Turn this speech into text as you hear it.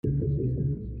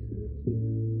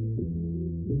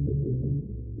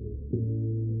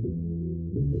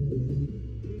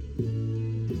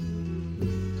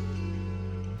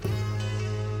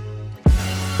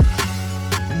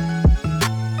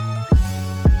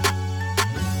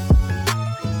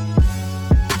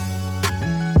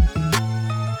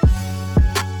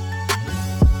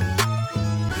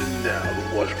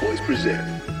Present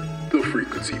the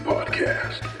Frequency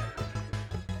Podcast.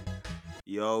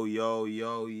 Yo.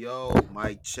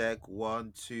 Mic check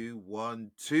 1 2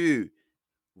 1 2.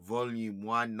 Volume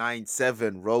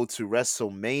 197. Road to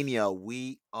WrestleMania.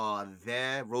 We are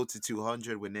there. Road to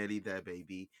 200. We're nearly there,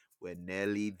 baby. We're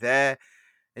nearly there.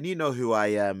 And you know who I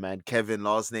am, man. Kevin.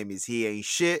 Last name is He Ain't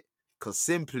Shit. Cause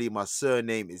simply my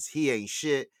surname is He Ain't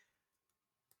Shit.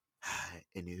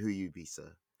 And who you be,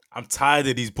 sir? I'm tired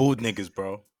of these bald niggas,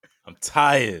 bro. I'm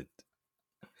tired.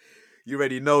 You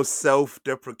already know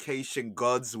self-deprecation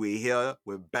gods. We're here.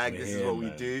 We're back. This is what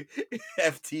we do.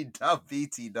 FT dub,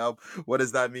 BT dub. What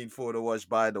does that mean? For the wash,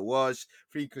 by the wash.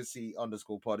 Frequency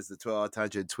 _pod is the Twitter.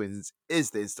 Tangent Twins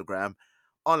is the Instagram.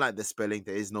 Unlike the spelling,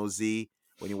 there is no Z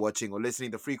when you're watching or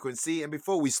listening to Frequency. And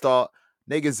before we start,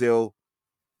 niggas ill.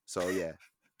 So yeah,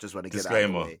 just want to get out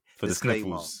of the way. For the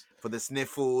sniffles. For the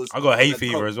sniffles. I got hay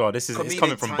fever as well. It's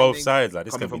coming from both sides. Like,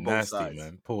 this is gonna be nasty,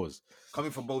 man. Pause.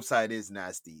 Coming from both sides is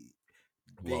nasty.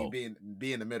 Be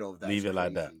in the middle of that. Leave it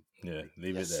like that. Yeah,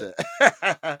 leave it there.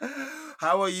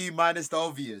 How are you, minus the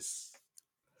obvious?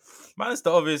 Minus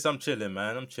the obvious, I'm chilling,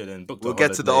 man. I'm chilling. We'll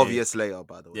get to the obvious later,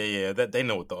 by the way. Yeah. They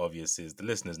know what the obvious is. The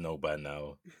listeners know by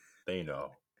now. They know.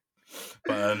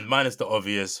 But minus the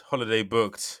obvious, holiday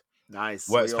booked. Nice.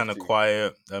 Work's kind of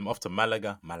quiet. Off to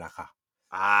Malaga. Malaga.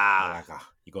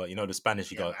 You got, the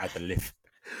Spanish, you got at the lift.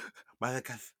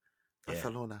 Malaga.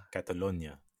 Barcelona.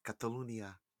 Catalonia.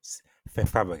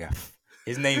 Fabregas.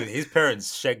 His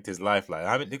parents shagged his life. Like,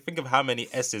 I mean, think of how many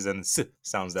S's and S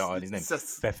sounds there are in his name.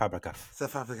 Fabregas.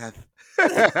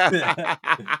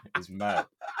 It's mad.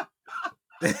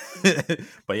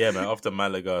 But yeah, man, off to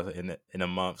Malaga in a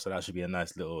month, so that should be a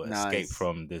nice little escape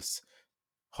from this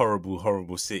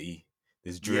horrible city,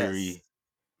 this dreary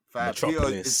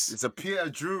metropolis. It's a pure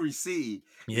dreary city.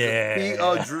 Yeah,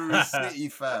 pure dreary city,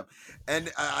 fam.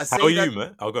 And I say, how are you,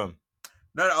 man? I'll go.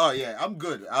 No, yeah, I'm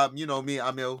good. You know me,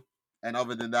 I'm ill, and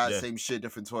other than that, same shit,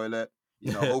 different toilet.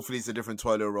 Hopefully it's a different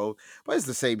toilet roll, but it's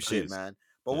the same shit, man.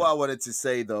 But what I wanted to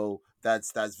say though,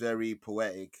 that's very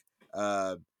poetic.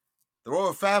 The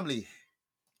royal family.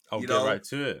 I'll get right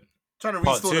to it. Trying to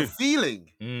restore the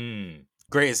feeling.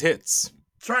 Greatest hits.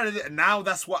 Now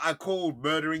that's what I call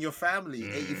murdering your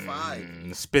family.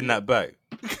 85. Spin that back.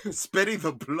 Spinning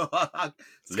the block.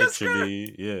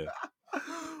 Literally, yeah.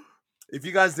 If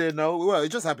you guys didn't know, well, it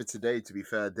just happened today, to be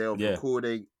fair, day of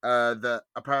recording. That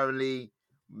apparently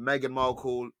Meghan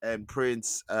Markle and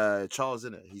Prince Charles,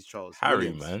 isn't it? He's Charles.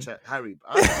 Harry, Williams. man. Harry.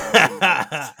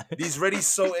 These ready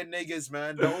salted niggas,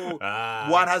 man.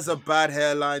 One has a bad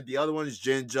hairline, the other one's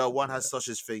ginger, one has such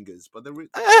as fingers. But what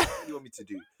do you want me to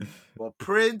do? Well,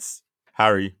 Prince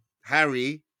Harry,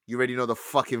 you already know the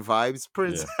fucking vibes.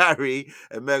 Prince Harry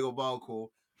and Meghan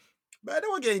Markle. Man, they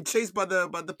were getting chased by the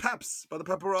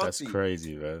paparazzi. That's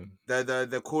crazy, man.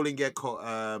 They're calling it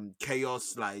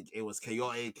chaos, like it was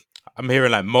chaotic. I'm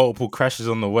hearing like multiple crashes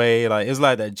on the way. Like, it's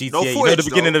like that GTA. No footage, the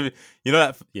beginning of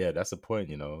that. Yeah, that's the point.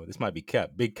 This might be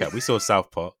big cap. We saw South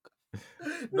Park.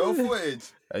 No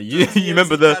footage. You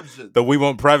remember the We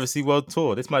Want Privacy World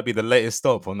Tour? This might be the latest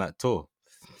stop on that tour.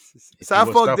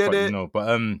 South Park did it.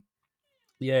 But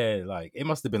yeah, like it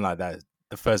must have been like that.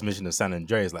 The first mission of San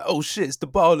Andreas, like, oh shit, it's the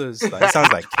ballers. Like, it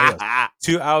sounds like chaos.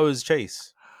 2 hours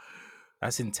chase.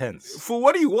 That's intense. For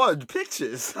what do you want?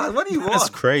 Pictures? What do you want? That's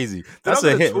crazy. That's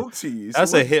a hit.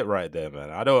 That's a hit right there, man.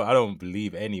 I don't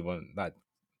believe anyone that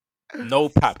no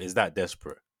pap is that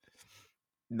desperate.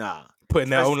 Nah. Putting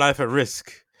their own life at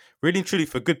risk. Really and truly,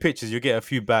 for good pictures, you get a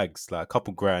few bags, like a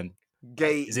couple grand.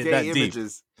 Gay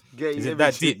images. Is it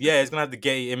that deep? Yeah, it's gonna have the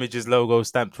Gay Images logo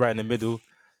stamped right in the middle.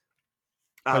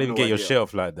 You can't even get your shit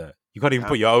off like that. You can't even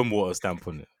put your own water stamp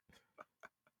on it.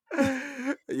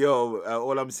 Yo,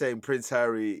 all I'm saying, Prince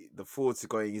Harry, the thoughts are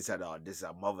going inside, this is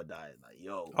our mother dying. Like,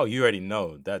 yo. Oh, you already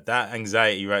know. That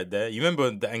anxiety right there. You remember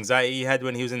the anxiety he had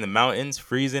when he was in the mountains,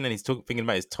 freezing, and he's thinking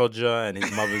about his Todger and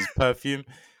his mother's perfume?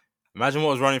 Imagine what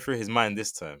was running through his mind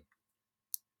this time.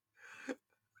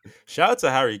 Shout out to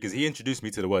Harry, because he introduced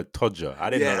me to the word Todger. I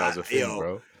didn't know that was a thing,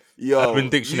 bro. Urban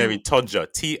Dictionary, Todger,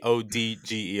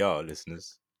 Todger,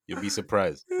 listeners. You'll be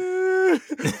surprised.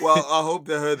 Well, I hope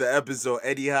they heard the episode.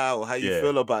 Anyhow, how you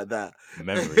feel about that?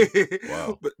 Memory.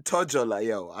 Wow. But Todger, like,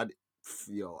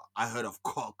 I heard of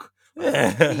cock. I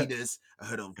heard of penis. I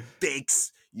heard of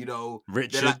dicks.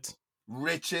 Richard.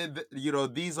 Richard. You know,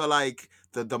 these are like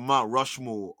the Mount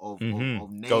Rushmore of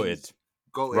names. Goated.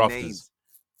 Goated Rafters. names.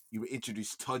 You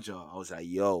introduced Todger. I was like,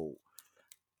 yo.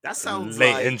 That sounds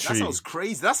Late like entry. that sounds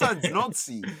crazy. That sounds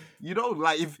Nazi. You know,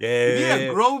 like if you Yeah.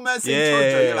 hear a grown man say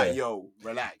Todger, you're like, yo,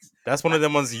 relax. That's one of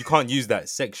them ones you can't use that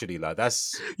sexually. Like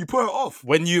that's You put it off.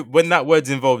 when that word's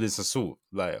involved, it's assault.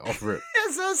 Like off rip.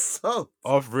 It's assault.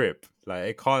 Off rip. Like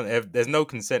it can't. There's no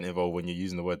consent involved when you're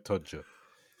using the word Todger.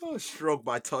 Oh, struck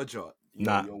by Todger.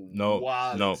 Nah, You're no.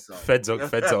 wild, son. Feds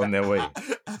are on their way.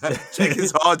 Check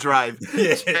his hard drive.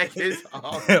 Yeah. Check his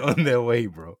hard They're on their way,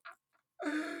 bro.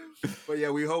 But yeah,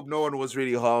 we hope no one was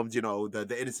really harmed, you know,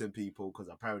 the innocent people, because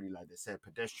apparently, like they said,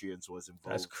 pedestrians was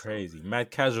involved. That's crazy. Mad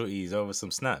casualties over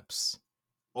some snaps.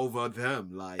 Over them,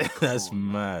 like That's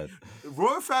mad.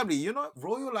 Royal family, you know,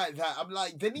 royal like that. I'm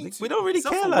like, they need to. We don't really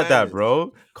care like that,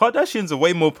 bro. Kardashians are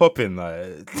way more popping,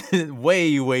 like way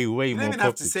You more don't even popping.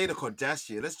 have to say the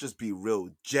Kardashian. Let's just be real.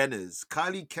 Jenners,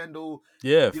 Kylie, Kendall.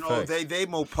 Yeah, You know, they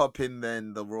more popping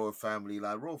than the royal family.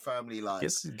 Like royal family, like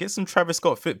get some Travis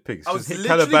Scott fit pics. I was Just hit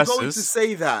literally going to Calabasas.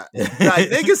 say that. Like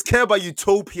niggas care about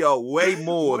Utopia way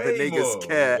more than niggas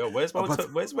care. Yo, where's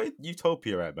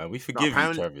Utopia at, man? We forgive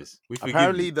you, Travis. We forgive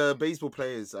Apparently, you. the baseball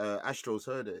players, Astros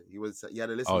heard it. He had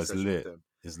a listening session with them.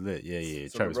 It's lit. Yeah.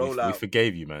 So Travis, we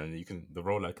forgave you, man. The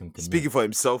rollout can commit. Speaking for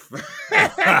himself.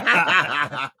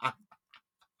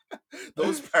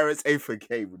 Those parents ain't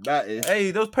forgave him. That is.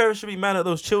 Hey, those parents should be mad at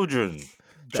those children.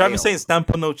 Travis ain't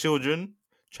stamp on no children.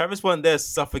 Travis wasn't there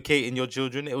suffocating your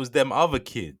children. It was them other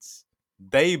kids.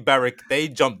 They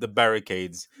jumped the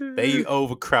barricades. They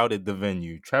overcrowded the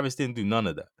venue. Travis didn't do none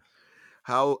of that.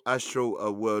 How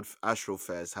World Astro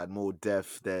Fest had more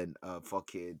death than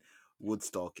fucking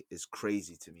Woodstock is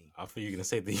crazy to me. I thought you were gonna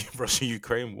say the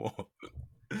Russia-Ukraine war.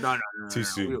 No. Too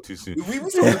soon.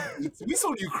 We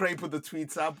saw Ukraine put the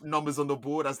tweets up, numbers on the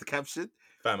board as the caption.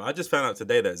 Fam, I just found out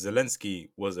today that Zelensky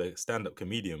was a stand-up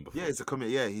comedian before. Yeah, he's a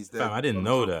comedian. Yeah, he's there. Fam, I didn't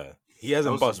know that. He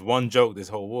hasn't bust one joke this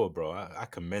whole war, bro. I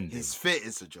commend him. His fit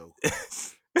is a joke.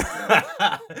 His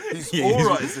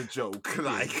aura is a joke.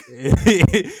 Like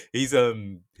he's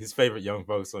his favorite Young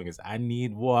Folk song is "I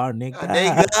Need War, Nigga."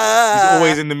 He's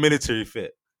always in the military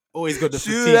fit. Always got the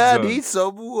Should I need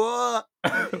some war?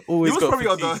 Always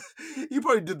got he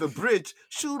probably did the bridge.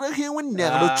 Shoot at him with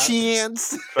no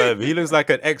chance. Fam, he looks like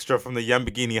an extra from the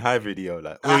Lamborghini High video.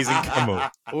 Like always in camo.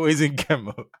 Always in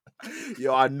camo.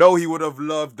 Yo, I know he would have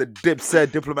loved the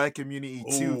Dipset Diplomatic Community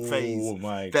 2 phase. Oh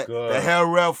my god. The Hell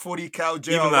Rel 40 cal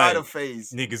jail rider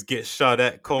phase. Niggas get shot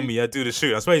at, call me, I do the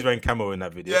shoot. I swear he's wearing camo in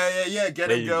that video. Yeah.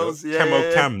 Get him, girls. Yeah,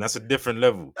 camo cam, that's a different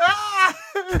level.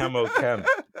 Camo cam.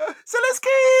 Zelensky!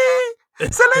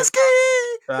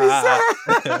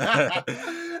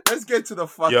 Let's get to the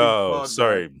fucking fun,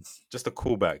 sorry. Man. Just a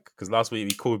callback. Because last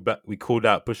week we called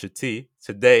out Pusha T.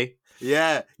 Today,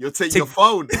 yeah, you're taking your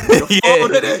phone. Your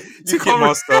phone in it.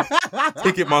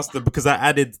 Ticketmaster, because I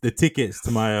added the tickets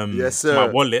to my to my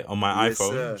wallet on my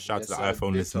iPhone. Sir. Shout out to the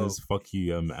iPhone listeners. Fuck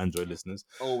you, Android listeners.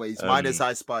 Always. Mine is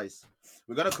High Spice.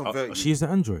 We're gonna convert you. She's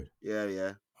an Android.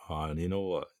 Yeah. Oh, you know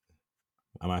what?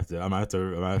 I might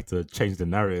have to change the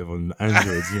narrative on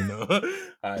Androids, you know.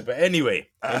 But anyway,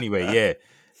 yeah.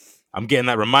 I'm getting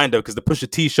that reminder because the Pusha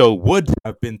T show would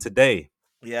have been today.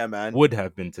 Yeah, man. Would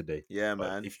have been today. Yeah, but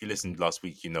man. If you listened last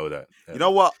week, you know that. You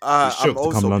know what? I'm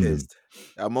also London. pissed.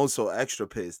 I'm also extra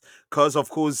pissed because, of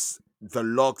course, the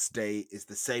Locks Day is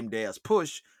the same day as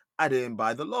Push. I didn't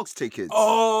buy the Locks tickets.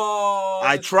 Oh,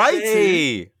 I tried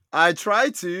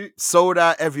to. Sold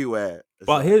out everywhere.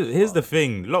 But here's the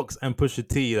thing: Locks and Pusha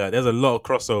T, like, there's a lot of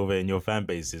crossover in your fan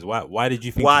bases. Why did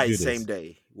you think? Why to do this? Same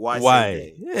day?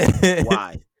 Why?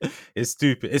 It's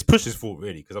stupid. It's Push's fault,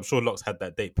 really, because I'm sure Locks had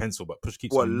that date pencil, but Push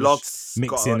keeps Locks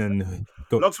mixing and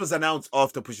Locks was announced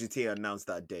after Pusha T announced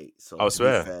that date. So I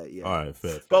swear. Fair, yeah. All right,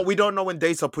 fair. But we don't know when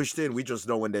dates are pushed in. We just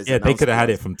know when there's. Yeah, they could have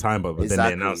had it from time, but then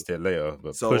they announced it later.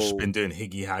 But so, Push been doing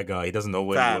Higgy Hagger. He doesn't know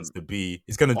where he wants to be.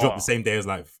 He's gonna drop the same day as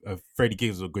like Freddie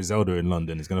Gibbs or Griselda in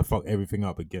London. He's gonna fuck everything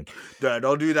up again.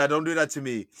 Don't do that. Don't do that to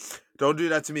me. Don't do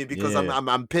that to me because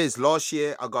I'm pissed. Last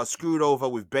year I got screwed over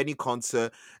with Benny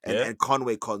concert and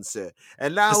Conway concert,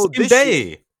 and now this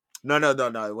day. No.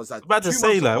 It was like about to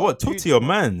say like what? Talk to your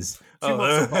mans. 2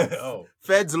 months off.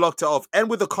 Feds locked it off, and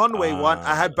with the Conway one,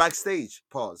 I had backstage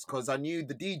pause because I knew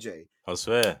the DJ. I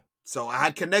swear. So I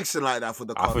had connection like that for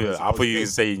the Conway. I thought you were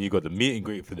saying you got the meet and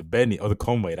greet for the Benny or the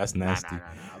Conway. That's nasty.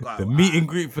 Nah. The meet and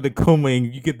greet for the Conway,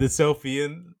 and you get the selfie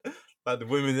in. Like the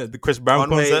women at the Chris Brown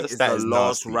concert. Is the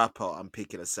last rapper I'm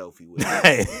picking a selfie with.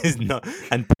 It's not.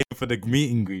 And paying for the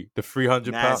meet and greet, the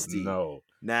 £300. No.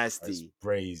 Nasty. That's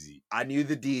crazy. I knew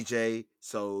the DJ,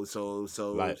 so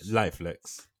Life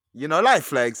flex. Light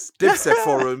flags, Dipset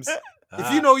forums.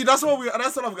 If you know, that's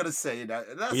what I'm gonna say.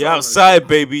 We outside,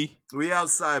 baby. We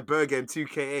outside. Bergame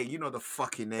 2K8. You know the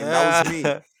fucking name. That was me.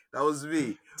 That was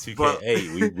me.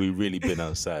 2K8. We really been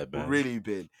outside, man. Really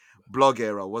been. Blog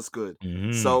era. What's good?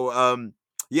 Mm-hmm. So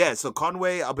yeah. So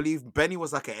Conway, I believe Benny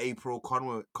was like in April.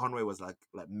 Conway was like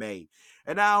May.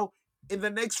 And now in the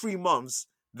next 3 months,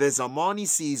 there's Armani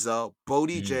Caesar,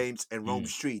 Bodie James, and Rome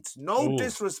Streets. No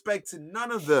disrespect to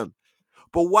none of them.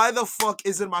 But why the fuck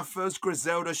isn't my first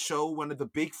Griselda show one of the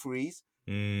big threes?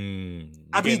 I mean,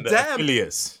 damn.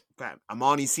 Affiliates. Damn,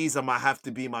 Armani Caesar might have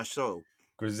to be my show.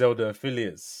 Griselda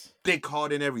affiliates. Dick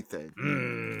hard and everything.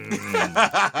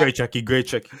 Great Chucky.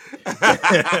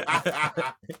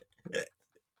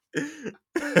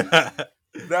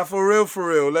 Now, for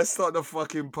real, let's start the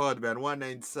fucking pod, man.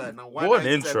 197. What an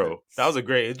intro. That was a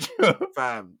great intro.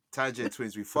 Fam, Tangent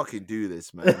Twins, we fucking do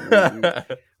this, man.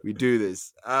 We do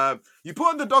this. You put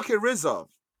on the docket RZA.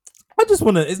 I just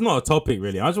want to, it's not a topic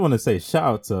really. I just want to say shout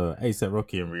out to A$AP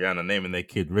Rocky and Rihanna naming their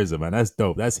kid RZA, man. That's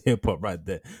dope. That's hip hop right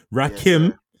there.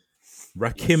 Rakim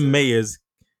Mayers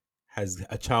has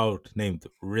a child named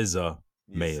RZA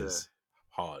Mayers.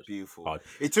 Hard. Beautiful. Hard.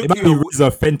 It took might you be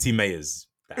RZA Fenty Mayers.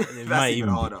 It might even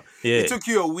harder. Yeah. It took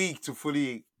you a week to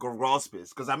fully grasp it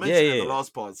because I mentioned it in the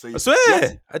last part. So I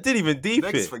swear, I didn't even deep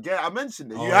it. Forget I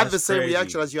mentioned it. You had the same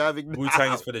reaction as you're having now.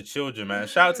 Wu-Tang is for the children, man.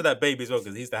 Shout out to that baby as well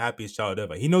because he's the happiest child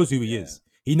ever. He knows who he is.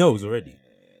 He knows already.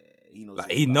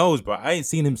 He knows, bro. I ain't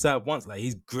seen him sad once. Like,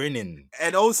 he's grinning.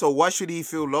 And also, why should he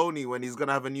feel lonely when he's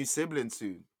gonna have a new sibling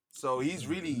soon? So he's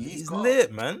calm.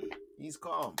 Lit, man. He's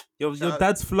calm. Your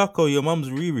dad's Flacco, your mum's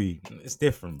Riri. It's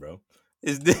different, bro.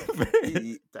 It's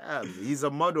different. He's a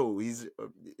model.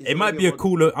 It might be a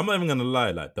cooler. I'm not even gonna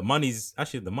lie. Like the money's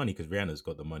actually the money because Rihanna's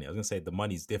got the money. I was gonna say the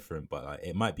money's different, but like,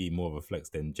 it might be more of a flex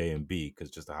than J&B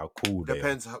because just how cool.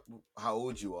 Depends how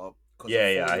old you are.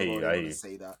 Yeah, I hear you.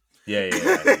 Say that. Yeah.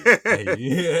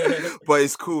 But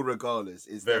it's cool regardless.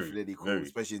 It's definitely cool, very.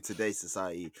 especially in today's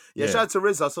society. Yeah, shout out to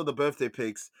RZA. I saw the birthday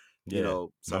pics. You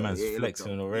know, my man's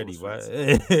flexing already, right?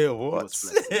 What?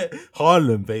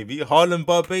 Harlem, baby. Harlem,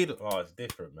 Barbados. Oh, it's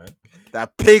different, man.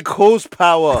 That pig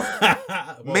horsepower.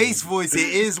 Mace voice, it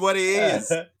is what it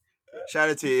is. Shout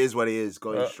out to it is what it is.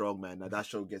 Going strong, man. Now that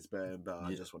show gets better and better,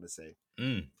 I just want to say.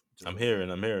 I'm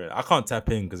hearing. I can't tap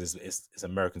in because it's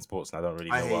American sports and I don't really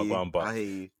know what I'm on. But I hear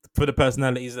you. For the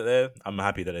personalities that they're, I'm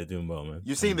happy that they're doing well, man.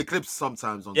 You're seeing the clips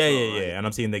sometimes on Twitter, right? And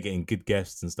I'm seeing they're getting good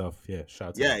guests and stuff. Yeah, shout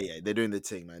out to them. They're doing their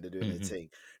thing, man. They're doing their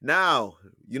thing. Now,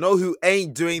 you know who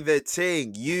ain't doing their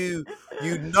thing? You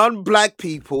non-black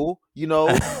people,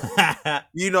 telling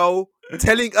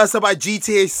us about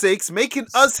GTA 6, making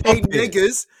us hate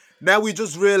niggas. Now we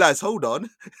just realize, hold on.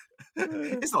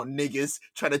 It's not niggas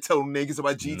trying to tell niggas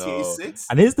about GTA 6.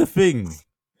 And here's the thing.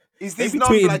 They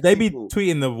be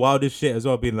tweeting the wildest shit as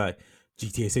well, being like,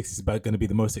 GTA 6 is going to be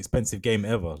the most expensive game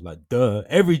ever. Like, duh.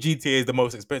 Every GTA is the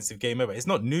most expensive game ever. It's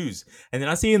not news. And then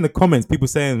I see in the comments people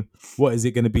saying, what is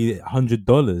it going to be,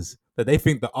 $100? That they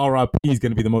think the RIP is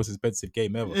going to be the most expensive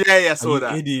game ever. Yeah, I saw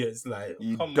that. Idiots. Like,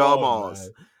 you come dumbass.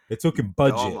 On, they're talking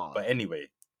budget. Dumbass. But anyway.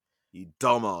 You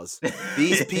dumbass.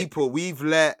 These people, we've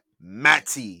let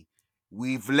Matty,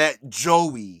 we've let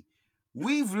Joey,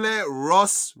 we've let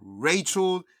Ross,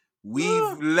 Rachel,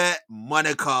 we've let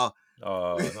Monica.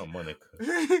 Oh, not Monica.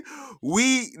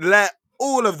 We let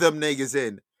all of them niggas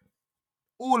in.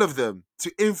 All of them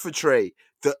to infiltrate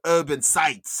the urban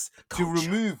sites, to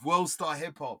remove World Star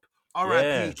Hip Hop.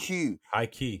 RIP Q. High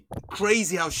key.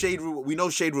 Crazy how Shade Room, we know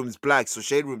Shade Room's black, so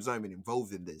Shade Room's not even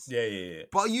involved in this. Yeah.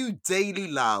 But you Daily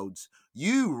Louds,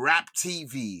 you Rap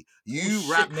TV,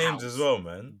 you Rap names House, as well,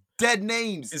 man. Dead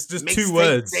names. It's just Mixtape 2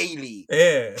 words. Daily.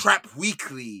 Yeah. Trap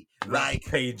Weekly. Like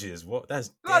pages. What?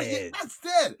 That's dead. That's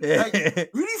dead. Like,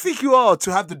 who do you think you are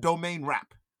to have the domain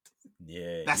rap?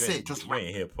 Yeah. That's it. Just you rap.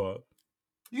 ain't hip hop.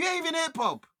 You ain't even hip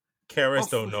hop. KRS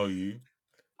don't know you.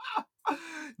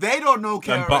 They don't know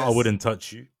KRS. And Butter wouldn't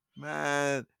touch you.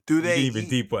 Man, do they even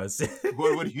deep what I said.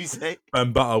 What do you say?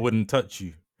 And Butter wouldn't touch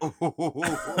you.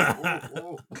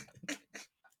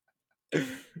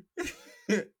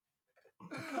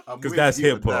 Because that's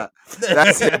hip hop.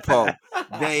 That's hip hop.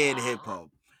 They ain't hip hop.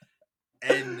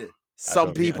 And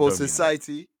some people,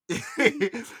 society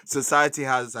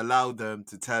has allowed them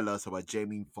to tell us about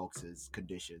Jamie Foxx's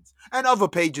conditions and other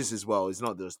pages as well. It's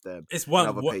not just them. It's one.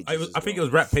 I think it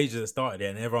was rap pages that started it,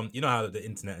 and everyone, you know how the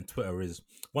internet and Twitter is.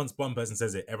 Once one person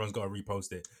says it, everyone's got to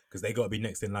repost it because they got to be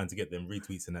next in line to get them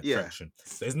retweets and that traction.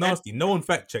 So it's nasty. No one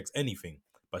fact checks anything.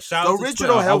 But shout out to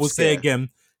Twitter. I will say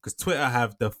again, because Twitter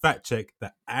have the fact check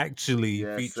that actually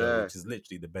feature, which is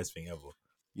literally the best thing ever.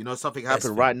 You know, something Best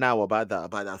happened thing. right now about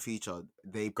that feature.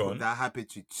 They Go put on. that happened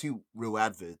to 2 real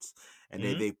adverts, and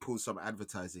Mhm. they pulled some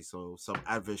advertising, so some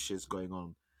advert shit's going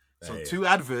on. So Hey. 2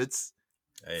 adverts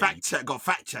Hey, got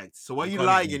fact checked. So why are you you can't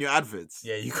lying even- in your adverts?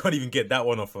 Yeah, you can't even get that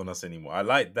one off on us anymore. I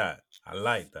like that.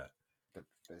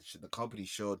 The company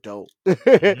sure don't.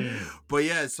 Mhm. But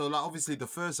yeah, so like obviously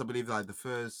I believe like the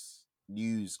first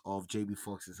news of Jamie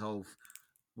Foxx's health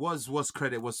was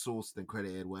sourced and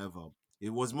credited, whatever. It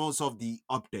was most of the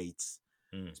updates,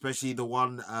 especially the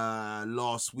one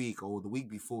last week or the week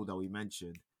before that we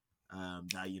mentioned,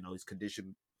 that his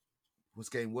condition was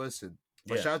getting worsened.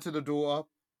 But Yeah. shout out to the daughter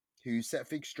who set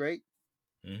things straight,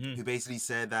 Mhm. who basically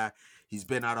said that he's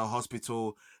been out of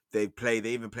hospital. They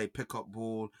even play pickup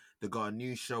ball. They got a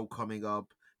new show coming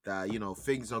up. That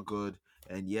things are good,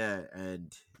 and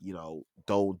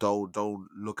don't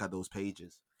look at those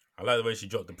pages. I like the way she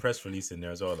dropped the press release in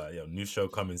there as well. Like, new show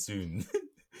coming soon.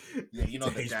 Yeah, to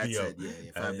the dad HBO.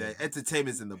 said, fam, Yeah. the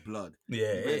entertainment's in the blood.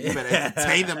 Yeah, You better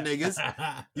entertain them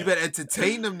niggas. You better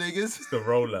entertain them niggas. It's the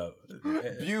rollout.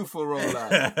 Beautiful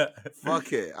rollout.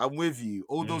 Fuck it, I'm with you.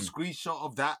 All those Mm. screenshot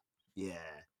of that, yeah,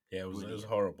 Yeah, it was brilliant.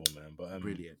 horrible, man. But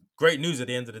Brilliant. great news at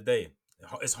the end of the day.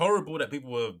 It's horrible that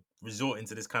people were resorting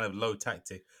to this kind of low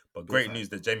tactic, but great fact. news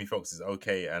that Jamie Foxx is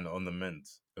okay and on the mend,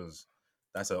 because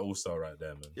that's an all-star right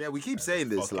there, man. Yeah, we keep That's a saying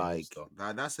this, fucking like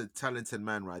all-star. that's a talented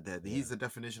man right there. Yeah. He's the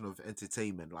definition of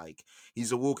entertainment. Like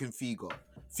he's a walking Figot.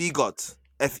 Figot.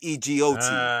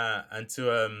 FEGOT. And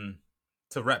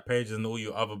to rap pages and all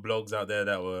you other blogs out there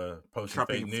that were posting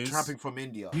fake news. Trapping from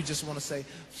India. You just want to say,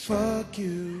 fuck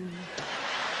you.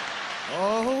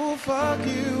 Oh, fuck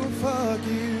you, fuck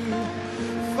you.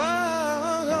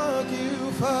 Fuck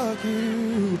you, fuck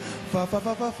you. Fuck, fuck,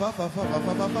 fuck, fuck, fuck, fuck, fuck, fuck,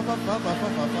 fuck, fuck, fuck, fuck,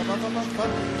 fuck, fuck, fuck,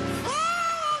 fuck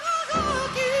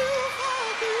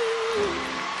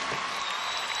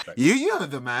you. You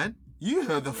heard the man. You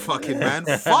heard the fucking man.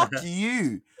 Fuck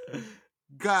you.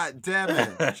 God damn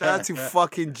it. Shout out to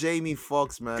fucking Jamie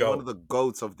Foxx, man. Go. One of the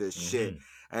goats of this shit.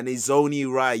 And he's only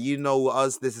right. You know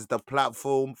us. This is the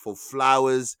platform for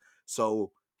flowers.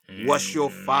 So what's your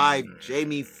 5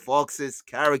 Jamie Foxx's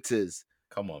characters?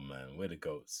 Come on, man. We're the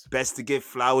goats. Best to give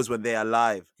flowers when they're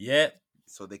alive. Yeah.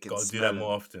 So they can Gotta do smell that them.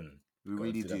 more often. We Gotta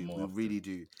really do that do. more We often. really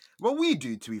do. Well, we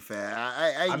do, to be fair.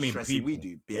 I mean, stressing. We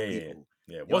do. Yeah, People.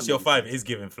 Yeah. What's your niggas 5 do. is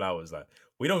giving flowers. Like,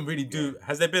 we don't really do.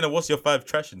 Has there been a what's your 5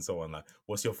 trashing someone? Like,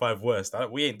 what's your 5 worst?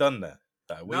 We ain't done that.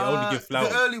 Like, we only give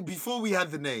flowers. Before we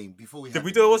had the name. Did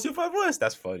we do a what's your 5 worst?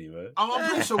 That's funny, man. I'm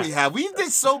pretty sure we have. We did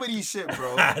so many shit,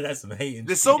 bro. That's some hating.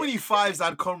 There's so many 5s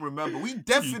I can't remember. We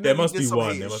definitely There must did be some one.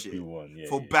 hating There must shit be one. Yeah,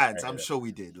 for yeah, bands. yeah. I'm sure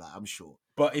we did. Like, I'm sure.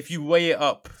 But if you weigh it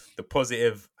up, the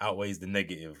positive outweighs the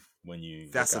negative when you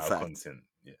That's look a at our fact. content.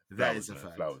 Yeah, That is a man,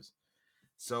 fact. Flowers.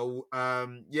 So,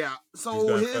 Who's So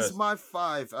going here's first? my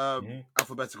 5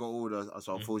 alphabetical order.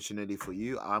 So unfortunately for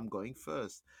you, I'm going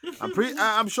first.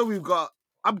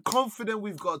 I'm confident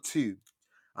we've got 2.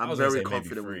 I I'm was gonna very say maybe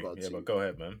confident we've 3. got Yeah, 2. but go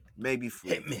ahead, man. Maybe 3.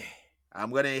 Hit me.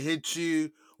 I'm gonna hit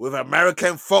you with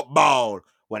American football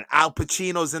when Al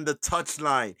Pacino's in the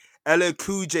touchline. LL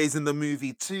Cool J's in the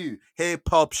movie too. Hip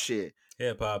hop shit.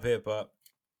 Hip hop.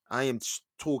 I am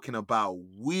talking about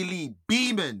Willie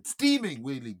Beeman, steaming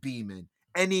Willie Beeman.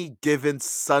 Any given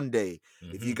Sunday.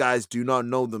 If you guys do not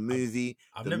know the movie,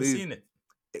 I've never seen it.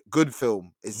 Good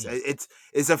film.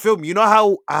 It's a film. You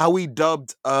know how we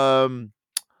dubbed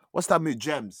what's that movie?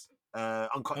 Gems.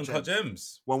 Uncut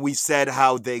Gems. When we said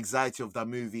how the anxiety of that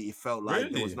movie, it felt like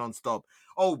it was Really? non-stop.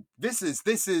 Oh, this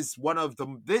is one of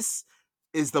them. This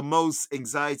is the most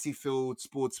anxiety-filled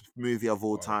sports movie of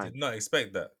all I time. did not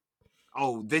expect that.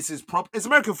 Oh, this is it's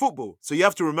American football. So you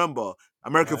have to remember,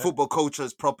 American football culture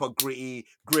is proper gritty,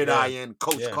 gridiron,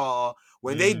 Coach Carter.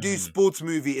 When they do sports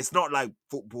movie, it's not like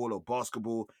football or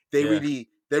basketball. They're really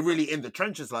in the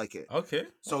trenches like it. Okay.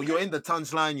 So you're in the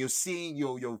touchline, you're seeing,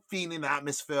 you're feeling the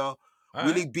atmosphere. All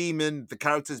Willie right. Beeman, the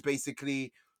character is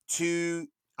basically 2.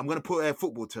 I'm gonna put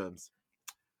football terms.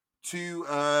 2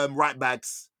 right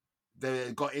backs.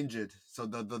 They got injured. So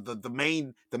the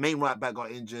main right back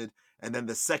got injured, and then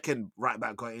the second right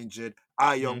back got injured.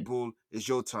 Young Bull, it's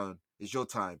your turn. It's your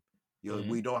time.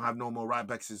 We don't have no more right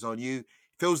backs. It's on you.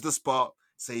 Fills the spot.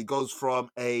 So he goes from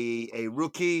a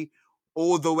rookie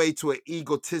all the way to an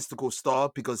egotistical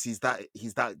star because he's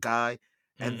that guy.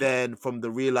 And then from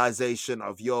the realization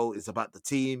of it's about the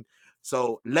team.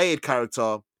 So layered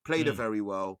character, played it very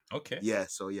well. Okay. Yeah.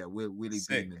 So yeah, we're Willie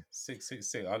Beeman. Sick.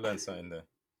 I learned something there.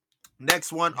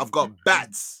 Next one, I've got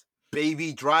Bats,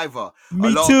 Baby Driver. Me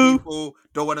a lot too. of people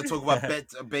don't want to talk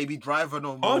about Baby Driver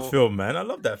no more. Hard film, man. I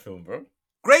love that film, bro.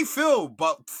 Great film,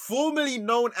 but formerly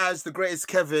known as The Greatest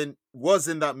Kevin was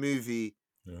in that movie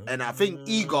And I think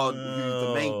Egon,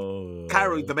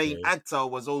 who's the main actor,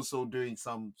 was also doing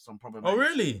some problematic. Oh,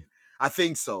 really? Shit. I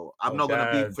think so. I'm not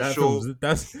gonna be for that sure.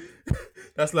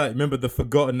 That's like, remember the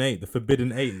Forgotten Eight, the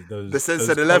Forbidden Eight, The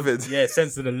Censored 11. Yeah,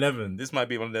 Censored 11. This might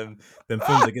be one of them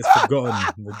films that gets forgotten,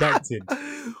 redacted,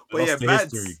 But lost to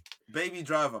Bats, history. Baby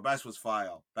Driver, Bats was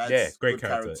fire. Bats, Yeah, great good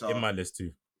character in my list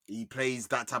too. He plays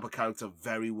that type of character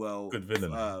very well. Good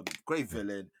villain. Great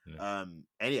villain. Yeah.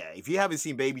 And yeah, if you haven't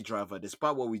seen Baby Driver,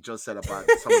 despite what we just said about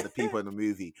some of the people in the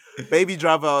movie, Baby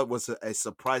Driver was a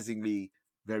surprisingly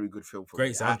very good film for Great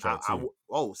me. soundtrack too.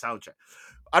 Soundtrack.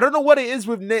 I don't know what it is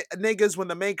with niggas when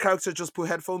the main character just put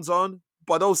headphones on,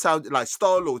 but those sound like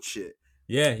Star-Lord shit.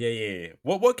 Yeah.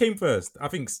 What came first? I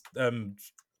think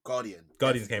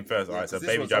Guardians came first. All right, so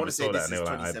Baby Driver saw that and they were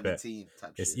like, I bet.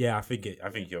 Yeah, I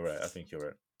think you're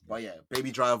right. But yeah,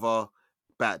 Baby Driver,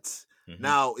 Bats. Mm-hmm.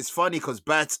 Now, it's funny because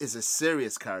Bats is a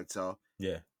serious character.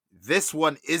 Yeah. This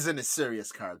one isn't a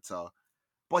serious character,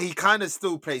 but he kind of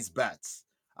still plays Bats.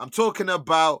 I'm talking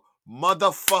about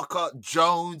motherfucker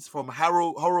Jones from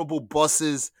Horrible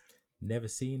Bosses. Never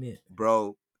seen it.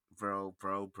 Bro.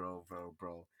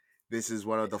 This is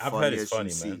one of the funniest you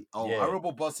see. Man. Oh, yeah.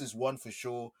 Horrible Bosses 1 for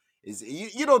sure. Is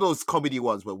you know those comedy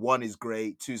ones where 1 is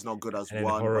great, 2 is not good as 1.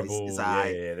 Horrible, it's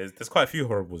yeah. There's quite a few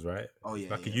horribles, right? Oh yeah,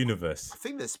 like a universe. I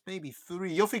think there's maybe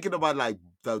 3. You're thinking about like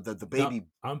the baby.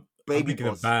 I'm baby thinking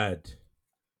boss. Of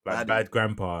bad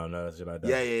grandpa and shit like that.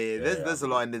 Yeah. There's a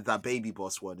lot in that baby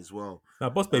boss one as well.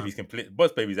 No, Boss Baby's complete.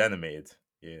 Boss Baby's animated.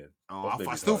 Yeah.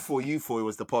 I still thought it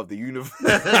was the part of the universe.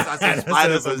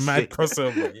 That's a mad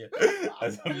crossover. Yeah.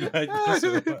 That's a mad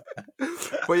crossover.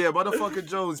 But yeah, motherfucker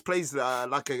Jones plays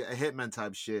like a hitman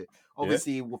type shit.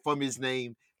 Obviously, from his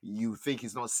name, you think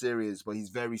he's not serious, but he's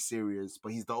very serious.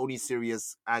 But he's the only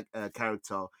serious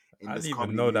character in I this didn't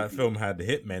comedy even know movie. that film had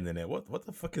hitmen in it. What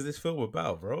the fuck is this film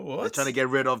about, bro? What? They're trying to get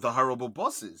rid of the horrible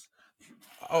bosses.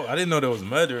 Oh, I didn't know there was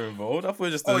murder involved. I thought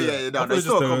it was just it's not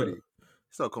a comedy.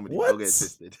 It's not a comedy. What? Don't get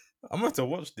twisted. I'm going to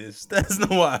watch this. That's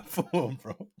not what I thought,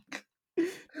 bro.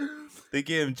 They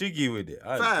get him jiggy with it.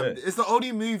 Fam, it's the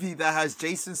only movie that has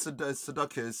Jason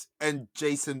Sudeikis and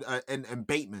Jason and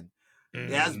Bateman.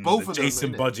 It has both of them.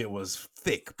 Jason budget was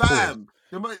thick. Fam,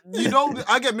 you know,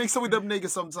 I get mixed up with them niggas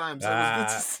sometimes. So it was good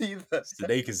to see that.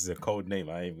 Sudeikis is a cold name.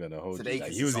 I ain't gonna hold you.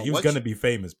 Like, he was gonna be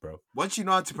famous, bro. Once you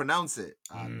know how to pronounce it.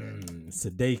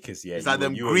 Sudeikis, yeah. It's like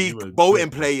them Greek boating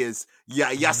players.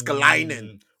 Yeah,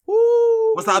 Jaskalainen.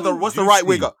 What's the other? What's the right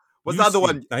winger? What's the other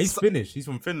one? Nah, he's Finnish. He's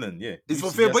from Finland. Yeah, he's from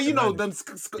Finland. But you know them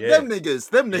niggas.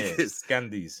 Them niggas.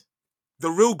 Scandis. The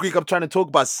real Greek I'm trying to talk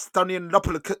about,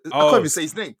 Stanianopoulos. I can't even say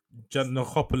his name.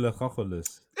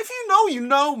 Janopoulos. If you know, you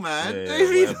know, man.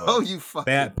 If you know, you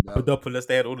fucking They had know. Papadopoulos.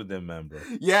 They had all of them, man, bro.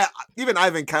 Yeah, even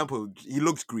Ivan Campo, he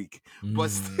looks Greek.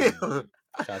 But still.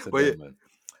 Man.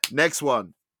 Next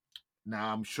one.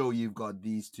 Now, I'm sure you've got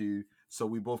these two, so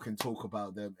we both can talk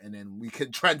about them, and then we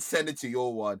can transcend it to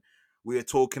your one. We are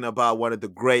talking about one of the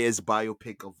greatest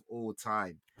biopic of all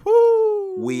time.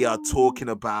 Woo! We are talking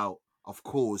about, of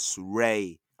course,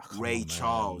 Ray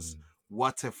Charles.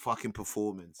 What a fucking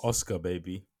performance. Oscar,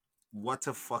 baby. What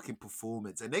a fucking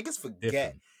performance. And niggas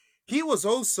forget, he was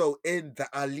also in the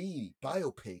Ali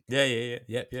biopic. Yeah.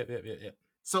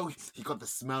 So he got the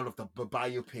smell of the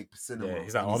biopic cinema. Yeah,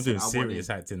 he's like, I'm doing serious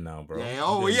acting now, bro.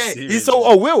 Yeah, He's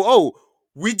so,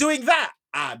 we doing that?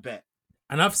 I bet.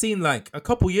 And I've seen, like, a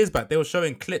couple years back, they were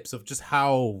showing clips of just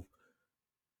how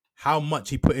much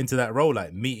he put into that role,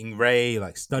 like meeting Ray,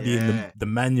 like studying the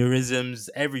mannerisms,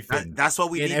 everything. That's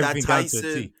what we need.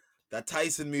 That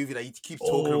Tyson movie that he keeps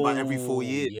talking about every 4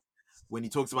 years. Yeah. When he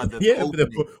talks about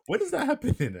the when does that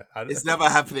happen in it? It's never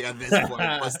happening at this point.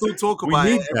 But still talk about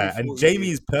it. That. And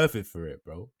Jamie is perfect for it,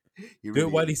 bro. Do it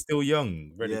while he's still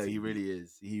young. He really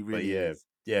is. He really is.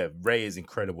 Yeah, Ray is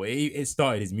incredible. It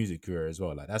started his music career as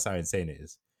well. Like, that's how insane it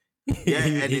is. Yeah,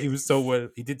 he was so well.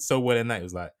 He did so well in that. It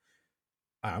was like,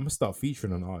 I'm gonna start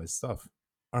featuring on artist stuff.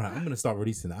 All right, I'm gonna start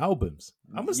releasing albums.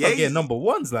 I'm gonna start getting number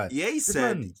ones. Like, Ye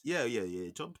said, yeah.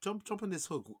 Jump on this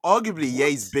hook. Arguably,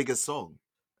 Ye's biggest song.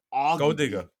 Gold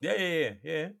Digger.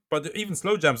 Yeah. But even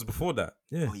Slow Jams before that.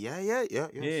 Yeah. Oh, yeah.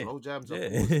 Slow Jams.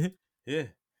 Yeah.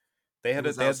 They had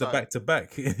the back to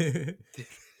back.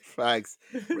 Facts.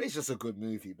 Ray's just a good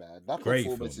movie, man. That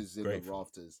performance is in the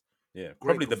rafters. Yeah,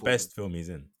 probably the best film he's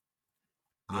in.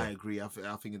 Yeah. I agree. I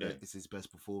think that it's his best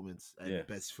performance and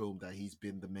best film that he's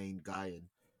been the main guy in.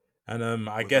 And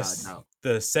I guess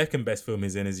the second best film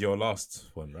he's in is your last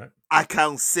one, right? I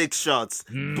count 6 shots.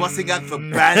 Busting out for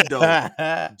Bando.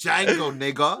 Django,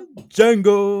 nigga.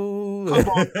 Django. Come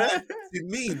on, man. To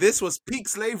me, this was peak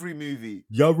slavery movie.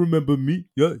 Y'all remember me?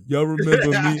 Y'all remember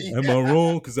me? Am I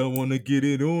wrong? Because I want to get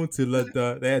it on till I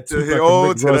die. They had Tupac and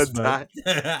Rick till I Ross, man.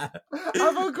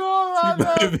 I forgot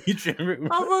about that. Featuring Rick I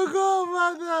Ross. forgot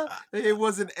about that. It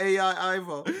wasn't AI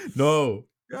either. No.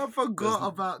 I forgot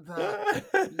about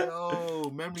that.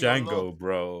 Yo, memory unlocked. Django,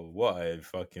 bro. What a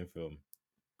fucking film.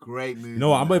 Great movie. You know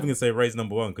what? I'm not man. even gonna say Ray's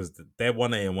number one because they're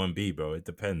 1A and 1B, bro. It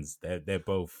depends. They're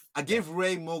both. I give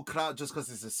Ray more clout just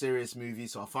because it's a serious movie,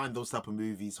 so I find those type of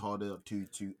movies harder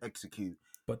to execute.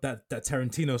 But that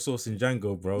Tarantino sauce in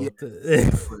Django, bro. Yeah.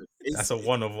 That's a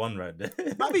one of one right there.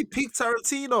 It might be peak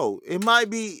Tarantino. It might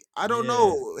be, I don't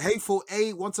know, Hateful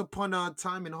Eight, Once Upon a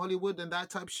Time in Hollywood and that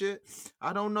type shit.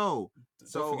 I don't know.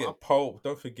 Don't forget Pulp.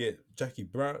 Don't forget Jackie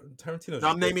Brown. Tarantino.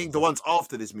 I'm naming the ones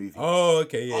after this movie. Oh,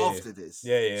 okay, yeah. After this.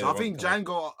 Yeah. So I think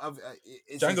Django...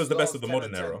 Django's the best of the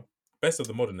modern era. Best of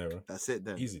the modern era. That's it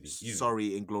then. Easily.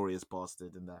 Sorry, Inglorious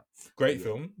Bastard and that. Great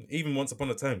film. Even Once Upon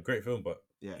a Time, great film, but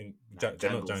yeah,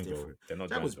 they're not Django. Different. They're not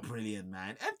That Django. was brilliant,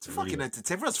 man. And fucking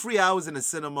entertaining. For us, 3 hours in the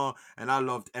cinema, and I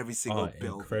loved every single bit.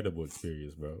 Incredible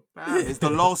experience, bro. Man, it's the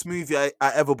last movie I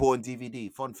ever bought on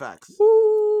DVD. Fun facts.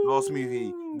 Last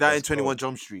movie. That in 21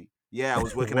 Jump Street. Yeah, I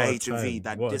was working at HMV.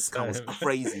 That discount was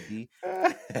crazy, B.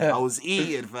 I was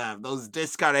eating, fam. Those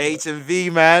discount at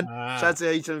HMV, man. Shout out to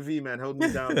HMV, man. Held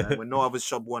me down, man, when no other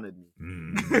shop wanted me.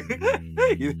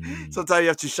 Sometimes you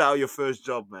have to shout out your first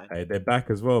job, man. Hey, they're back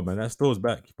as well, man. That store's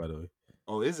back, by the way.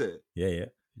 Oh, is it? Yeah.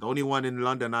 The only one in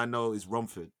London I know is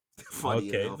Romford.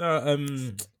 Funny enough.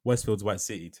 No, Westfield's White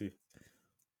City too.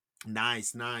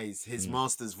 Nice. His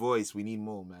master's voice. We need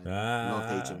more, man.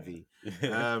 Love HMV.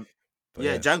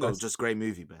 Yeah, Django, just great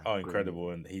movie, man. Oh,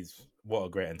 incredible. And what a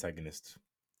great antagonist.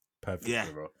 Perfect, yeah.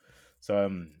 bro.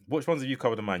 So, which ones have you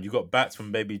covered in mind? You got Bats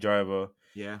from Baby Driver.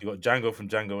 Yeah. You got Django from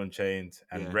Django Unchained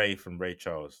and Ray from Ray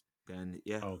Charles. Then,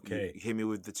 yeah. Okay. Hit me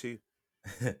with the two.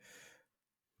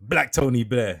 Black Tony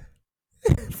Blair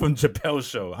from Chappelle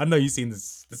Show. I know you've seen the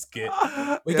skit.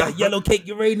 We got Yellow Cake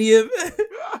Uranium.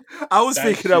 I was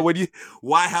thinking that when you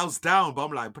White House Down, but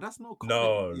I'm like, but that's no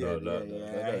comedy.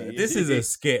 No. This is a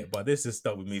skit, but this has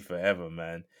stuck with me forever,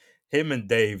 man. Him and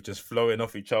Dave just flowing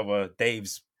off each other.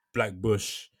 Dave's Black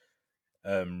Bush.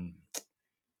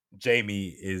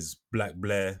 Jamie is Black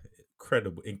Blair.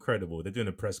 Incredible. They're doing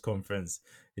a press conference.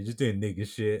 They're just doing nigga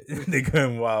shit. They're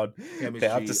going wild.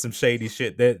 They're up to some shady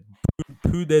shit. They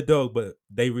poo their dog, but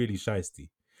they really shiesty.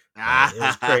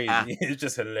 It's crazy. It's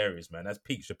just hilarious, man. That's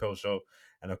peak Chappelle Show.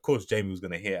 And of course, Jamie was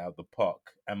going to hit out the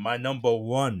park. And my number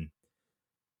one.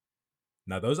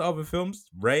 Now, those other films,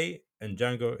 Ray and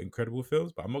Django, incredible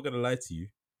films. But I'm not going to lie to you.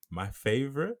 My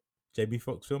favorite Jamie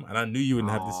Foxx film, and I knew you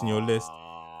wouldn't have this in your list.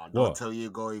 Don't tell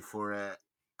you going for it.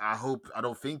 I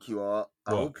don't think you are.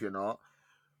 I hope you're not. Are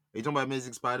you talking about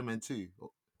Amazing Spider-Man 2?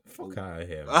 Fuck out of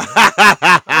here, man.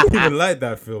 I don't even like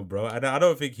that film, bro. I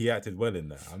don't think he acted well in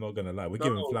that. I'm not gonna lie. We're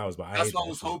giving flowers, but that's what I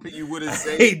was hoping you wouldn't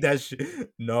say. I hate that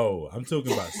shit. No, I'm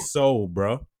talking about Soul,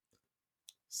 bro.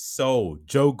 Soul.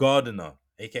 Joe Gardner,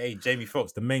 aka Jamie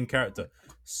Foxx, the main character.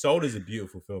 Soul is a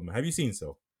beautiful film. Have you seen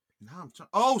Soul? No, I'm trying.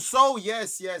 Oh, Soul,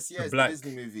 yes. The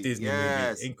Disney movie.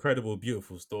 Movie. Incredible,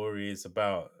 beautiful story. It's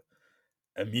about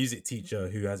a music teacher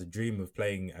who has a dream of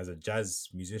playing as a jazz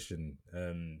musician.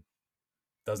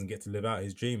 Doesn't get to live out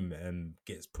his dream and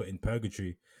gets put in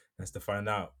purgatory. Has to find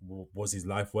out, was his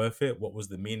life worth it? What was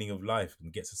the meaning of life?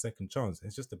 And gets a second chance.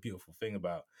 It's just a beautiful thing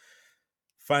about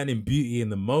finding beauty in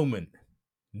the moment,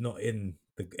 not in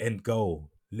the end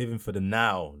goal. Living for the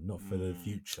now, not for the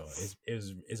future.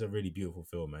 It's a really beautiful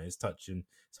film, man. It's touching,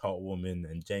 it's heartwarming,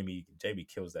 and Jamie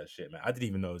kills that shit, man. I didn't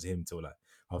even know it was him till like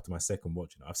after my second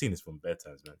watching. I've seen this film bare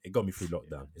times, man. It got me through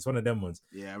lockdown. It's one of them ones.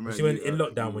 Yeah, I remember. In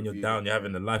lockdown, when you're down, you're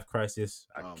having a life crisis.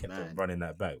 I kept on running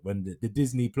that back. When the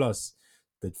Disney Plus,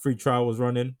 the free trial was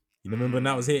running. You remember when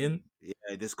that was hitting?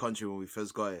 Yeah, this country when we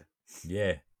first got it.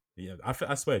 Yeah.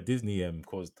 I swear Disney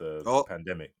caused the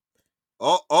pandemic.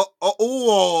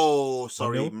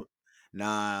 Sorry.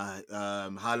 Nah,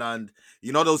 Haaland.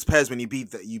 You know those pairs when you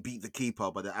beat the keeper,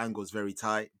 but the angle's very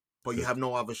tight. But you have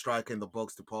no other striker in the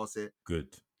box to pass it. Good.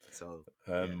 So,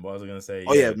 what was I gonna say?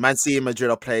 Oh yeah, Man City and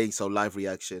Madrid are playing, so live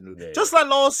reaction. Just like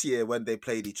last year when they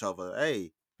played each other.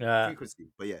 Hey, frequency.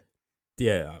 But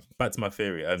yeah. Back to my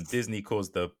theory. Disney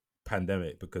caused the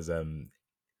pandemic because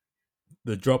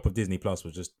the drop of Disney Plus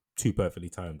was just too perfectly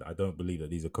timed. I don't believe that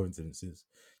these are coincidences.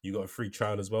 You got a free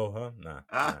trial as well, huh? Nah,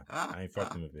 I ain't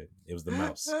fucking with it. It was the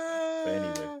mouse. But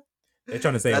anyway, they're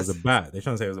trying to say it was a bat. They're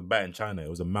trying to say it was a bat in China. It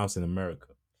was a mouse in America.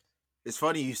 It's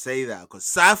funny you say that because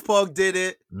South Park did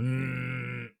it.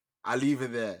 I'll leave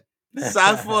it there.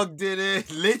 South Park did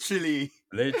it. Literally.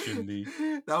 Literally.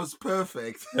 That was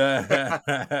perfect.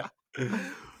 Yeah.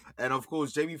 And of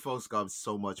course, Jamie Foxx got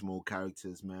so much more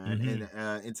characters, man. Mhm.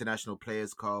 And International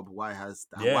Players Club, White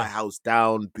Yeah. House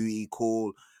Down, Booty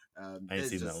Call. I ain't There's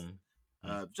seen that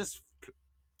just one.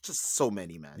 just so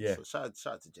many, man. Yeah. So shout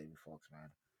out to Jamie Foxx,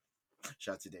 man.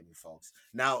 Shout out to Jamie Foxx.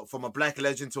 Now, from a black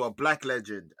legend to a black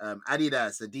legend,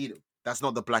 Adidas. That's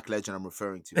not the black legend I'm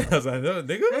referring to. I was like, no,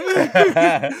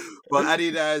 nigga. But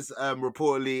Adidas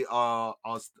reportedly are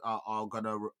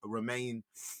gonna remaining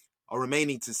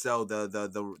to sell the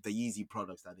Yeezy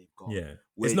products that they've got. Yeah,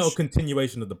 which, it's not a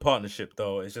continuation of the partnership,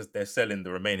 though. It's just they're selling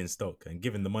the remaining stock and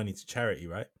giving the money to charity,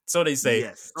 right? So they say.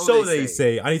 Yes, So they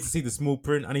say. I need to see the small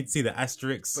print. I need to see the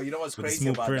asterisks. But you know what's with the crazy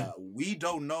small about print. that? We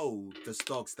don't know the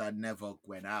stocks that never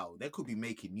went out. They could be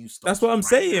making new stocks. That's what I'm right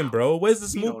saying, now. bro. Where's the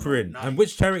We small don't know print? nothing. And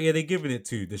which charity are they giving it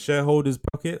to? The shareholders'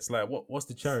 pockets? Like, what's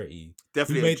the charity?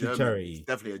 Definitely Who made a German. the charity? It's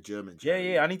definitely a German Yeah, charity.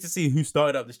 yeah. I need to see who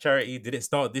started up this charity. Did it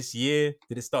start this year?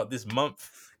 Did it start this month?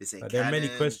 It's Like, there are many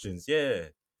questions. Yeah,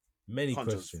 many Can't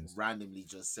questions. just randomly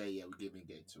just say, yeah, we're giving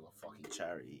it to a fucking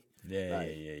charity. Yeah, Like,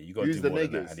 yeah. You got to who's do the more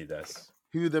than that, niggas? Adidas.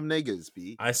 Who them niggas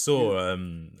be? I saw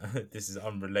this is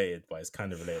unrelated, but it's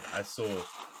kind of related. I saw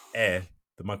Air,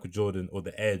 the Michael Jordan or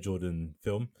the Air Jordan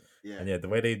film. Yeah. And yeah, the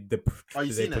way they Oh,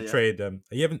 you seen that, portrayed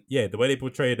you haven't the way they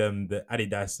portrayed the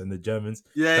Adidas and the Germans.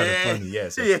 Yeah, kind yeah, of funny, yeah.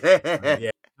 So, yeah. yeah,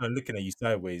 I'm looking at you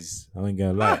sideways. I ain't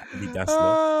gonna lie, Andy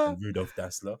Dassler and Rudolph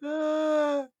Dassler.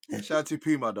 Shout out to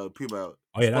Puma though. Puma.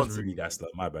 Oh yeah, that's sponsor Rudy me, man. Dassler.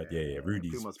 My bad. Yeah,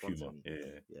 Rudy's Puma sponsor Puma. me. Yeah.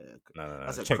 Yeah, No.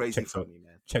 that's a Check- crazy checks, o- funny,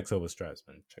 man. checks over stripes,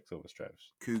 man. Checks over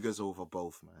stripes. Cougars over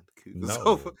both, man. Cougars No.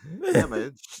 over. Yeah,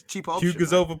 man. Cheaper option.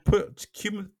 Cougars man. over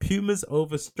Pumas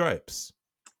over stripes.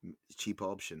 Cheaper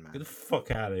option, man. Get the fuck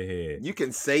out of here. You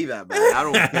can say that, man. I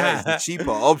don't care. It's the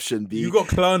cheaper option, B. You got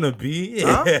Klarna, B.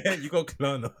 Huh? You got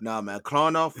Klarna. Nah, man.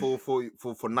 Klarna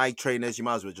for Nike trainers, you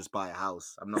might as well just buy a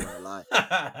house. I'm not gonna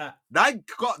lie. Nike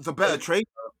got the better trainer.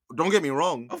 Don't get me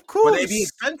wrong. Of course. But they be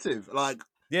expensive. Like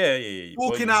Yeah.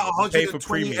 walking Well, out you pay for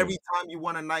 120 premium. every time you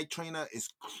want a Nike trainer is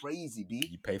crazy, B.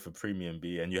 You pay for premium,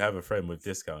 B, and you have a friend with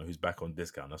discount who's back on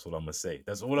discount. That's all I'm gonna say.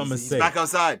 That's all I'm gonna He's say. back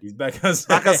outside. He's back outside.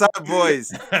 Back outside,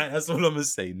 boys. That's all I'm gonna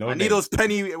say. No, I need names. those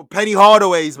penny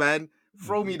Hardaways, man.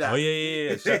 Throw me that. Oh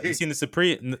yeah. You seen the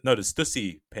Supreme? No, the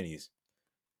Stussy pennies.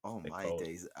 Oh They're my cold.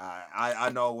 days. I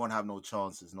know I won't have no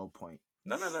chances. No point.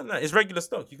 No. It's regular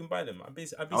stock. You can buy them. I've been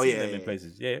Oh, seeing yeah, them in yeah.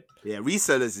 places. Yeah. Yeah,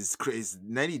 resellers is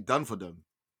nearly done for them.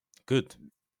 Good.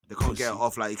 They can't get Pussy.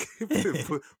 off like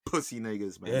pussy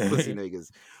niggas, man. Yeah. Pussy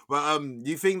niggas. But do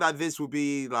you think that this will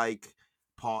be like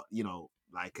part,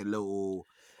 like a little,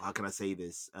 how can I say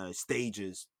this?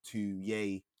 Stages to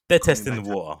Ye. They're coming testing the back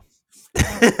to- water.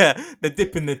 They're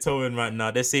dipping their toe in right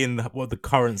now. They're seeing what the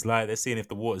current's like. They're seeing if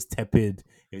the water's tepid.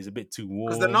 If it's a bit too warm.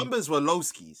 Because the numbers were low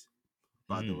skis,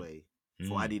 by the Mm. way,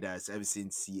 for Adidas ever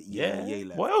since Ye Yeah.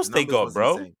 left. What else The they numbers got, was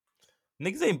bro? insane.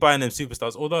 Niggas ain't buying them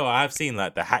superstars. Although I have seen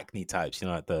like the hackney types,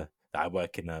 like that I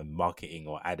work in a marketing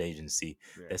or ad agency.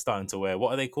 Yeah. They're starting to wear.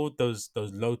 What are they called? Those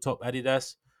low top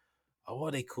Adidas. Oh, what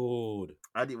are they called?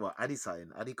 Adi what? Adi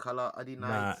sign? Adi color? Adi Nah,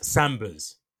 night?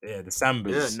 Sambas. Yeah, the Yeah,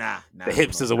 Sambas. nah. The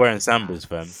hipsters no, are wearing nah. Sambas,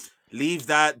 fam. Leave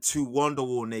that to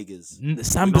Wonderwall niggas. The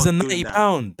Sambas are not doing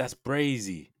 £90. That's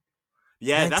brazy.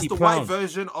 Yeah, that's the £90. white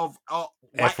version of white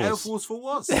Air Force. Force for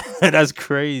what? That's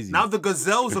crazy. Now the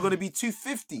Gazelles are going to be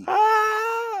 250.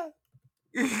 Ah!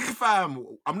 Fam,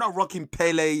 I'm not rocking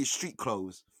Pele street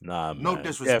clothes. Nah, man. No Yeah,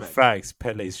 disrespect. facts.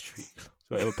 Pele Street.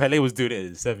 So, Pele was doing it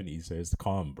in the 70s, so it's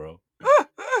calm, bro.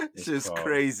 It's Shit's calm.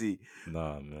 crazy.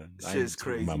 Nah, man. I Shit's ain't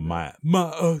talking crazy, about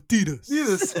My Adidas.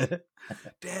 Yes.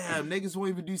 Damn, niggas won't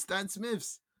even do Stan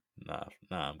Smiths. Nah,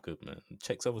 I'm good, man.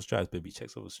 Checks over stripes, baby.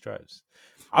 Checks over stripes.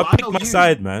 Well, I I picked know my you-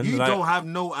 side, man. You Like, don't have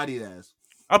no Adidas.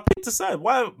 I picked a side.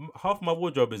 Why half my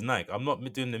wardrobe is Nike? I'm not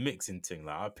doing the mixing thing.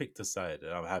 Like I picked a side,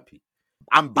 and I'm happy.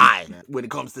 I'm buying when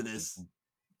it comes to this.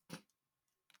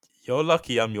 You're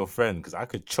lucky I'm your friend because I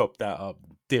could chop that up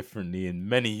differently in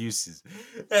many uses.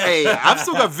 Hey, I've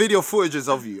still got video footages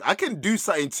of you. I can do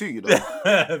something too,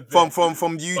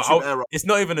 from YouTube But era. it's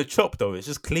not even a chop though. It's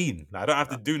just clean. Like, I don't have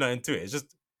to do nothing to it. It's just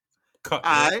cut.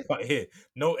 Aight. Cut here.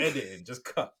 No editing. Just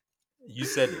cut. You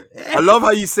said it. I love how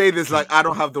you say this like I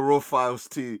don't have the raw files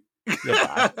too.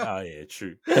 Yeah, but yeah,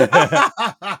 true. And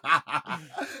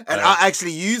I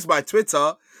actually use my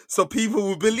Twitter so people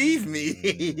will believe me.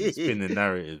 Spin the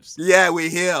narratives. Yeah, we're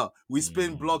here. We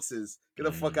spin bloxes. Get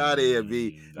the fuck out of here,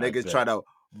 B. I Niggas bet. try to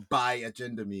buy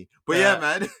agenda me. But yeah,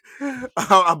 man.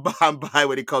 I'm by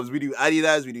when it comes. We do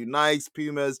Adidas, we do Nikes,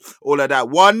 Pumas, all of that.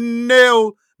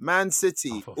 1-0 Man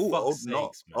City. Oh, for Ooh, fuck's no.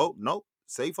 sakes, man. Oh, no.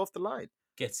 Safe off the line.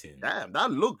 Getting. Damn, that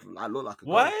looked like a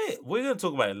goal. Why? We're gonna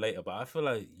talk about it later, but I feel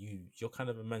like you're kind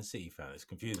of a Man City fan. It's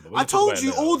confusing. But I told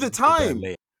you all the time.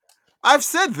 I've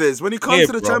said this. When it comes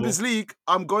to the Champions League,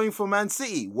 I'm going for Man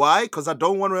City. Why? Because I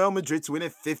don't want Real Madrid to win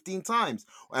it 15 times.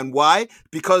 And why?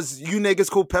 Because you niggas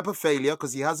call Payper failure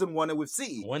because he hasn't won it with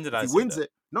City. When did I say wins that?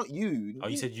 it, not you. Oh,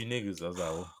 you said you niggas. I was like,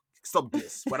 well. Stop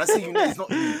this. When I say you niggas,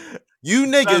 not you. You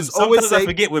niggas always say... Sometimes I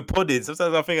forget we're podding.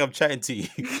 Sometimes I think I'm chatting to you.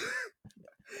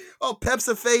 Oh, Pep's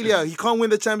a failure. He can't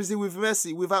win the Champions League with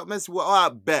Messi. Without Messi, well, all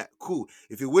right, bet. Cool.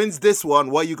 If he wins this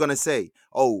one, what are you gonna say?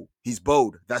 Oh, he's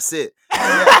bold. That's it.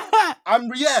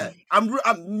 I'm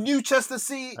Newcastle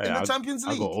City in the Champions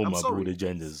League. I got all my broad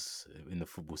agendas in the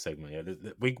football segment. Yeah,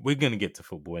 we're gonna get to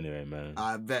football anyway, man.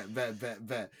 I bet.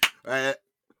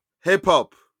 Hip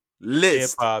hop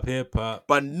list. Hip hop,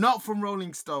 but not from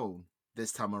Rolling Stone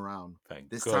this time around.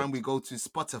 This God. time we go to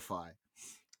Spotify.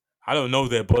 I don't know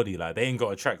their body. Like, they ain't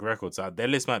got a track record. So their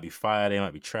list might be fire. They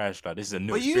might be trash. Like, this is a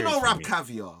new experience. But you know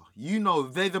RapCaviar. You know,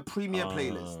 they're the premier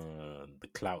playlist. The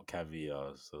clout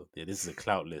caviar. So, yeah, this is a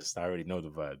clout list. I already know the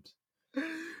vibes.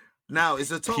 Now,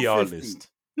 it's a top PR 50. list.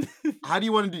 How do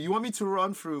you want to do? You want me to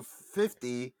run through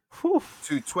 50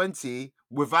 to 20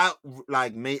 without,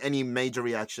 like, any major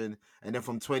reaction, and then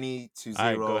from 20 to 0? All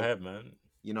right, go ahead, man.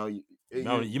 You know, you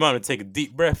might want to take a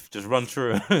deep breath. Just run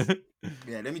through.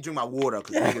 Yeah, let me drink my water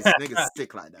because niggas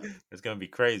stick like that. It's gonna be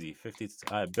crazy. 50.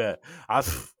 I bet. I'm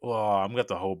gonna have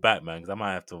to hold back, man, because I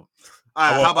might have to. All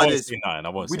right, how about this? 9. I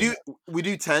won't. We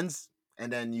do 10s,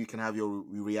 and then you can have your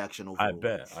reaction overall. I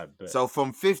bet. So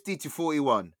from 50 to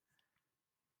 41,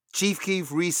 Chief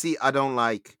Keef, Reese, I don't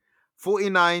like.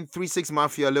 49, 3-6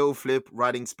 Mafia, Little Flip,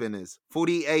 Riding Spinners.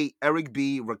 48, Eric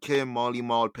B, Rakim, Marley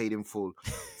Marl, Paid in Full.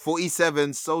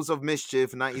 47, Souls of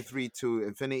Mischief, 93 to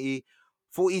Infinity.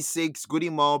 46, Goody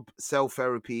Mob, Self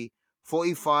Therapy.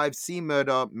 45, C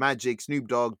Murder, Magic, Snoop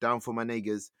Dogg, Down for My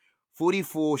Niggas.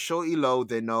 44, Shorty Low,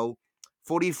 They Know.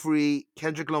 43,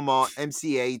 Kendrick Lamar,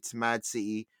 MC8, Mad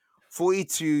City.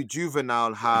 42,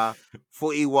 Juvenile, Ha.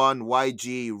 41,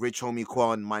 YG, Rich Homie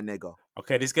Quan, My Nigga.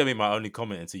 Okay, this is gonna be my only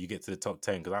comment until you get to the top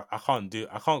 10, because I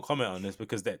can't comment on this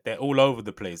because they're all over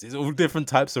the place. It's all different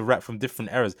types of rap from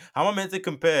different eras. How am I meant to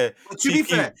compare? To be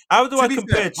fair, how do I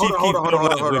compare Chief Keef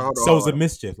with Souls of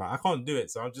Mischief? Like, I can't do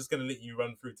it, so I'm just gonna let you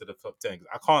run through to the top 10.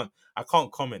 I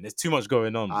can't comment. There's too much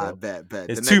going on, bro. I bet.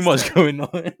 There's too much going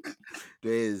on.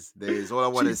 There is. All I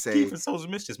want to say. Keef and Souls of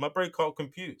Mischief. My brain can't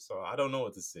compute, so I don't know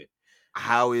what to say.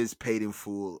 How is Paid in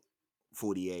Full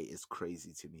 48? Is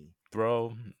crazy to me,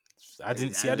 bro. I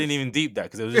didn't even deep that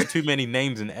because there was just too many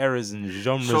names and errors and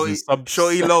genres and sub.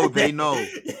 Shorty Low, They Know.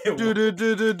 Just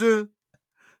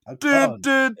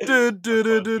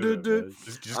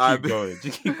keep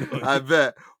going. I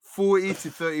bet. 40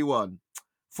 to 31.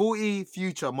 40,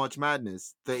 Future, Much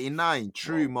Madness. 39,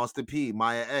 True, Master P,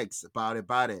 Maya X,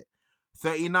 About It.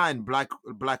 39,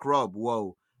 Black Rob,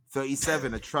 Whoa.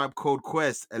 37, A Tribe Called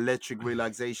Quest, Electric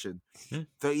Relaxation.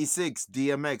 36,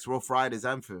 DMX, Rough Riders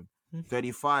Anthem.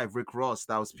 35, Rick Ross,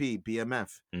 that was P,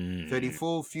 BMF.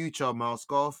 34, Future,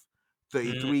 Mask Off.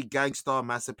 33, Gangstar,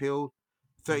 Mass Appeal.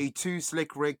 32,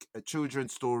 Slick Rick, A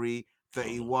Children's Story.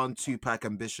 31, Tupac,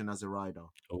 Ambition as a Rider.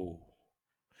 Oh.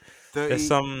 30, there's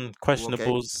some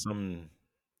questionables, some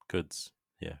goods.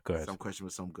 Yeah, go ahead. Some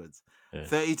questionables, some goods. Yeah.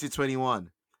 30 to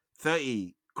 21.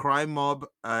 30, Crime Mob,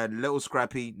 Little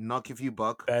Scrappy, Knock If You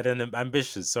Buck. Better than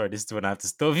Ambitious. Sorry, this is when I have to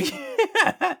stop you.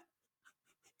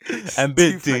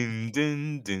 Ding,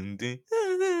 ding, ding, ding.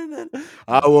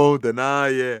 I won't deny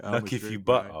it. Knock if you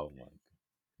buck. Oh my.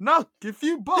 Knock if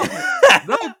you buck.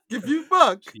 Knock if you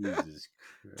buck. Jesus.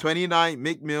 29,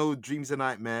 Mick Mill, Dreams a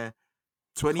Nightmare.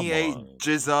 28,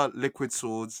 Jizza, Liquid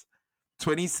Swords.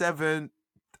 27,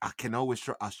 I can always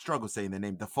I struggle saying the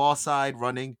name. The Far Side,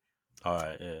 Running. All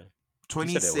right, yeah.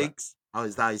 26. Oh,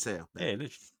 is that how you say it? Yeah,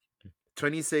 literally.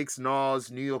 26,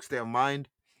 Nas, New York State of Mind.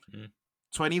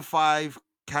 25,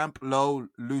 Camp Low,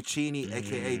 Lucchini,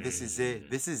 aka This Is It.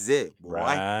 This is it, boy.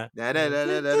 Right. That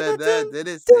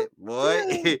is it,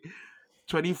 boy.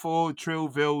 24,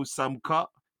 Trillville, Some Cut.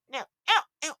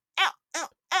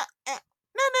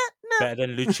 Better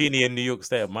than Lucchini and New York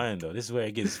State of Mind, though. This is where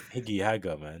it gets higgy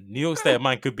hagger, man. New York State of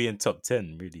Mind could be in top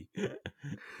 10, really.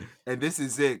 And This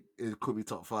Is It. It could be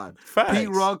top 5. Facts. Pete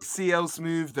Rock, CL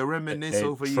Smooth, The Reminisce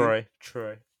over you.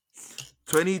 Troy.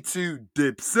 22,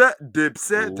 Dipset,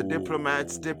 The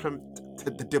Diplomats,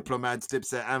 The Diplomats,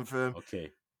 Dipset Anthem.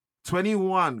 Okay.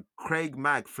 21, Craig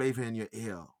Mack, Flavor in Your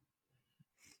Ear.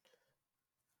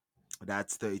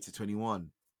 That's 30 to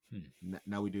 21.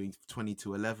 Now we're doing 20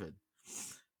 to 11.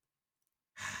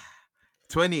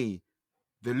 20,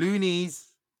 The Loonies,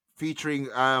 featuring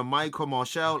Michael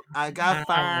Marshall. I got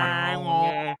fine.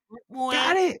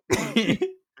 Got it.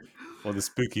 Or the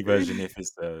spooky version if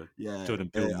it's Yeah, Jordan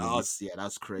Peele movie. yeah,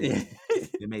 that's crazy.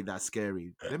 They made that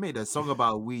scary. They made a song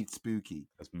about weed spooky.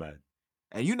 That's mad.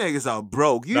 And you niggas are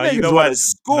broke. You Nah, niggas you know want what? to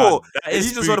score. That and is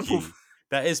you just want to spooky. pull.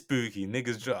 That is spooky.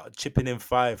 Niggas chipping in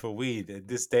 5 for weed. At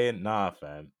this day and nah,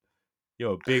 fam.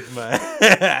 You're a big man.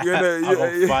 I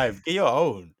got 5. Get your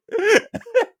own.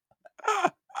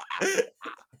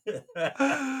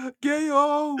 Get your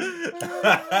own.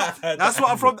 That's what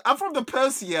I'm from. I'm from the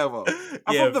Percy era.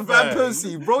 I'm from the Van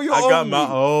Persie, bro. You're I got own my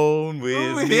me. own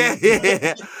with me.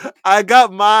 Yeah. I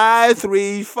got my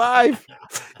 3-5.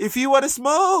 If you want to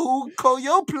smoke, call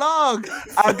your plug.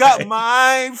 I got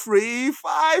mine 3-5.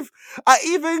 I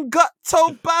even got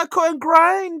tobacco and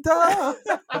grinder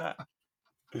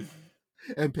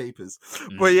and papers.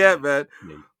 But yeah, man.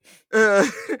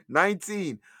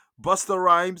 19. Busta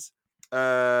Rhymes.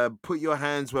 Put your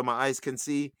hands where my eyes can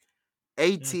see.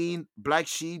 18. Black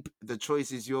Sheep. The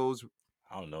choice is yours.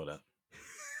 I don't know that.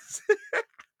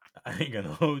 I ain't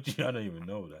gonna hold you. I don't even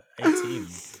know that.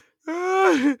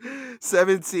 18.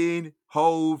 17.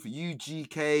 Hove,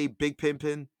 UGK, Big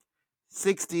Pimpin'.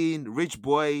 16. Rich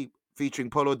Boy featuring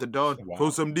Polo the Don. Wow. Throw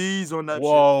some D's on that shit.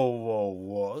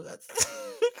 Whoa.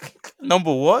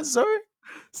 Number what? Sorry?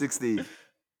 16.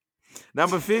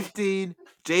 Number 15.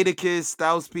 Jadakiss,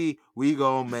 Styles P. We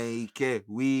gon' make it.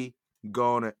 We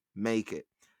gonna make it.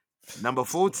 Number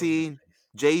 14.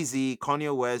 Jay-Z,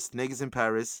 Kanye West, Niggas in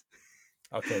Paris.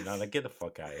 Okay, now get the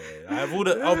fuck out of here. I have of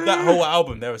that whole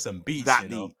album, there were some beats, That you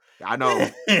know. beat. I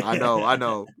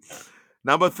know.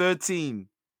 Number 13.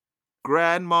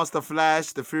 Grandmaster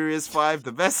Flash, The Furious 5,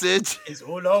 The Message. It's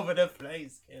all over the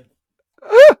place.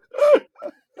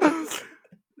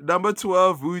 Number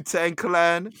 12, Wu-Tang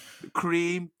Clan,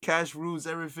 Cream, Cash Rules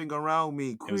Everything Around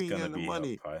Me, Queen and the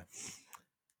Money.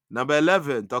 Number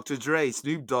 11, Dr. Dre,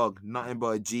 Snoop Dogg, Nothing But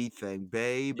a G Thing,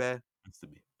 baby.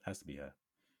 Has to be her.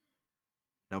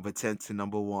 Number 10 to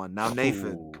number 1. Now,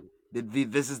 Nathan,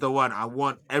 this is the one I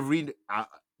want every...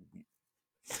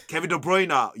 Kevin De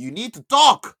Bruyne, you need to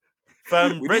talk.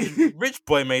 Fam, Rich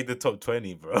Boy made the top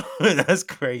 20, bro. That's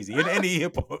crazy. In any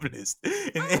hip hop list.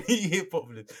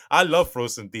 I love Throw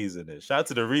Some D's in it. Shout out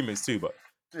to the remix too, but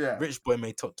Yeah. Rich Boy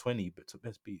made top 20, but top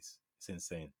best beats. It's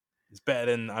insane. It's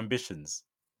better than Ambitions.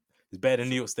 It's better than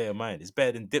New York State of Mind. It's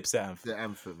better than Dipset Anthem. The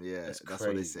anthem, yeah. That's what they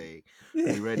crazy. say.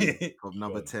 Are you ready? From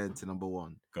number 10 to number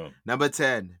 1. Go on. Number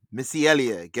 10, Missy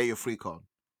Elliott, Get Your Freak On.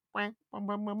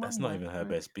 That's not even her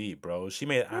best beat, bro. She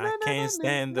made I Can't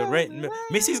Stand the Rain.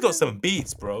 Missy's got some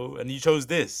beats, bro, and you chose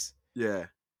this. Yeah.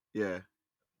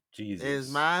 Jesus. It's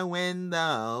my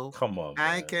window. Come on, man.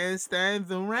 I can't stand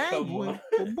the rain. Come on.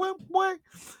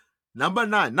 Number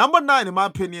 9. Number 9, in my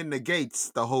opinion,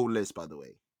 negates the whole list, by the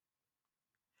way.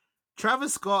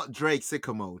 Travis Scott, Drake,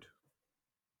 Sicko Mode.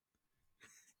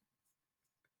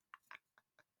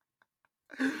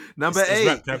 Number 8.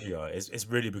 It's RapCaviar. It's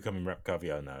really becoming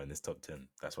RapCaviar now in this top 10.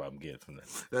 That's what I'm getting from that.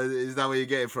 Is that where you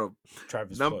get it from?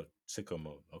 Travis Scott, Sicko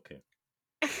Mode. Okay.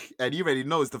 And you already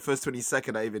know it's the first 20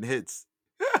 seconds that even hits.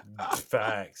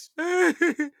 Facts.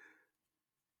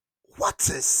 What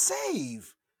a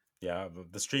save! Yeah,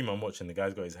 the stream I'm watching, the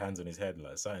guy's got his hands on his head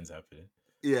like something's happening.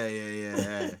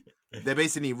 Yeah. They're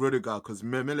basically Rudiger because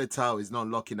Militao is not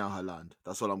locking out her land.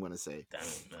 That's all I'm going to say. Damn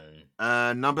it,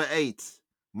 man. Number 8.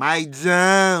 Mike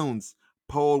Jones,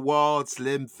 Paul Ward,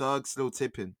 Slim Thug, Slow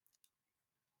Tipping.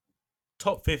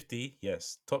 Top 50,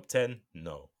 yes. Top 10,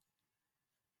 no.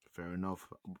 Fair enough.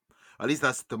 At least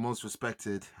that's the most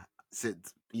respected,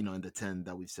 in the 10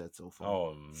 that we've said so far.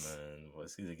 Oh, man.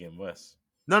 What's these getting worse?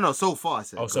 No, so far I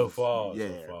said. Oh, so far. Yeah.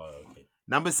 So far, okay.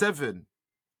 Number 7,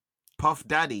 Puff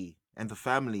Daddy and the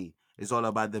Family is all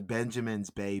about the Benjamins,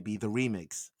 baby, the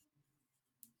remix.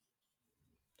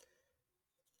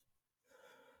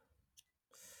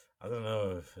 I don't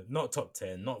know. Not top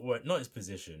 10. Not his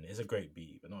position. It's a great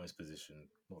beat, but not his position.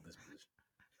 Not this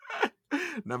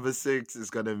position. Number 6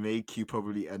 is gonna make you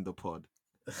probably end the pod.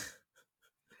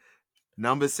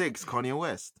 Number 6, Kanye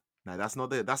West. Now that's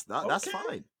not it. That's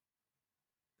fine.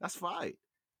 That's fine.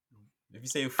 If you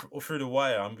say through the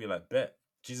wire, I'm gonna be like, bet.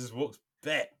 Jesus Walks,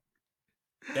 bet.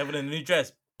 Devil in a New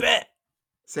Dress, bet.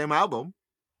 Same album.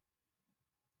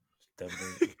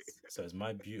 So it's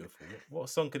My Beautiful. What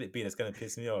song could it be that's gonna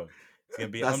piss me off? It's gonna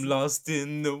be I'm Lost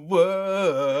in the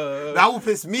World. That will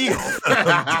piss me off.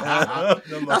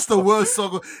 That's the worst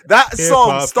song. That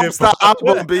song stops that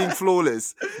album being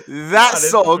flawless. That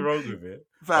song. Nothing wrong with it.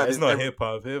 Fam, it's not hip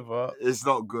hop. It's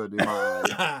not good in my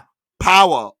eyes.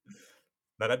 Power.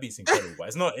 No, that beat's incredible, but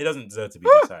it's not. It doesn't deserve to be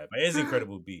this high, but it is an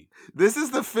incredible beat. This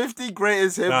is the 50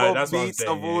 greatest hip Nah, hop that's what I'm beats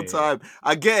saying, of all yeah. time.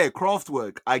 I get it,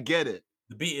 Kraftwerk. I get it.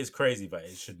 The beat is crazy, but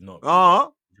it should not. Be.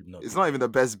 It's not even the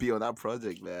best beat on that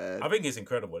project, man. I think it's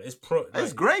incredible.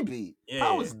 It's great beat.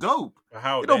 Power's dope.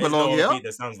 How it don't belong no here. Beat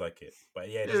that sounds like it, but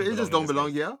yeah, it just don't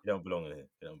belong here. It don't belong in it.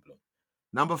 It don't belong.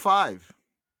 Number 5.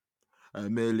 A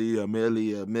Millie.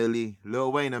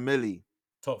 Lil Wayne, a Millie.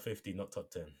 Top 50, not top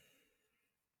 10.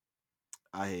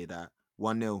 I hate that.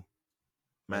 1-0.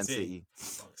 Man City.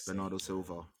 Bernardo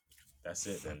Silva. That's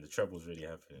it then. The treble's really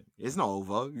happening. It's not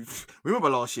over. Remember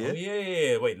last year? Oh,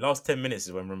 yeah. Wait, last 10 minutes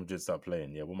is when Real Madrid start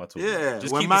playing. Yeah, what am I talking about?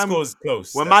 Just when keep the scores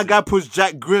close. When my guy pushed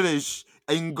Jack Grealish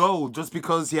in goal just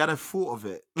because he had a thought of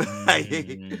it.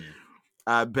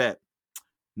 I bet.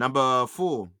 Number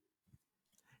 4.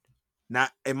 Now,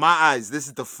 in my eyes, this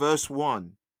is the first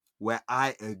one where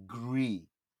I agree.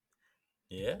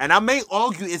 Yeah. And I may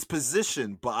argue its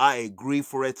position, but I agree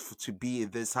for it to be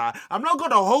this high. I'm not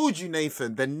going to hold you,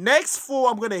 Nathan. The next 4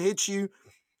 I'm going to hit you.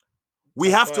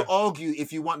 We have to argue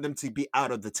if you want them to be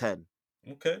out of the 10.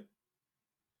 Okay.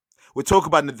 We're talking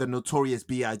about the notorious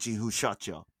B.I.G. Who Shot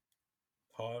Ya.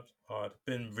 Hard.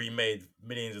 Been remade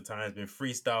millions of times. Been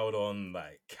freestyled on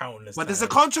like countless But times. there's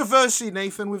a controversy,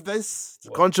 Nathan, with this.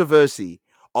 Controversy.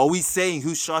 Are we saying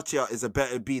Who Shot Ya is a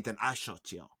better beat than I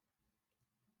Shot Ya?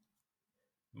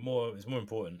 It's more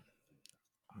important.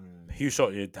 Who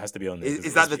Shot You has to be on there.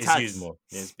 Is that the tax? It's used more.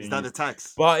 Yeah, is that the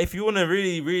tax? But if you want to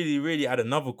really, really, really add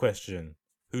another question,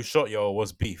 Who Shot You or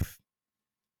was beef?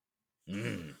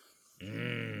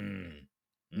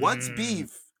 What's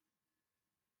beef?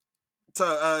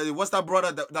 So, what's that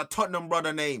brother, that Tottenham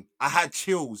brother name? I had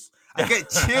chills. I get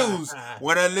chills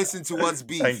when I listen to What's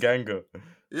Beef. Tanganga.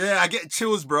 Yeah, I get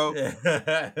chills, bro.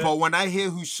 But when I hear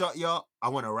Who Shot Ya, I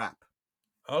want to rap.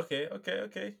 Okay.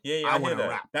 Yeah, I hear that.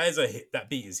 Rap. That is a hit. That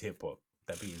beat is hip hop.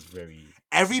 That beat is very.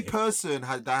 Every person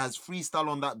that has freestyle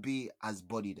on that beat has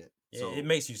bodied it. Yeah, so it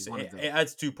makes you say it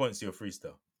adds 2 points to your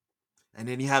freestyle. And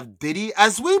then you have Diddy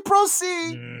as we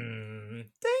proceed.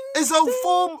 It's a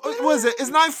form. What is it? It's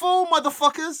 9-4,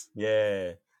 motherfuckers.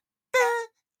 Yeah.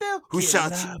 Who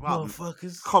shot you,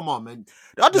 motherfuckers? Come on, man.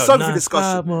 That's just something for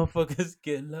discussion. Motherfuckers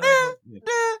get loud.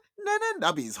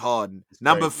 That beat's hard. It's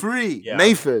Number crazy. 3,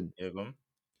 Nathan. Yeah, go on.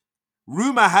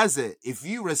 Rumor has it, if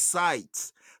you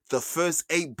recite the first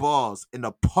 8 bars in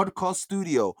a podcast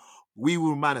studio, we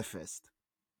will manifest.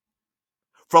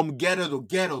 From ghetto to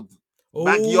ghetto,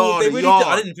 backyard to yard.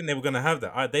 I didn't think they were going to have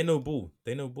that. They know bull.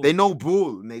 They know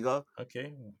bull, nigga.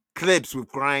 Okay. Clips with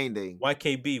grinding.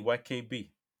 YKB.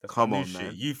 That's Come on, shit.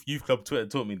 man. Youth Club Twitter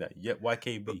taught me that. Yep,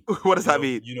 YKB. What does that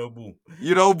mean? You know bull.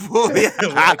 You know bull.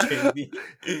 YKB.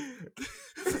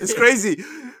 It's crazy.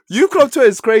 Youth Club Twitter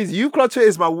is crazy. Youth Club Twitter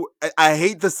is I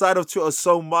hate the side of Twitter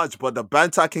so much, but the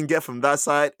banter I can get from that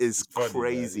side is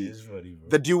crazy. It's funny, bro.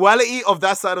 The duality of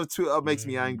that side of Twitter makes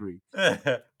me angry.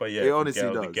 But yeah, it honestly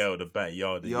does. The girl, the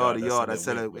backyard, the yard. I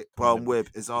said it. Brown whip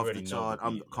is off the chart.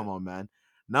 Come on, man.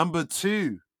 Number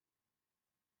 2.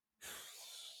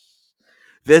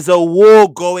 There's a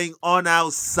war going on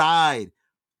outside.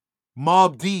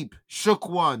 Mobb Deep, Shook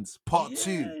Ones, Part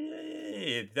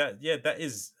 2. That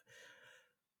is.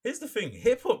 Here's the thing: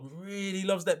 hip hop really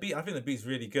loves that beat. I think the beat's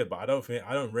really good, but I don't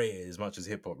rate it as much as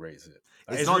hip hop rates it.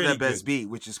 It's not really their best beat,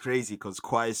 which is crazy because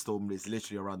Quiet Storm is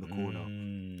literally around the corner.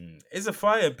 It's a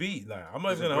fire beat. Like I'm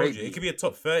not even gonna hold you. It could be a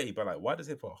top 30, but like, why does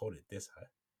hip hop hold it this high?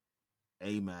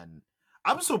 Hey man,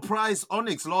 I'm surprised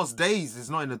Onyx Lost Days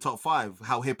is not in the top 5.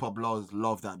 How hip hop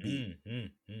love that beat.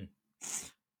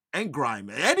 And grime,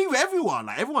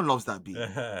 everyone loves that beat.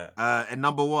 And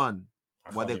number 1,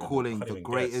 what they're calling the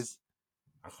greatest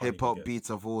hip hop beats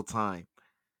of all time.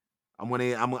 I'm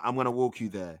gonna walk you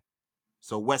there.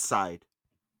 So West Side.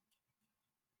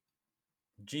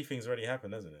 G thing's already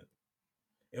happened, hasn't it?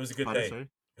 It was a good day. Sorry?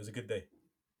 It was a good day.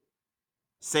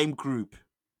 Same group.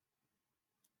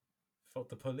 Fuck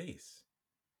the police.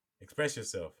 Express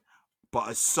yourself. But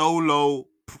a solo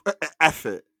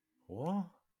effort. What?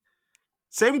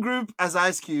 Same group as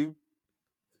Ice Cube.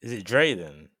 Is it Dre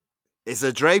then? It's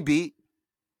a Dre beat.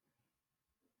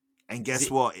 And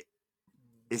guess what?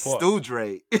 It's still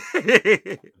Dre.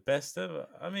 Best ever.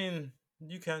 I mean,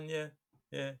 you can,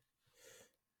 yeah.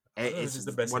 It's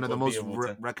the best one of the most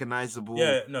recognizable.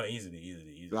 Yeah, no,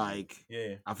 easily. Like,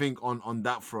 yeah. I think on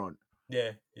that front.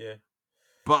 Yeah.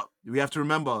 But we have to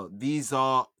remember, this is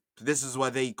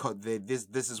what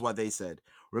this is what they said.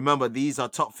 Remember, these are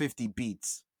top 50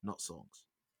 beats, not songs.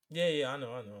 Yeah, I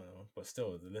know. But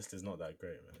still, the list is not that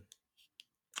great, man.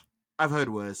 I've heard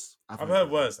worse. I've heard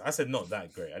worse. I said not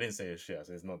that great. I didn't say it's shit. I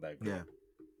said it's not that great. Yeah.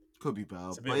 Could be better.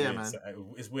 It's a bit But yeah, weird.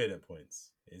 man. It's weird at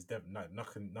points. It's definitely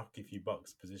knock if you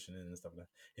bucks positioning and stuff like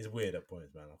that. It's weird at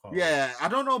points, man. I can't. Yeah, I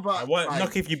don't know, but I want like,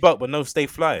 knock if you buck, but no stay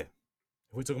fly. If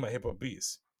we're talking about hip hop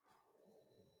beats,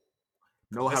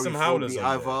 no there's Harry some howlers beat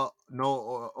on either.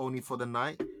 No, only for the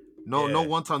night. No, Yeah. no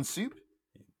wonton soup.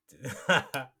 there.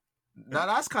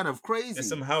 That's kind of crazy. There's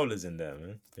some howlers in there,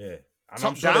 man. Yeah, and Top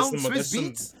I'm sure down, there's Swiss some.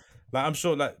 beats. Like I'm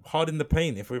sure, like hard in the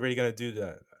paint. If we're really gonna do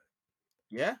that,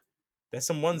 Yeah, there's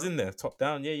some ones in there. Top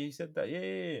down. Yeah, you said that.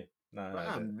 Yeah. Nah,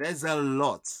 Fam, there's a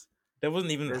lot. there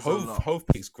wasn't even There's a Hove. lot. Hove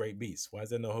picks great beats. Why is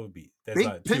there no Hove beat? There's Big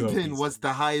like 2 Hove Pimpin' beats. was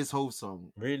the highest Hove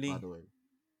song. Really? By the way,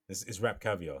 It's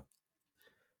RapCaviar.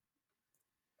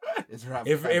 it's rap.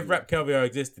 If RapCaviar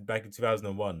existed back in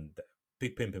 2001,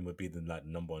 Big Pimpin' would be the like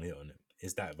number 1 hit on it.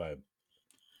 It's that vibe.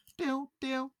 Deal,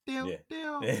 deal, deal, Yeah.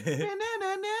 deal.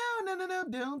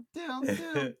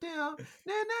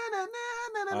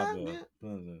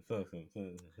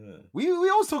 We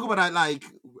always talk about that. Like,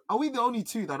 are we the only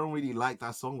two that don't really like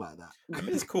that song like that? I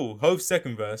mean, it's cool. Hove's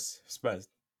second verse, spaz.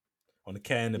 On the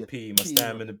K and the Yeah, P, my P,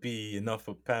 stamina B, enough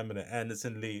for Pamela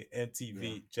Anderson Lee,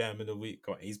 MTV, Jam in the Week.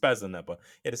 Come on, he's bad on that, but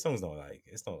yeah, the song's not like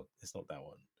it's not that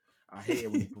one. I hate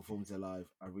it when he performs it live.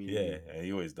 I really Yeah, do. and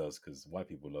he always does because white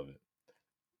people love it.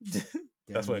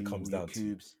 That's Damn what it you, comes your down to.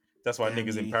 cubes. That's why Damn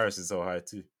niggas in you. Paris is so high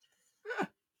too.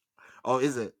 Oh,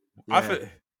 is it? I Yeah, feel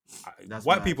that's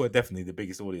white mad. people are definitely the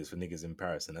biggest audience for niggas in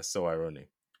Paris, and that's so ironic.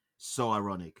 So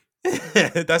ironic. That's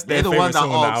They're their the favorite one that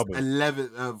song on the asked album.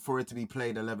 11 for it to be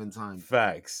played 11 times.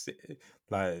 Facts.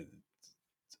 Like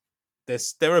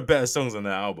there are better songs on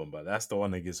that album, but that's the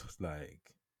one that gets like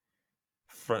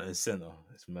front and center.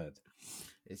 It's mad.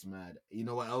 It's mad. You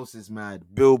know what else is mad?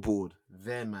 Billboard.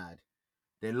 They're mad.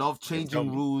 They love changing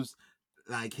dumb. rules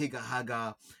like Higa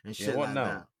Haga and shit what like now?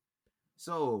 that.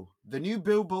 So the new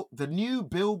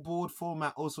Billboard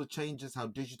format also changes how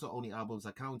digital-only albums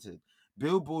are counted.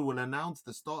 Billboard will announce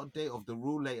the start date of the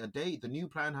rule later date. The new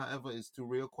plan, however, is to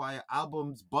reacquire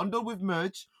albums bundled with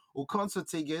merch or concert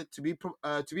ticket to be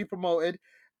promoted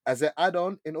as an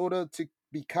add-on in order to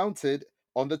be counted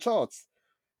on the charts.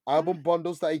 Album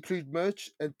bundles that include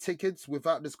merch and tickets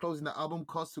without disclosing the album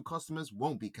cost to customers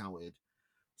won't be counted.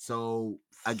 So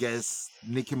I guess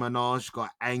Nicki Minaj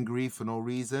got angry for no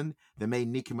reason. They made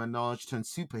Nicki Minaj turn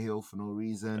superhero for no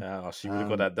reason. She would have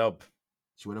got that dub,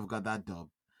 She would have got that dub.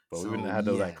 but So, we wouldn't have had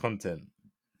all yeah. that content.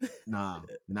 Nah.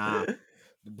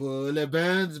 Bullet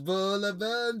burns.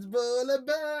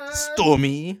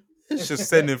 Stormy. It's just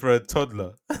sending for a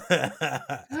toddler.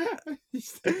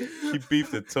 She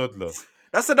beefed a toddler.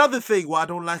 That's another thing what I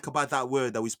don't like about that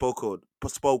word that we spoke on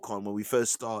when we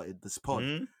first started this pod.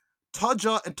 Hmm?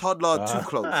 Toddler and toddler are too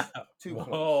close. Too close.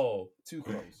 Whoa. Too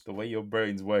close. The way your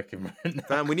brain's working right now.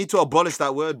 Fam, we need to abolish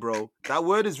that word, bro. That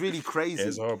word is really crazy.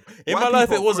 It's horrible. In White my life,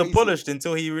 people it was are crazy. abolished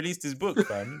until he released his book,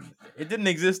 fam. It didn't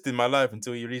exist in my life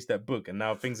until he released that book, and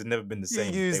now things have never been the You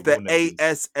same. use They the will never be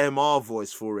the same. ASMR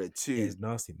voice for it too. Yeah, it's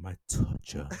nasty. My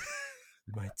toucher.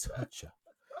 My toucher.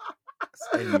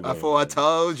 Anyway, I thought I man.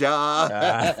 told ya.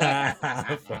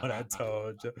 I thought I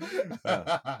told you.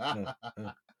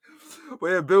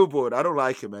 We're Billboard. I don't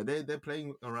like it, man. They're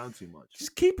playing around too much.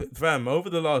 Just keep it, fam. Over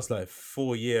the last like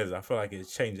 4 years, I feel like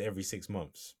it's changed every 6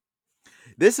 months.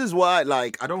 This is why,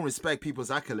 like, I don't respect people's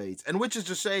accolades, and which is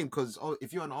a shame because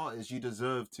if you're an artist, you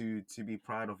deserve to be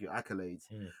proud of your accolades.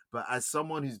 But as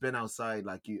someone who's been outside,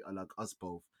 like you, like us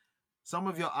both, some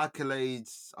of your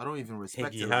accolades, I don't even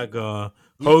respect Higgy it. Like that. Haga,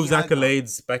 Higgy Hove's Haga.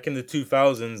 accolades back in the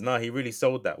 2000s. Nah, he really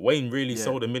sold that. Wayne really Yeah.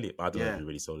 sold 1 million. I don't know Yeah. if he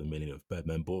really sold 1 million if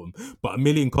Birdman bought them, but 1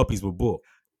 million copies were bought,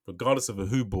 regardless of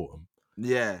who bought them.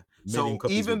 Yeah. Million So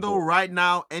copies even were though bought. right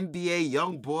now NBA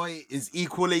Youngboy is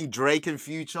equaling Drake and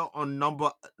Future on number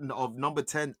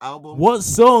 10 album, What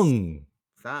song?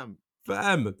 fam?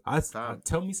 Fam. Fam.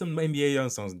 Tell me some NBA Young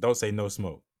songs. Don't say no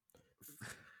smoke.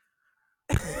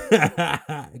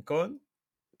 Go on.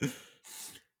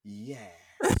 Yeah.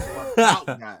 So about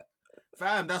that.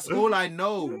 Fam, that's all I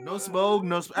know. No smoke,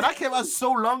 no smoke. And that came out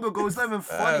so long ago. It's not even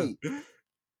funny.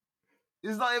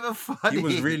 It's not even funny. He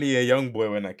was really a young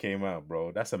boy when that came out,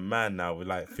 bro. That's a man now with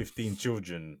like 15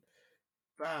 children.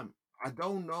 Fam, I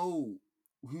don't know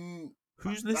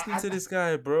Who's listening to this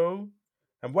guy, bro?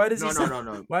 And why does he sound...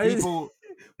 No. Why does People,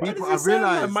 he I sound like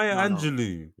realized. Maya no.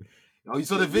 Angelou? Oh, you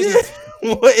saw the video?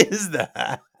 What is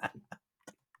that?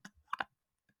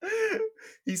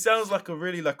 He sounds like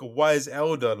a wise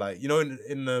elder, like, you know,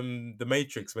 in the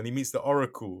Matrix when he meets the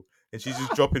Oracle and she's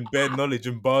just dropping bare knowledge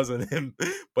and bars on him,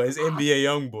 but it's NBA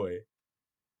Youngboy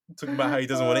talking about how he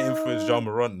doesn't want to influence Ja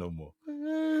Morant no more.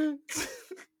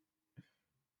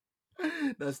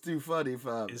 That's too funny,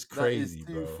 fam. It's crazy, that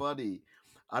is too bro. funny.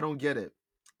 I don't get it.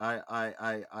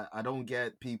 I don't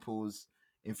get people's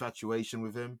infatuation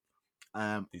with him.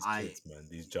 These kids, man,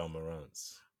 these John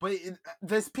Morants. But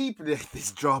there's people.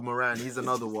 This John Morant, he's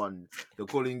another one. They're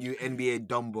calling you NBA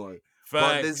dumb boy.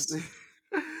 But there's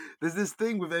this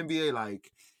thing with NBA,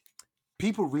 like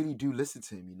people really do listen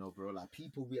to him, you know, bro. Like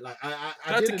people, like I Shout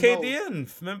out to didn't know.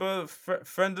 KDN, remember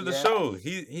friend of the Yeah. show.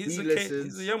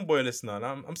 He's a young boy listener. And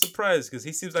I'm surprised because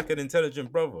he seems like an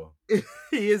intelligent brother.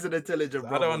 He is an intelligent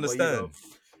brother. I don't understand. But,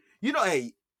 you know,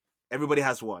 hey, everybody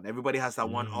has one. Everybody has that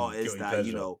one artist guilty that pleasure.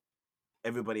 you know.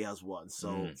 Everybody has one,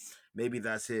 so maybe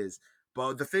that's his.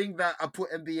 But the thing that I put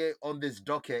NBA on this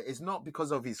docket is not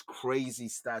because of his crazy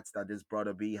stats that this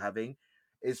brother be having.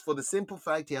 It's for the simple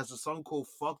fact he has a song called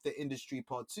Fuck the Industry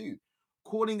Part 2,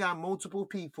 calling out multiple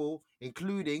people,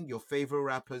 including your favorite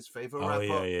rapper's favorite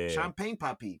rapper, Champagne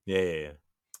Papi. Yeah.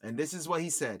 And this is what he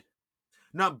said.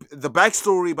 Now, the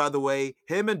backstory, by the way,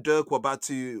 him and Dirk were about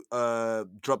to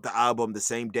drop the album the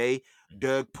same day.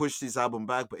 Dirk pushed his album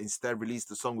back, but instead released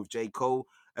the song with J. Cole.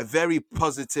 A very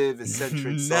positive,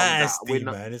 eccentric song. Nasty,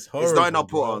 man. It's horrible. It's not in our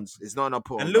put-ons. It's not in our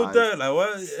put-ons. And Lil Durk,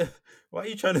 like, why are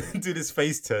you trying to do this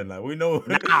face turn? Like, we know.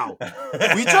 Now,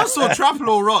 we just saw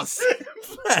Traplo Ross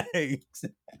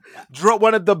drop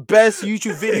one of the best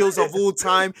YouTube videos of all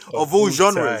time, of all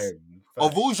genres.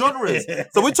 Of all genres.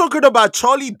 So we're talking about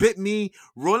Charlie Bit Me,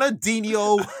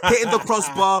 Ronaldinho hitting the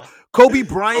crossbar, Kobe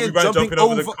Bryant jumping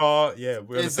over the car. Yeah,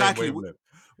 we're exactly.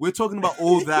 We're talking about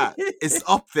all that. It's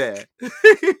up there.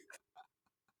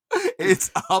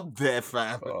 It's up there,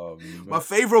 fam. Oh, my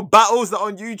favorite battles are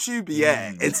on YouTube.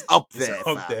 Yeah, it's up there. It's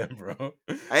up there, bro.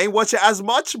 I ain't watch it as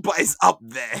much, but it's up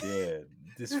there. Yeah,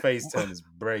 this face turn is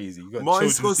brazy. You got Martin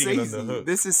children singing on the Scorsese. hook.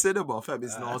 This is cinema, fam.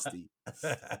 It's nasty.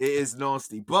 It is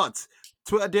nasty. But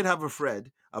Twitter did have a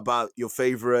thread about your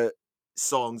favorite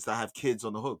songs that have kids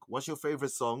on the hook. What's your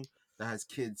favorite song that has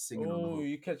kids singing on the hook?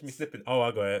 You catch me slipping. Oh,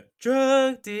 I got it.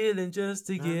 Drug dealing just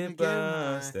to get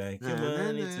by. Stack your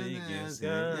money till you get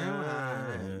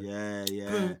sky.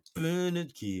 Yeah.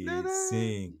 Kids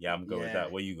sing. Yeah, I'm going with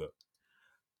that. Where you go?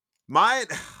 Mine,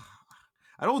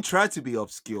 I don't try to be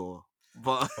obscure,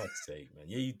 but fuck's sake, man.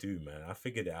 Yeah, you do, man. I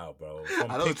figured it out, bro. From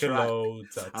Piccolo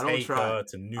to Taker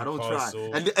to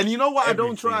Newcastle. And you know what? I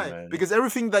don't try, man. Because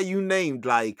everything that you named,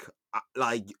 I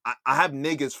have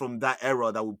niggas from that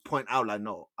era that would point out, like,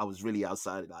 no, I was really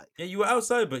outside. Like, yeah, you were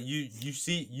outside, but you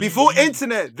see before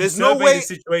internet, there's no way. The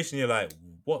situation, you're like,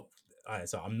 what? All right,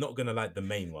 so I'm not gonna like the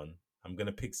main one. I'm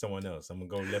gonna pick someone else. I'm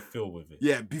gonna go left field with it.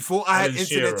 Yeah, before I had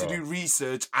internet to do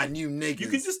research, I knew niggas. You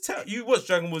can just tell. You watch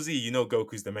Dragon Ball Z, you know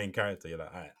Goku's the main character. You're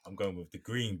like, all right, I'm going with the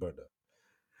green brother.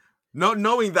 Not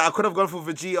knowing that I could have gone for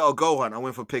Vegeta or Gohan, I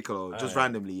went for Piccolo just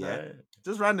randomly. Yeah,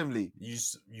 just randomly.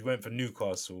 You went for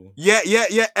Newcastle. Yeah.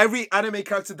 Every anime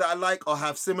character that I like or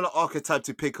have similar archetype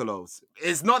to Piccolo's.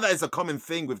 It's not that it's a common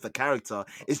thing with the character.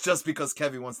 It's just because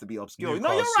Kevin wants to be obscure.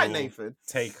 Newcastle, no, you're right, Nathan.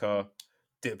 Taker,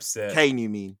 Dipset. Kane, you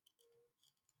mean?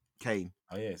 Kane.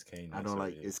 Oh yeah, it's Kane. I don't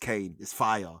like it's Kane. It's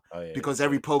fire. Oh, yeah, because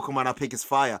every Pokemon I pick is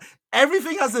fire.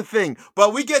 Everything has a thing.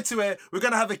 But we get to it. We're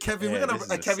gonna have a Kevin. Yeah, we're gonna have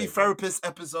a Kevin therapist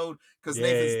episode because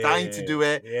Nathan's dying to do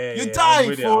it. Yeah, you're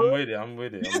dying for it. I'm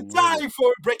with it. You're dying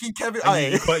for it, breaking Kevin.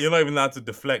 You're not even allowed to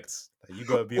deflect. You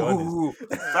gotta be honest.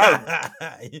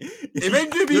 It may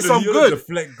do me some good.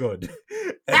 Deflect God.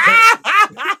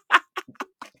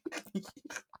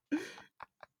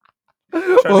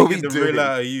 Trying to get the real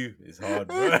out of you is hard,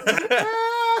 bro.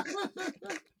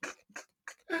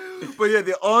 But yeah,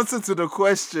 the answer to the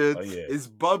question is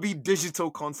Bobby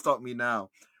Digital can't stop me now.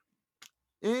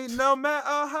 No matter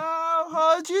how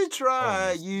hard you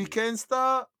try, you can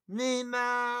stop me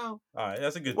now. Alright,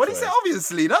 that's a good What do you say?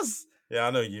 Obviously, that's... Yeah,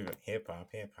 I know you. Hip-hop.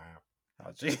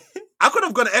 I could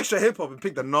have gone extra hip-hop and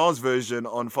picked the Nas version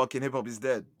on fucking Hip Hop Is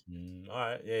Dead.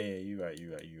 Alright, yeah, you're right.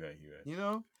 You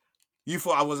know? You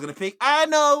thought I was gonna pick I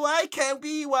know I can't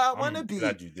be what I wanna be. I'm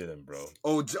glad you didn't, bro.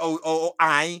 Oh,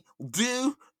 I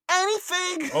do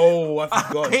anything. Oh, I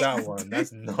forgot that one.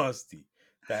 That's nasty.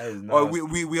 That is nasty. Oh,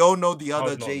 we all know the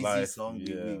other Jay-Z song.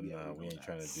 Yeah, we ain't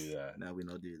trying to do that. No, we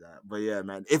don't do that. But yeah,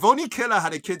 man. If only Killer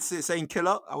had a kid saying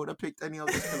Killer, I would have picked any of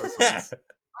the Killer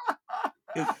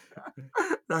songs.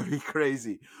 That'd be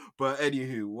crazy. But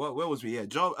anywho, where was we here?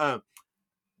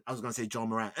 I was gonna say John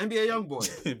Morant, NBA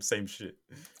Youngboy. Same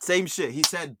shit. He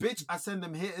said, "Bitch, I send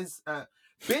them hitters.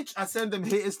 Bitch, I send them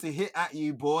hitters to hit at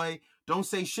you, boy. Don't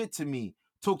say shit to me.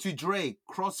 Talk to Drake.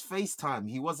 Cross FaceTime.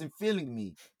 He wasn't feeling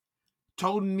me.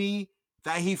 Told me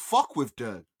that he fuck with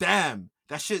Dirk. Damn,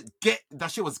 that shit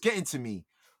was getting to me.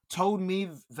 Told me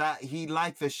that he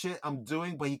liked the shit I'm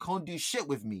doing, but he can't do shit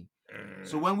with me.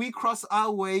 So when we cross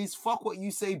our ways, fuck what you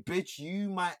say, bitch. You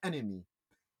my enemy."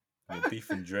 You're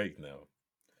beefing Drake now.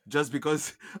 Just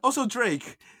because. Also,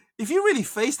 Drake, if you really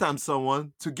FaceTime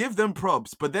someone to give them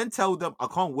props, but then tell them I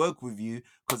can't work with you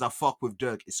because I fuck with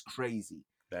Dirk, it's crazy.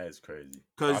 That is crazy.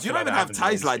 Because you don't even have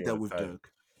ties like that with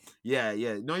Dirk. Yeah.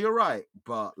 No, you're right.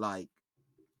 But like,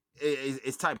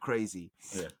 it's type crazy.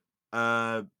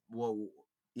 Yeah. Well,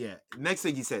 yeah. Next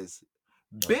thing he says,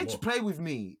 bitch, play with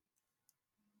me.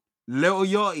 Little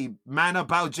Yachty, man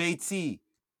about JT.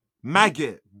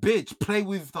 Maggot, bitch, play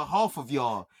with the half of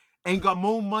y'all. Ain't got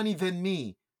more money than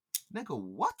me. Nigga,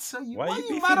 what are you? Why are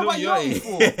you mad about Yachty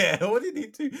for? Yeah, what did he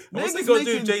do? What's he got to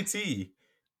do with JT?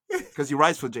 Because he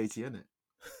writes for JT, innit?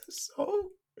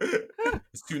 So?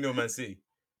 It's 2-0 Man City.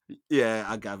 Yeah,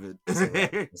 I gathered.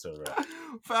 It's all right.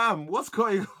 Fam, what's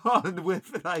going on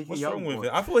with like what's wrong with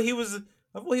it? I thought he was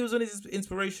on his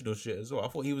inspirational shit as well. I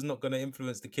thought he was not going to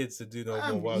influence the kids to do no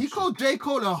more wild He called J.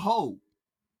 Cole a hoe.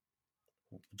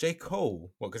 J.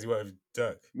 Cole? What, because he worked with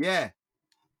Dirk? Yeah.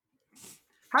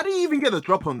 How do you even get a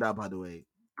drop on that, by the way?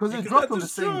 Because it dropped on the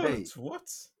same day. What?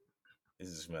 This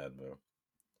is mad, bro.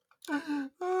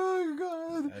 Oh,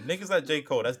 God. And niggas like J.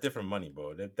 Cole, that's different money,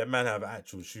 bro. That man have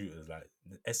actual shooters, like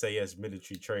SAS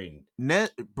military trained.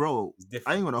 Bro,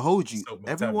 I ain't gonna hold you.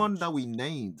 Everyone that we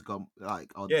named got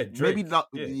like, Drake. Maybe like,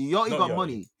 Yachty got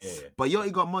money, but Yachty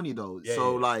yeah. got money though.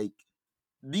 Like,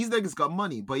 these niggas got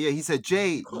money. But yeah, he said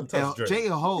Jay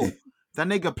a hoe. That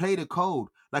nigga played a code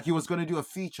like he was gonna do a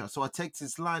feature. So I texted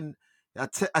his line. I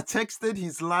texted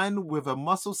his line with a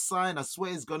muscle sign. I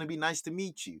swear it's gonna be nice to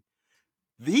meet you.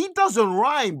 He doesn't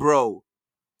rhyme, bro.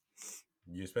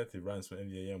 You expected rhymes from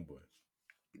NBA Youngboy?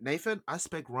 Nathan, I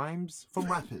expect rhymes from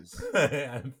rappers.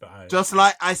 Just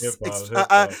like I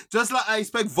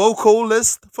expect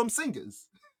vocalists from singers.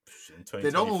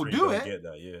 They don't do it. Get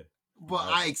that, yeah. But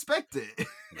I expect it.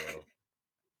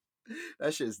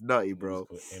 That shit's nutty, bro.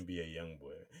 NBA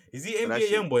Youngboy. Is he NBA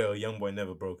Youngboy or Youngboy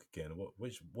Never Broke Again?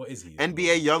 What is he?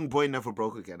 NBA Youngboy Never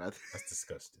Broke Again. That's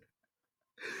disgusting.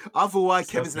 Otherwise,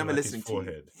 Kevin's never listening to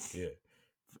you. Yeah.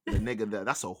 The nigga there,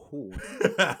 that's a whore.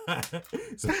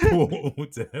 It's a whore.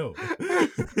 What the hell?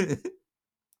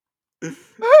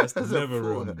 That's never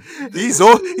wrong. He's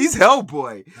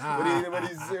Hellboy. When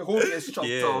his horn gets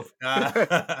chopped off.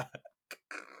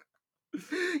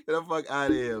 Get the fuck out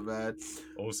of here, man.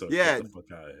 Also, get the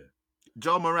fuck out of here.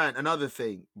 John Morant, another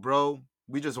thing, bro.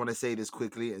 We just want to say this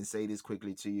quickly and say this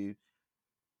quickly to you.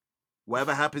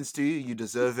 Whatever happens to you, you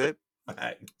deserve it.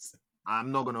 Thanks.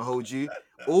 I'm not gonna hold you.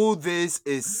 All this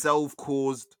is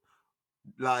self-caused.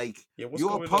 Like,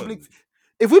 you're a public. On?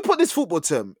 If we put this football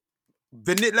term,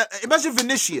 imagine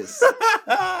Vinicius.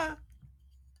 That's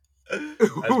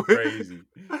crazy.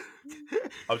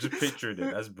 I'm just picturing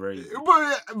it. That's crazy.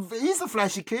 But he's a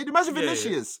flashy kid. Imagine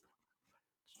Vinicius.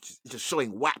 Just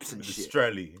showing waps and shit.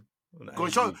 Strelly. Mid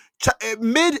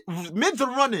the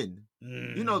running.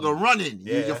 You know, the running.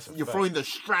 Yeah, you're throwing the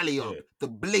strally up, the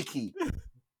blicky.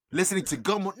 Listening to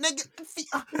Gummo, nigga, the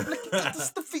feet,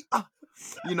 the feet,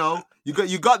 You know, you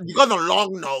got the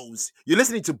long nose. You're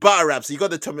listening to bar rap, so you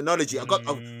got the terminology. I've got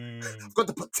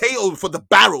the potato for the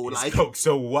barrel. It's like Coke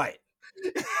so white.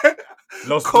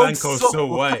 Los Blancos so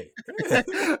white.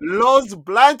 Los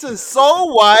Blancos so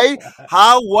white.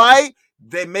 How white?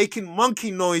 They're making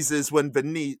monkey noises when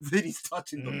Vinny's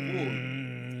touching the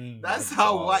ball. That's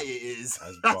how white it is.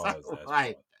 That's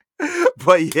white.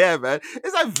 But yeah, man,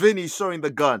 it's like Vinny showing the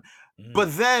gun.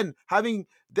 But then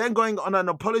going on an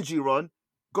apology run,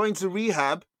 going to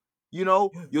rehab, you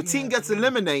know, your team gets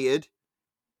eliminated,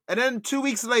 and then 2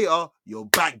 weeks later, you're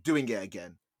back doing it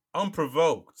again.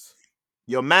 Unprovoked.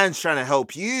 Your man's trying to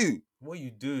help you. What are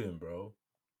you doing, bro?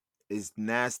 It's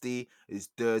nasty, it's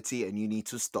dirty, and you need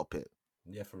to stop it.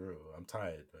 Yeah, for real. I'm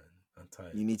tired, man. I'm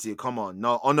tired. You need to, come on.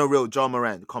 No, on the real, John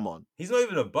Morant, come on. He's not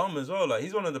even a bum as well. Like,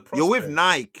 he's one of the prospects. You're with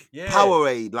Nike,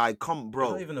 Powerade, like, come, bro.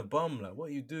 You're not even a bum. Like, what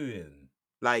are you doing?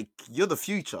 Like, you're the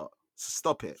future. So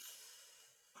stop it.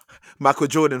 Michael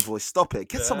Jordan voice, stop it.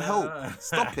 Get some help.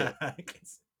 Stop it.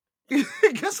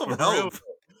 Get some help.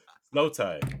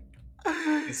 Slowthai.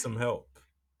 Get some help.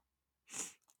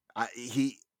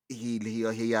 He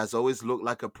has always looked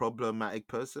like a problematic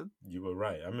person. You were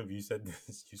right. I remember you said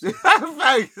this.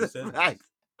 Thanks.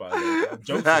 But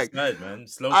jokes aside, man.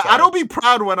 I don't be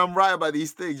proud when I'm right about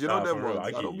these things. You know them ones.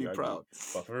 I don't be proud.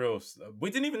 But for real,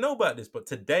 we didn't even know about this. But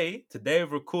today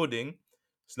of recording,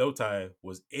 Slowthai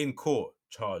was in court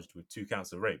charged with 2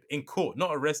 counts of rape. In court,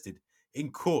 not arrested.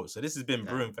 In court. So this has been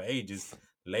brewing for ages.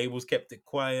 Labels kept it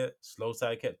quiet.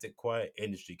 Slowthai kept it quiet.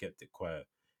 Industry kept it quiet.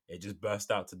 It just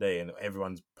burst out today, and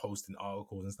everyone's posting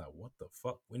articles, and it's like, what the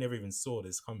fuck? We never even saw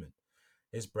this coming.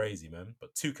 It's crazy, man.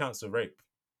 But 2 counts of rape.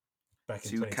 back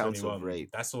in 2 counts of 2021. rape.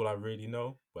 That's all I really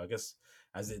know. But I guess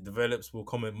as it develops, we'll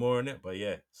comment more on it. But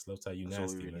yeah, Slowthai, you That's all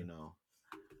nasty, we really man. know.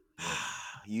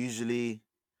 Usually,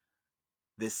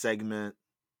 this segment,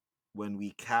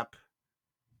 when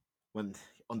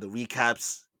on the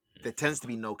recaps, there tends to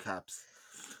be no caps.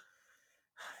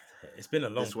 It's been a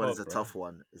long This one pod, is a bro. tough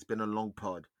one. It's been a long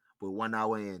pod. We're 1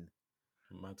 hour in.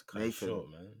 I'm about to cut it Nathan.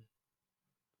 short, man.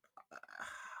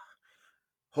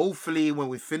 Hopefully, when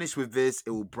we finish with this, it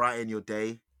will brighten your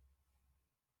day.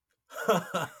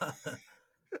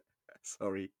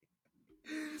 Sorry.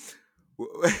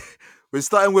 We're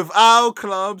starting with our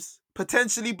clubs.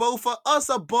 Potentially both of us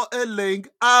are bottling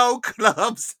our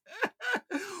clubs.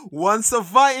 One's a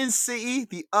fighting City,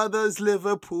 the other's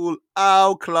Liverpool.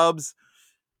 Our clubs.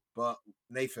 But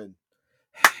Nathan,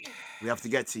 we have to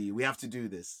get to you. We have to do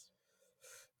this.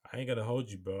 I ain't gonna hold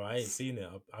you, bro. I ain't seen it.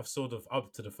 I've sort of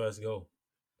up to the first goal.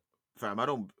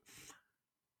 Fam,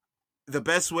 the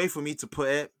best way for me to put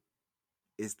it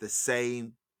is the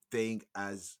same thing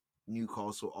as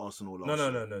Newcastle, Arsenal last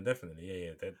year. No, definitely.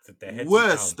 Yeah. Their heads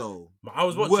Worse, down. though. I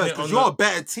was watching it because you're a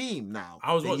better team now.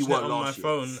 I was than watching you it were on my last year.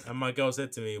 phone, and my girl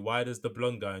said to me, "Why does the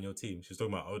blonde guy on your team?" She was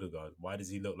talking about Odegaard. Why does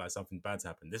he look like something bad's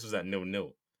happened? This was at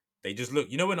 0-0. They just look.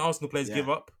 You know when Arsenal players give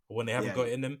up or when they haven't got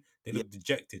it in them, they look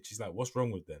dejected. She's like, "What's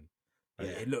wrong with them?" Like,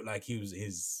 it looked like he was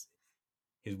his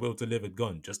will to live had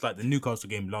gone, just like the Newcastle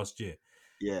game last year.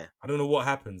 Yeah, I don't know what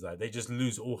happens. Like they just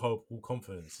lose all hope, all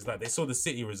confidence. It's like they saw the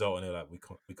City result and they're like,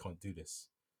 we can't do this.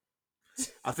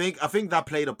 I think that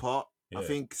played a part. Yeah. I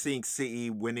think seeing City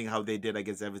winning how they did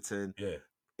against Everton,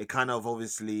 it kind of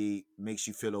obviously makes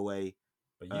you feel away.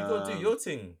 But you got to do your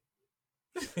thing.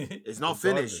 It's not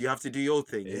finished. You have to do your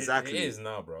thing. Exactly. It is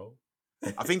now, bro.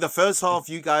 I think the first half,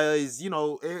 you guys,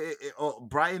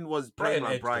 Brighton was playing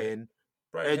like Brighton.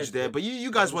 Edge there, but you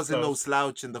guys wasn't no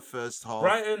slouch in the first half.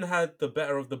 Brighton had the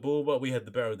better of the ball, but we had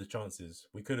the better of the chances.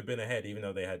 We could have been ahead, even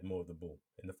though they had more of the ball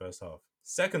in the first half.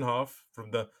 Second half,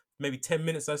 from the maybe 10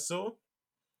 minutes I saw,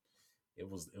 it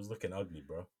was looking ugly,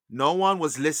 bro. No one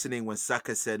was listening when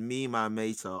Saka said, "Me, my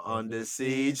mates are under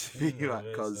siege,"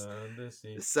 because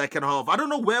the second half. I don't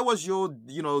know where was your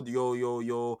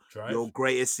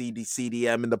greatest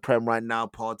CDM in the Prem right now,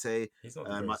 Partey. He's not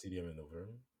the greatest CDM in the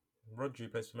Prem. Rodri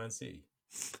plays for Man City.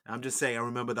 I'm just saying, I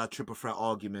remember that triple threat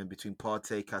argument between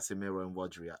Partey, Casemiro, and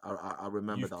Rodri. I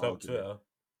remember that argument. Twitter.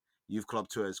 Youth Club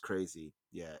Twitter is crazy.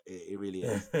 Yeah, it really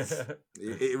is.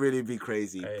 it really be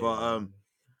crazy. Hey, but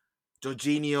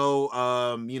Jorginho,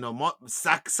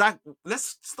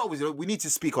 let's start with we need to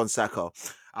speak on Saka.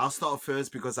 I'll start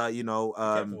first because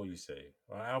careful what you say.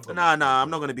 I'm not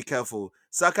going to be careful.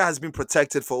 Saka has been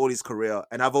protected for all his career,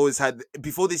 and I've always had,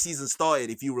 before this season started,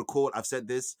 if you recall, I've said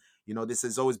this. This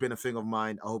has always been a thing of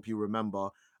mine. I hope you remember.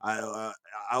 I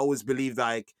always believe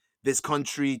like this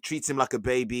country treats him like a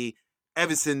baby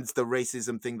ever since the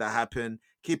racism thing that happened.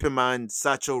 Keep in mind,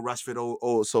 Sacho Rashford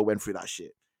also went through that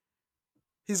shit.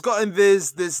 He's gotten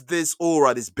this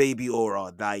aura, this baby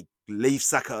aura, like leave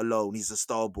Saka alone. He's a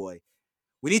star boy.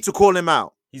 We need to call him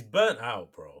out. He's burnt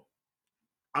out, bro.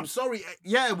 I'm sorry.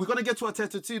 Yeah, we're gonna get to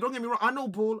Arteta too. Don't get me wrong. I know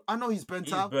Ball. I know he's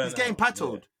burnt out. He's getting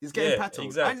pattled. Yeah. He's getting pattled.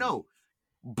 Exactly. I know.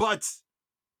 But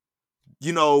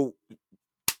the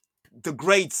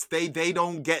greats, they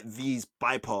don't get these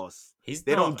bypass.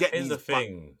 They don't get these. Here's the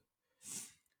thing.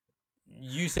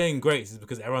 You saying greats is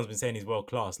because everyone's been saying he's world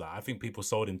class. Like I think people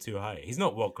sold him too high. He's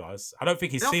not world class. I don't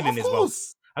think his ceiling is world.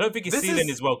 I don't think his ceiling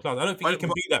is world class. I don't think he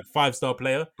can be that 5-star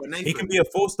player. Nathan, he can be a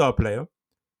 4-star player.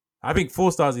 I think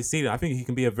 4 stars is ceiling. I think he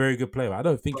can be a very good player. I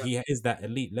don't think he is that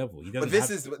elite level. He doesn't.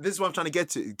 But this is what I'm trying to get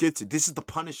to. This is the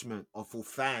punishment for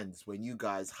fans when you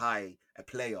guys high a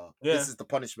player. Yeah. This is the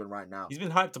punishment right now. He's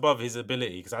been hyped above his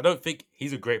ability because I don't think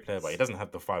he's a great player, but he doesn't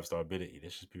have the 5-star ability.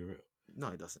 Let's just be real. No,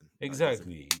 he doesn't.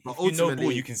 Exactly. But if you know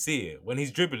ball, you can see it. When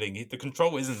he's dribbling, the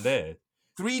control isn't there.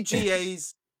 3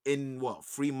 GAs in what?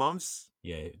 3 months?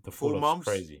 Yeah, the 4 months.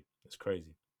 Crazy. It's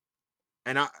crazy.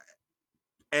 And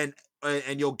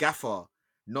your gaffer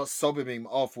not subbing him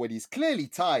off when he's clearly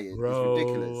tired. Bro, is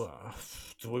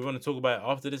ridiculous. Do we want to talk about it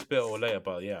after this bit or later?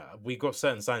 But yeah, we got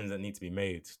certain signs that need to be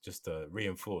made just to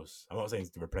reinforce. I'm not saying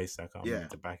to replace Saka. I'm going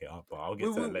to back it up, but I'll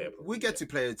get to that later. We get to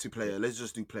player to player. Let's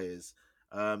just do players.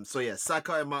 So yeah,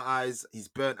 Saka in my eyes, he's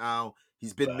burnt out.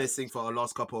 He's been missing for our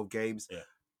last couple of games. Yeah.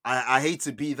 I hate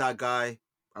to be that guy.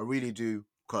 I really do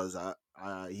because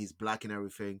he's black and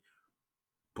everything.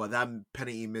 But that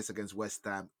penalty miss against West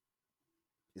Ham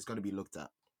is going to be looked at.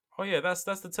 Oh yeah, that's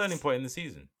the turning point in the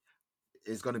season.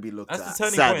 It's going to be looked at. That's the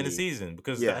turning point in the season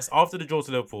because that's after the draw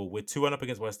to Liverpool. We're 2-1 up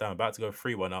against West Ham, about to go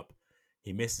 3-1 up.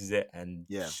 He misses it, and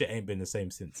shit ain't been the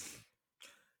same since.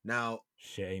 Now,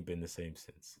 Shit ain't been the same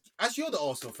since. as you're the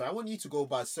Arsenal fan, I want you to go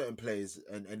by certain players,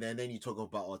 and then you talk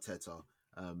about Arteta.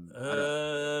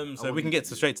 So we can get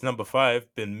straight to number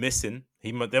 5. Been missing.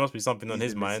 There must be something on He's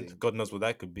his been mind. missing. God knows what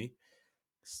that could be.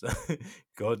 So,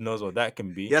 God knows what that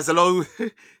can be. He has a lot.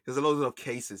 There's a lot of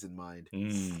cases in mind.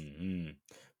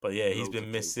 But yeah, he's Loads been of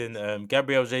missing.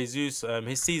 Gabriel Jesus,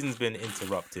 his season's been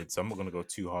interrupted, so I'm not gonna go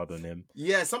too hard on him.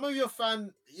 Yeah, some of your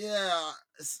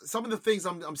some of the things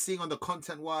I'm seeing on the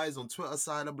content wise on Twitter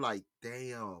side, I'm like,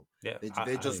 damn. Yeah,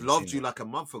 they just loved you like a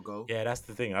month ago. Yeah, that's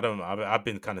the thing. I've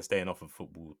been kind of staying off of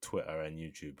football Twitter and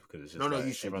YouTube because it's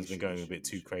just everyone's been going a bit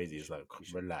too crazy. It's like,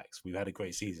 relax. We've had a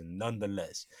great season,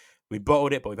 nonetheless. We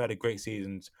bottled it, but we've had a great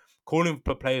season. Calling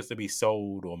for players to be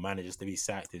sold or managers to be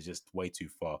sacked is just way too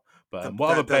far. But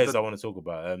what other players I want to talk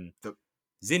about?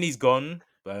 Zinni's gone.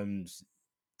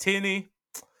 Tierney.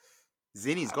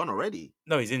 Zinni's gone already.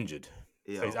 No, he's injured.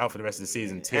 Yeah, so he's out for the rest of the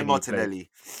season. And Martinelli.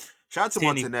 Shout out to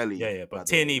Tierney, Martinelli. Yeah. But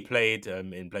Tierney played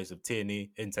in place of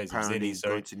Tierney, in place of Zinni.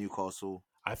 Sorry, going to Newcastle.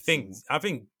 I think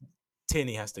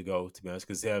Tierney has to go, to be honest,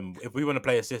 because if we want to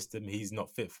play a system, he's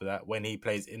not fit for that. When he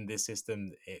plays in this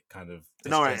system, it kind of...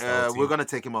 No, right, we're going to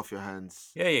take him off your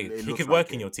hands. Yeah. He could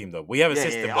work in your team, though. We have a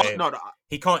system where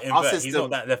he can't invert. He's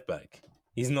not that left back.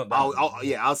 He's not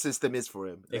that... our system is for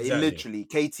him. Exactly. Literally,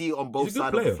 KT on both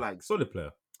sides of the flanks. Solid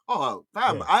player. Oh,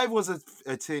 fam! Yeah. I was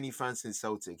a Tierney fan since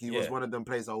Celtic. He was one of them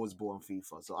players I was bought on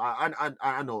FIFA. So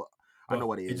I know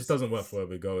what he is. It just doesn't work for where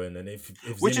we're going, and if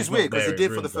which is weird because it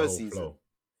did for the first season. Flow.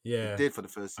 Yeah, it did for the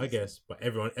first season. I guess, but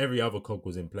every other cog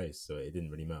was in place, so it didn't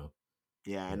really matter.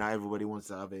 Yeah, and now everybody wants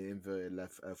to have an inverted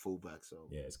left fullback. So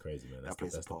yeah, it's crazy, man. That's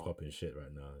the popping shit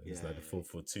right now. It's like the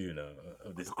 4-4-2 now.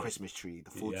 The Christmas tree, the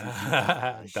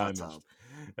 4-2 diamond.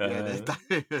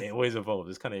 It always evolves.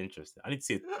 It's kind of interesting. I need to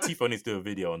see Tifo needs to do a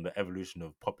video on the evolution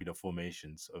of popular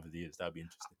formations over the years. That'd be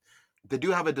interesting. They do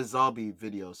have a Dezabi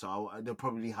video, so they'll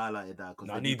probably highlight that.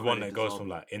 I need one that goes from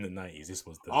like in the 90s. This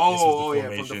was the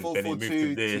formation. From the 4-4-2 then it moved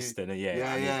to this, then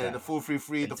the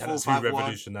 4-3-3, the 4-5-1.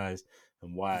 Revolutionized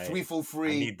and why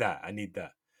 3-4-3. I need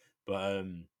that. But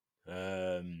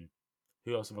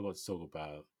who else have I got to talk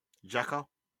about? Xhaka.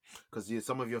 Because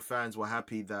some of your fans were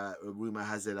happy that rumor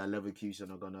has it that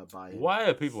Leverkusen are gonna buy him. Why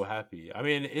are people happy? I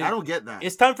mean, I don't get that.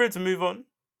 It's time for him to move on,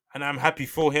 and I'm happy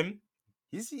for him.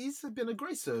 He's been a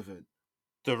great servant.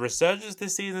 The resurgence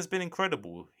this season has been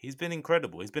incredible. He's been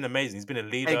incredible. He's been amazing. He's been a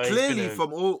leader. And clearly,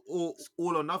 from all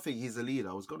or nothing, he's a leader.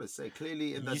 I was gonna say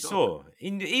clearly in that.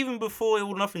 Even before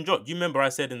All or Nothing dropped. You remember I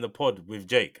said in the pod with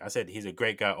Jake, I said he's a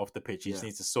great guy off the pitch. He just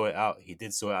needs to sort it out. He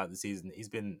did sort it out this season. He's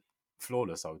been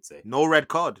flawless, I would say. No red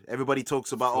card. Everybody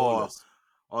talks about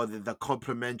the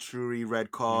complimentary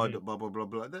red card. Blah blah blah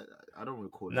blah. I don't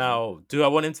recall. Now, do I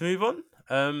want him to move on?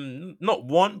 Not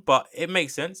one, but it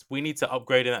makes sense. We need to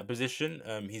upgrade in that position.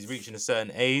 He's reaching a certain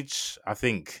age. I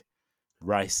think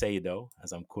Ricedo,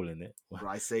 as I'm calling it.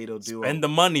 Ricedo duo. Spend the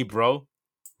money, bro.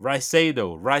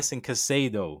 Ricedo, Rice and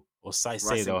Casado, or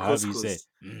Saicedo, however you say.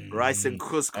 Rice and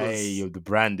couscous. Hey, the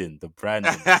branding.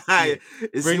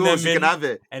 It's Bring yours, them you in can have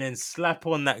it. And then slap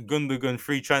on that Gundogan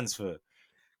free transfer.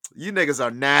 You niggas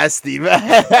are nasty,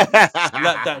 man.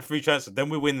 Slap that free transfer. Then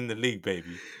we're winning the league,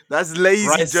 baby. That's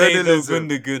lazy journalism.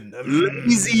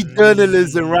 Lazy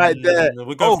journalism right there.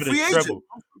 We're going for the free treble.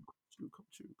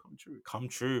 Agent. Come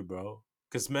true, bro.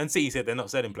 Because Man City said they're not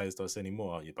selling players to us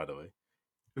anymore, aren't you, by the way?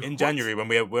 In January,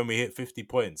 when we hit 50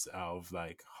 points out of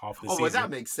like half the season. Well, that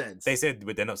makes sense. They said,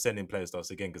 but they're not sending players to us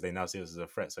again because they now see us as a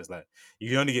threat. So it's like,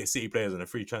 you can only get City players on a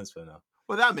free transfer now.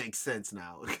 Well, that makes sense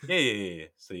now. Yeah.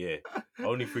 So yeah,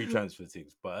 only free transfer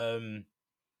teams. But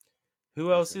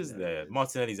who else is there?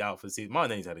 Martinelli's out for the season.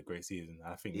 Martinelli's had a great season.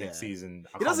 I think next season...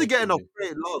 He doesn't get enough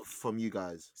great love from you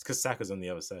guys. It's because Saka's on the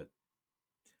other side.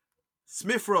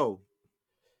 Smith Rowe.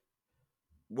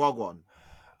 Wagwan.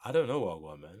 I don't know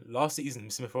Wagwan, man. Last season,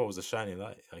 Smith Rowe was a shining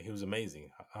light. Like, he was amazing.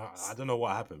 I don't know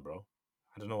what happened, bro.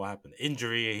 I don't know what happened.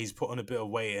 Injury, he's put on a bit of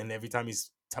weight, and every time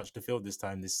he's touched the field this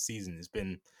season, it's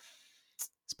been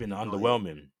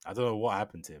underwhelming. I don't know what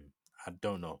happened to him. I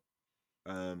don't know.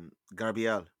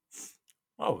 Gabriel.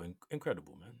 Oh,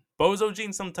 incredible, man. Bozo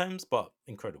Gene sometimes, but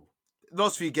incredible.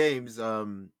 Those few games,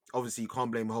 obviously you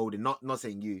can't blame Holding. Not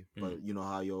saying you, but you know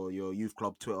how your youth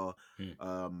club Twitter,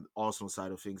 Arsenal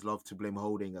side of things love to blame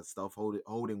Holding and stuff.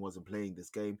 Holding wasn't playing this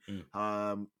game.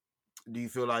 Do you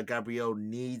feel like Gabriel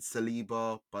needs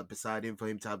Saliba, but beside him for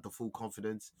him to have the full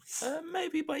confidence?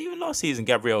 Maybe, but even last season,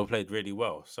 Gabriel played really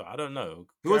well. So I don't know.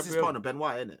 Who was his partner? Ben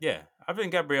White, isn't it? Yeah, I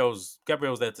think Gabriel's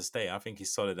there to stay. I think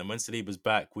he's solid. And when Saliba's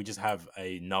back, we just have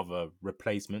another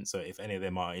replacement. So if any of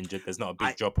them are injured, there's not a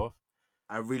big drop off.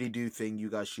 I really do think you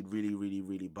guys should really, really,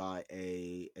 really buy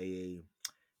a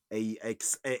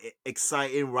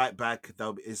exciting right back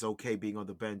that is okay being on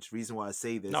the bench. Reason why I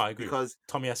say this, No, I agree. because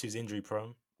Tomiyasu's injury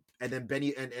prone. and then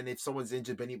Benny and if someone's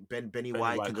injured, Benny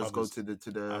White White can just go covers. to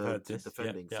I've heard to this.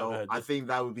 defending. Yeah, I've So heard I this. think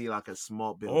that would be like a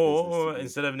smart bit of Or business. To do.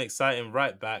 instead of an exciting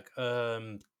right back,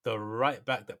 the right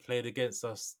back that played against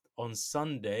us on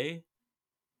Sunday.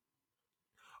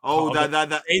 Oh,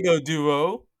 that Ado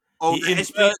duo. Oh, He the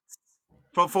SP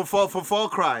from Far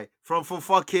Cry from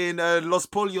fucking Los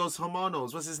Polios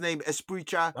Hermanos. What's his name?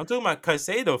 Espricha. I'm talking about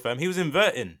Caicedo, fam. He was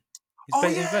inverting. He's Oh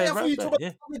playing yeah, inverted I thought right you back. talking Yeah.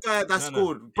 about the guy that No.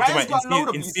 scored. You're Brian's talking got a load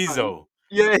about of these. Inciso.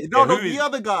 Yeah, Yeah, no, the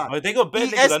other guy. Oh, they got bad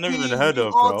niggas I never even heard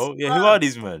of, bro. Yeah, who are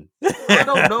these men? I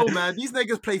don't know, man. These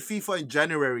niggas play FIFA in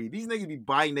January. These niggas be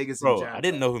buying niggas in Bro, January. I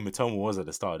didn't know who Matoma was at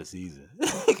the start of the season.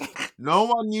 No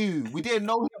one knew. We didn't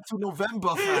know him till November,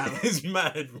 fam. It's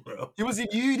mad, bro. He was in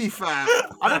uni, fam.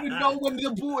 I don't even know when they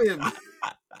bought him.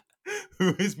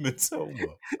 Who is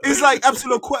Matoma? It's like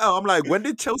absolute quitter. I'm like, when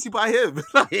did Chelsea buy him?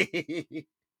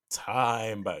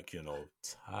 Time back,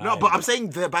 No, but I'm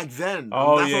saying back then.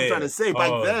 Oh, That's yeah. what I'm trying to say.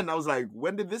 Back then, I was like,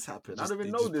 when did this happen? I don't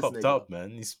even know this popped nigga. up,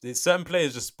 man. Certain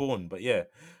players just spawn, but yeah.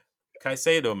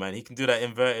 Caicedo, man, he can do that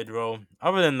inverted role.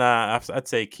 Other than that, I'd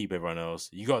say keep everyone else.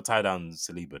 You got to tie down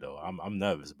Saliba, though. I'm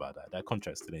nervous about that. That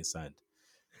contract still ain't signed.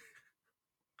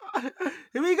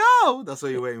 Here we go. That's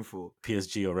what you're waiting for.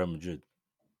 PSG or Real Madrid?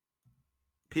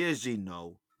 PSG,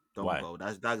 no. Don't Why? go.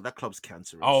 That club's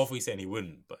cancerous. Oh, if we saying he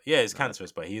wouldn't, but yeah, it's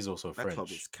cancerous. But he's also that French. club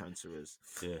is cancerous.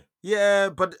 Yeah, yeah,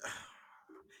 but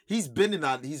he's been in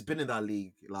that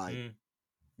league. Like,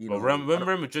 you know. But when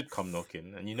Real Madrid come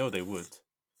knocking, and you know they would.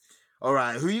 All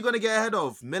right, who are you gonna get ahead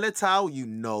of? Militao, you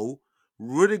know.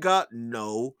 Rudiger,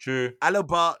 no. True.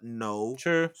 Alaba, no.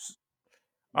 True.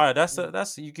 All right,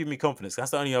 that's you give me confidence.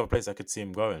 That's the only other place I could see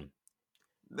him going.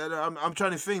 I'm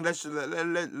trying to think.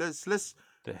 Let's.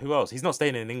 Who else? He's not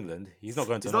staying in England. He's not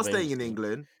going to. He's not staying in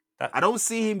England. I don't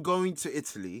see him going to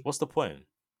Italy. What's the point?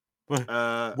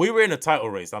 We were in a title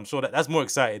race. I'm sure that's more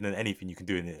exciting than anything you can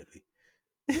do in Italy.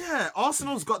 Yeah,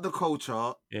 Arsenal's got the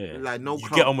culture. Yeah, like no. You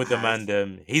club get on with has. the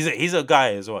man. He's a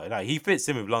guy as well. Like he fits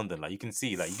in with London. Like you can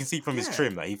see from his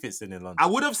trim. Like he fits in London. I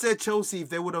would have said Chelsea if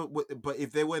they would have, but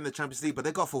if they were in the Champions League, but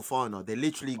they got Fofana. They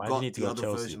literally Why got do you need to the go other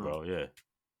Chelsea, version, bro. Yeah.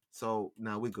 So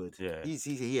now we're good. Yeah,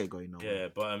 he ain't going nowhere. Yeah,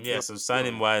 but so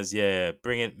signing wise,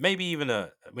 bring in maybe even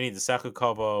we need the Saka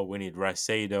cover, we need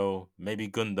Caicedo, maybe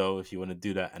Gundo if you want to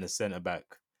do that, and a centre back.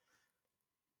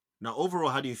 Now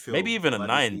overall, how do you feel? Maybe even a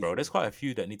 9, bro. There's quite a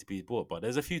few that need to be bought, but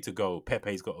there's a few to go.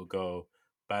 Pepe's got to go.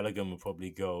 Balogun will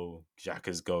probably go.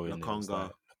 Xhaka's going.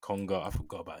 Conga, I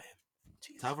forgot about him.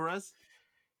 Jeez. Tavares?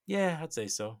 Yeah, I'd say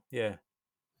so. Yeah.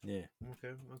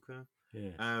 Okay.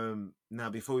 Yeah. Now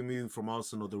before we move from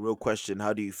Arsenal, the real question: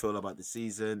 how do you feel about the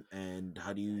season, and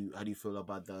how do you feel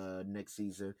about the next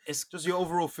season? It's just your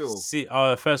overall feel. See,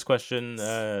 first question: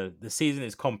 the season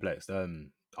is complex.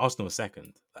 Arsenal is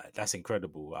second. That's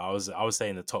incredible. I was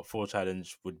saying the top 4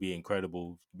 challenge would be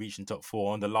incredible. Reaching top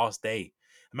 4 on the last day.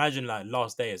 Imagine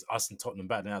last day is us and Tottenham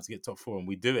battling out to get top 4, and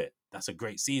we do it. That's a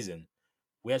great season.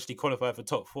 We actually qualify for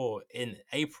top 4 in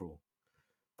April.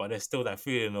 But there's still that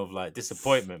feeling of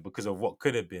disappointment because of what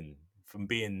could have been from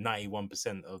being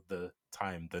 91% of the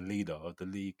time the leader of the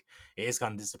league. It is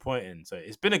kind of disappointing. So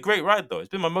it's been a great ride though. It's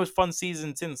been my most fun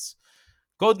season since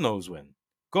God knows when.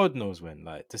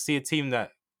 To see a team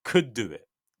that could do it.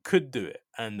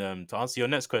 And to answer your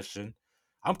next question,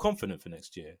 I'm confident for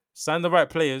next year. Sign the right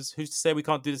players. Who's to say we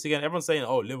can't do this again? Everyone's saying,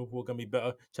 Liverpool going to be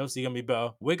better. Chelsea going to be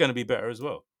better. We're going to be better as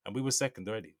well. And we were second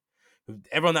already.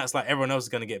 Everyone that's like everyone else is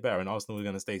going to get better and Arsenal is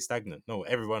going to stay stagnant. No,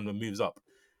 everyone moves up.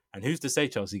 And who's to say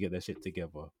Chelsea get their shit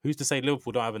together? Who's to say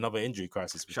Liverpool don't have another injury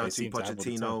crisis? Shout out to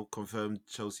Pochettino, confirmed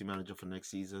Chelsea manager for next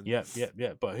season. Yeah.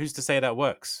 But who's to say that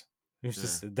works?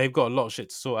 They've got a lot of shit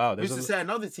to sort out. Who's to say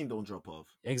another team don't drop off?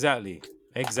 Exactly.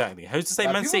 Who's to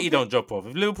say Man City don't drop off?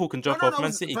 If Liverpool can drop off,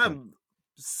 Man City can.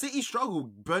 City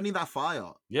struggled burning that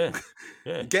fire. Yeah.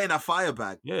 Getting that fire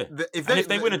back. Yeah. If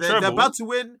they win a treble, they're about to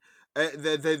win.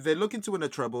 They're looking to win a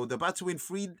treble. They're about to win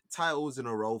 3 titles in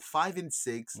a row, 5 and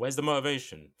 6. Where's the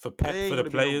motivation for Pep, for the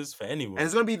players, for anyone? And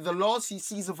it's gonna be the last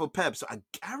season for Pep. So I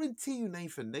guarantee you,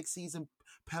 Nathan, next season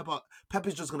Pep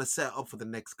is just gonna set up for the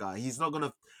next guy. He's not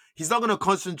gonna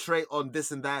concentrate on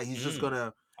this and that. He's just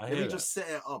gonna just set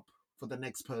it up for the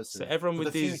next person. So everyone for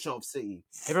with the these, future of City.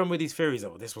 Everyone with these theories,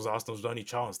 this was Arsenal's only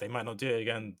chance. They might not do it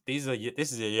again. This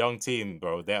is a young team,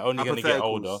 bro. They're only going to get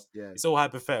older. Yeah. It's all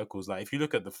hypotheticals. If you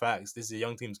look at the facts, this is a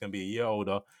young team that's going to be a year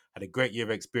older, had a great year of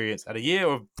experience, had a year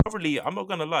of probably, I'm not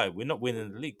going to lie, we're not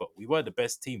winning the league, but we were the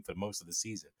best team for most of the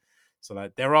season. So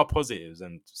there are positives,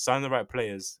 and sign the right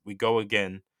players. We go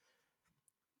again.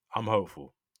 I'm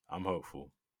hopeful.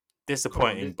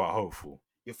 Disappointing, but hopeful.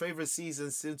 Your favorite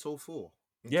season since 04?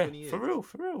 Yeah, 20 years. for real.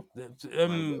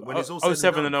 When it's all said and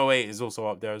 07 done. and 08 is also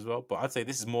up there as well. But I'd say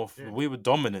this is more. We were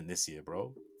dominant this year,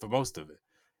 bro, for most of it.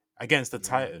 Against a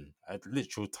Titan, a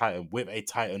literal Titan, with a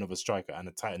Titan of a striker and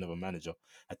a Titan of a manager,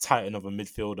 a Titan of a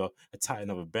midfielder, a Titan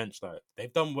of a bench. Like,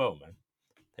 they've done well, man.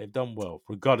 They've done well,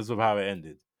 regardless of how it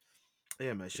ended.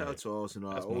 Yeah, man. Shout out to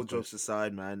Arsenal. That's All my jokes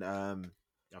aside, man.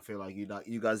 I feel like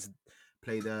you guys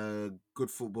played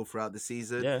good football throughout the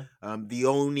season. Yeah. The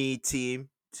only team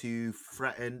to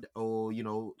threaten or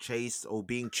chased or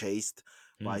being chased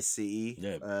by City.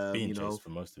 Yeah, being chased for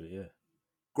most of it. Yeah.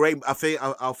 Great. I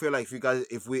feel like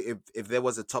if there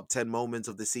was a top 10 moments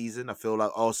of the season, I feel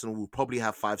like Arsenal will probably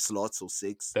have 5 slots or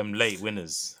 6. Them late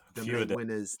winners. Them Few late of them.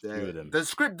 winners. Few of them. The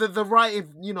script, the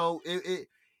writing,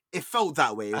 it felt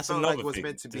that way. That's it felt another like it was thing.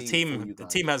 meant to be. The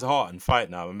team has heart and fight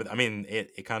now. I mean,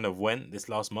 it kind of went this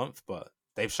last month, but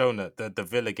they've shown that the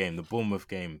Villa game, the Bournemouth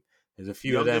game, there's a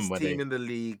few of them where team in the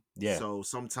league. Yeah. So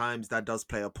sometimes that does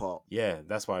play a part. Yeah,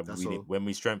 that's why when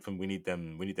we strengthen, we need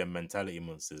them mentality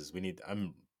monsters. We need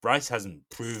Rice hasn't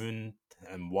proven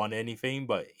and won anything,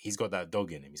 but he's got that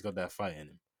dog in him. He's got that fight in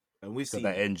him. And we've seen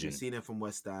that engine. We've seen him from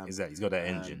West Ham. Exactly, he's got that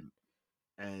engine.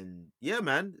 And yeah,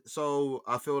 man. So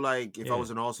I feel like if I was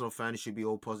an Arsenal fan, it should be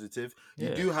all positive.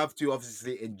 You do have to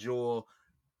obviously endure,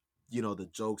 the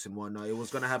jokes and whatnot. It was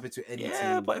gonna happen to any team.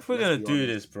 Yeah, but if we're gonna do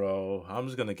this, bro, I'm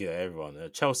just gonna get everyone.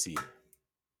 Chelsea,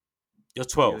 you're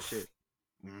 12.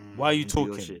 Why are you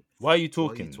talking? Why are you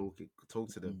talking? Talk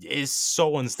to them. It's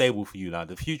so unstable for you now.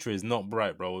 The future is not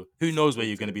bright, bro. Who knows where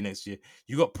you're gonna be next year?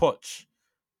 You got Poch.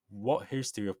 What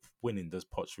history of winning does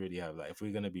Poch really have? Like, if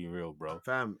we're gonna be real, bro.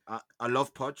 Fam, I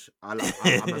love Poch. I'm a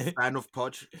fan of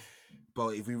Poch.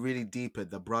 But if we really deepen,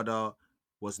 the brother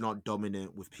was not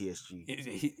dominant with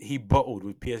PSG. He bottled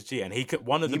with PSG, and he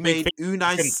made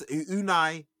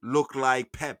Unai look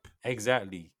like Pep.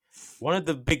 Exactly. One of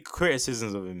the big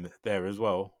criticisms of him there as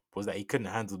well was that he couldn't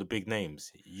handle the big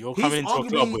names. You're coming into a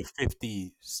club with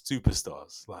 50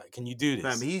 superstars. Like, can you do this?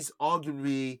 Fam, he's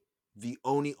arguably the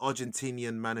only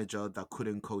Argentinian manager that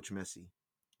couldn't coach Messi.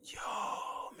 Yo,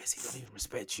 Messi don't even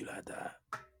respect you like that.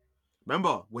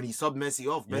 Remember when he subbed Messi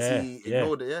off? Messi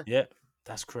ignored it. Yeah,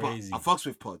 that's crazy. But I fucks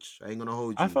with Poch. I ain't gonna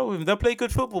hold you. I fuck with him. They'll play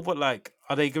good football, but like,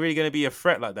 are they really gonna be a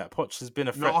threat like that? Poch has been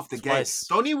a threat. Not off the twice.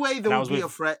 game. The only way they will be a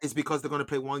threat is because they're gonna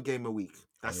play one game a week.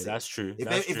 That's it. That's true.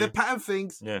 If they pattern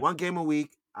things, one game a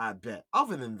week, I bet.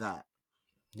 Other than that,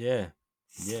 yeah.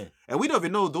 And we don't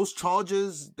even know those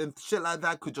charges and shit like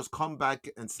that could just come back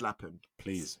and slap him.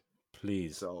 Please.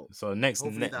 So next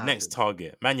happens.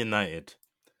 target, Man United.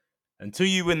 Until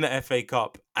you win the FA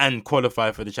Cup and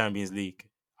qualify for the Champions League,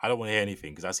 I don't want to hear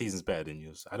anything because our season's better than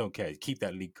yours. I don't care. Keep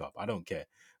that League Cup. I don't care.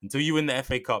 Until you win the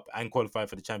FA Cup and qualify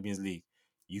for the Champions League,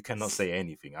 you cannot say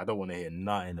anything. I don't want to hear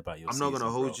nothing about your season. I'm not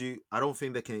going to hold you. I don't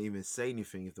think they can even say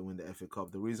anything if they win the FA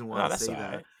Cup. The reason why I say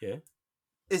that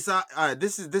is that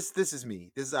this is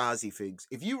me. This is how I see things.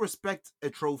 If you respect a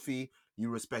trophy, you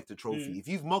respect a trophy. If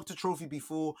you've mocked a trophy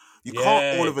before, you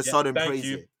can't all of a sudden praise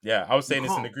it. Yeah, I was saying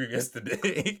this in the group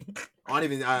yesterday. I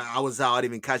didn't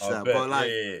even catch that. But like,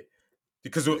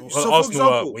 because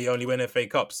Arsenal, we only win FA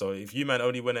Cup. So if you man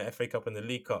only win an FA Cup and the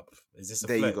League Cup, is this a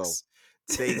flex?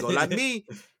 There you go. Like me,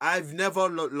 I've never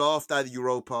laughed at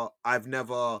Europa. I've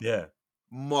never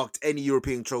mocked any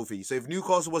European trophy. So if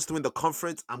Newcastle was to win the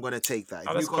conference, I'm gonna take that.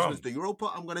 If Newcastle wins the Europa,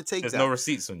 I'm gonna take that. There's no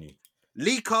receipts on you.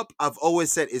 League Cup, I've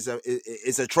always said is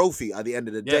a trophy at the end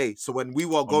of the day. So when we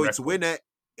were going to win it,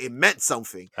 it meant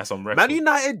something. That's on record. Man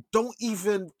United don't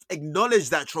even acknowledge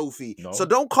that trophy. No. So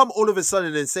don't come all of a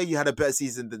sudden and say you had a better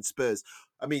season than Spurs.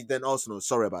 I mean, than Arsenal.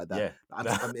 Sorry about that. Yeah.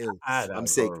 I'm ill. I'm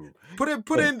sick. Put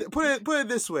it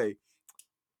this way.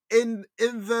 In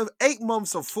the 8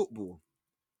 months of football,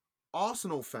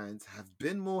 Arsenal fans have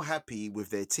been more happy with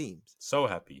their teams. So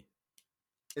happy.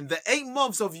 In the 8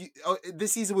 months of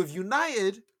this season with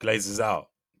United, Glazes out.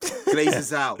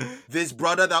 This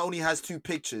brother that only has 2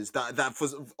 pictures that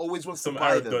always wants to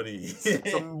buy them.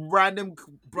 Some random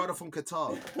brother from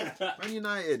Qatar. Man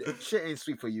United, shit ain't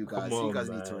sweet for you guys. You guys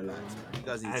need to relax, man. You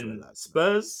guys need to relax.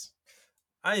 Spurs,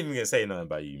 I ain't even gonna say nothing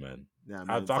about you, man. Yeah, man.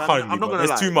 I'm not gonna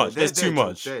lie. There's too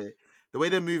much. The way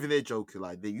they're moving their joke,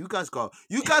 like you guys got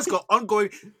ongoing.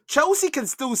 Chelsea can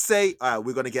still say, "All right,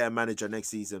 we're gonna get a manager next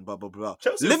season." Blah blah blah.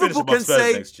 Chelsea Liverpool can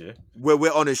say, next year.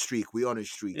 "We're on a streak. We're on a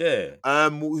streak." Yeah.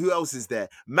 Who else is there?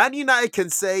 Man United can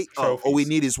say, "Oh, all we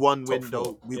need is one window.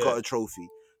 Four. We've got a trophy."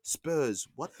 Spurs,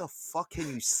 what the fuck can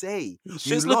you say?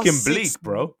 Shit's looking bleak,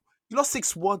 bro. You lost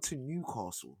 6-1 to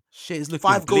Newcastle. Shit is looking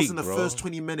 5 bleak, goals in the first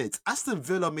 20 minutes. Aston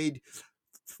Villa made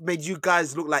you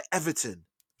guys look like Everton.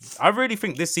 I really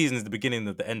think this season is the beginning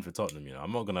of the end for Tottenham. You know,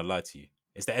 I'm not gonna lie to you.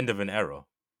 It's the end of an era.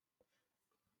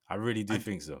 I really do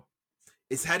think so.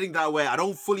 It's heading that way. I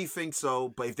don't fully think so,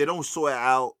 but if they don't sort it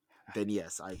out, then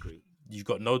yes, I agree. You've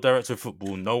got no director of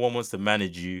football. No one wants to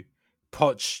manage you.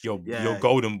 Poch, your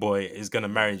golden boy, is gonna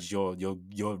manage your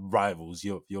rivals,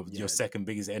 your second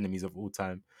biggest enemies of all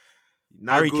time.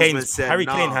 Now Harry Kane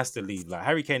nah. has to leave. Like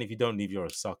Harry Kane, if you don't leave, you're a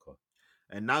sucker.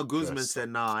 And now Guzman said,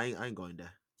 "Nah, I ain't going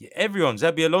there." Yeah, everyone.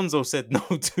 Xabi Alonso said no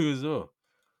too as well.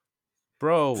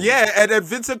 Bro. Yeah, and then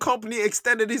Vincent Kompany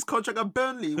extended his contract at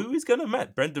Burnley. Who is gonna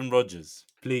match? Brendan Rodgers,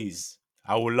 please.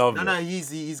 I will love it. No,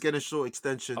 he's getting a short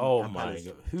extension. Oh my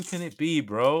god. Who can it be,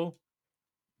 bro?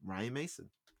 Ryan Mason.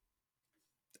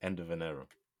 End of an era.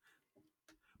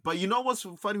 But you know what's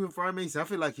funny with Ryan Mason? I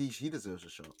feel like he deserves a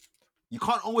shot. You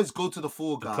can't always go to the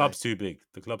full guy. The club's too big.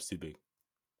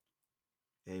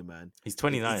 Hey man. He's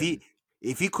 29.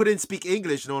 If he couldn't speak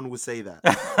English, no one would say that.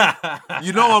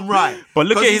 You know I'm right. But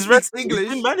look at his English. He's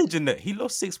been managing it. He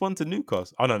lost 6-1 to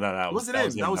Newcastle. Oh no, that was him.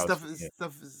 That was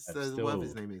whatever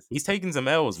his name is. He's taking some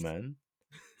L's, man.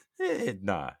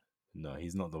 No,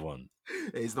 he's not the one.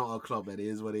 It's not our club, man. It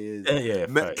is what it is.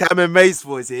 Yeah. Cameron Mace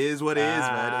voice. It is what it is,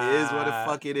 man. It is what the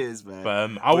fuck it is, man.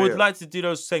 But I would like to do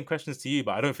those same questions to you,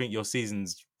 but I don't think your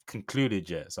season's concluded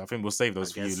yet. So I think we'll save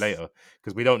those for you later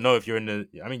because we don't know if you're in the.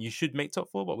 I mean, you should make top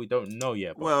 4, but we don't know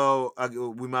yet. But... Well,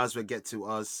 we might as well get to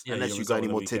us unless you got any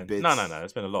more tidbits. No.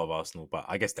 There's been a lot of Arsenal, but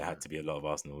I guess there had to be a lot of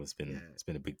Arsenal. It's been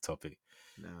a big topic.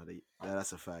 No,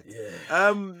 that's a fact.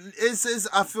 Yeah. It's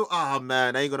I feel. Oh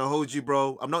man, I ain't gonna hold you,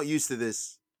 bro. I'm not used to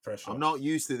this. Pressure. I'm not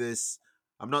used to this.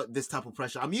 I'm not this type of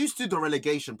pressure. I'm used to the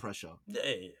relegation pressure.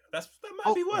 Yeah. That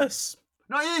might be worse.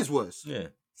 No, it is worse. Yeah.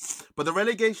 But the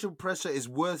relegation pressure is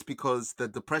worse because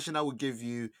the pressure that will give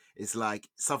you is like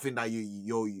something that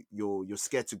you're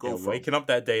scared to go from. Waking up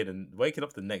that day and waking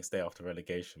up the next day after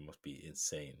relegation must be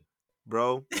insane,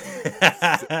 bro.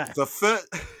 the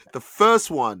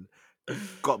first one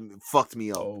fucked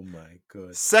me up. Oh my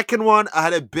god. Second one, I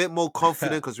had a bit more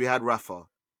confidence because we had Rafa.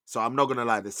 So I'm not gonna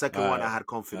lie. The second one, I had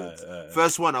confidence.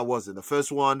 First one, I wasn't. The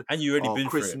first one, and you already been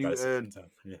Chris through it Newton.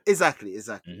 Yeah. Exactly.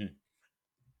 Mm-hmm.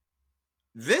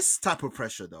 This type of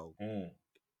pressure, though,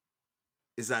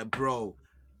 is like, bro,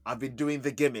 I've been doing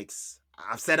the gimmicks.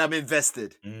 I've said I'm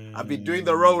invested. I've been doing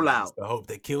the rollout. It's the hope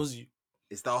that kills you.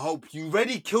 It's the hope. You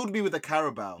already killed me with the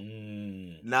Carabao.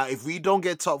 Now, if we don't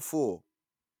get top 4,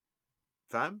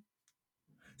 fam,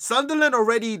 Sunderland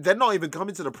already, they're not even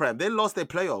coming to the Prem. They lost their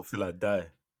playoff. Till I die.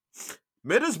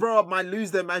 Middlesbrough might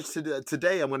lose their match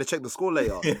today. I'm going to check the score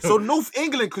later. So North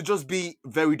England could just be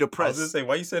very depressed. I was going to say,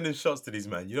 why are you sending shots to these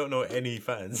men? You don't know any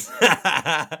fans.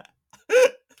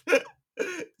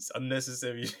 It's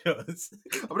unnecessary shots.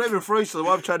 I'm not even throwing shots.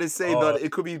 What I'm trying to say that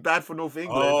it could be bad for North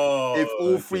England if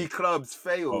all 3 clubs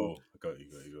fail. Oh, got you.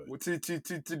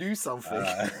 To do something.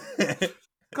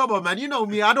 Come on, man. You know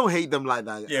me. I don't hate them like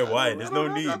that. Yeah, why? There's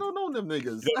no need. I don't know them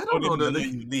niggas. I don't know them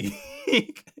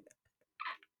league.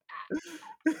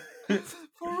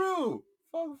 For real.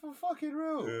 For fucking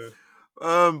real.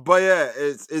 Yeah. But yeah,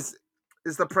 it's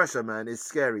the pressure, man. It's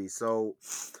scary. So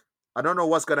I don't know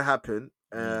what's gonna happen.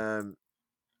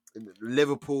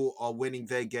 Liverpool are winning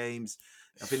their games.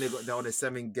 I think they're on a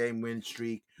 7-game win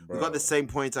streak. Bro. We got the same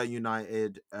points at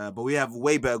United, but we have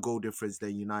way better goal difference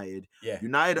than United. Yeah.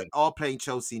 United are playing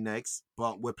Chelsea next,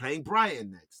 but we're playing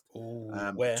Brighton next. Ooh,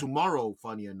 tomorrow,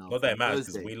 funny enough. Not that it matters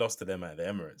because we lost to them at the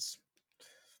Emirates.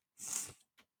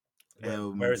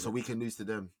 So we can lose to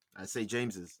them at St.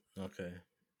 James's. Okay.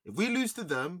 If we lose to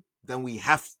them, then we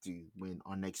have to win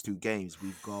our next 2 games.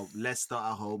 We've got Leicester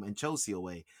at home and Chelsea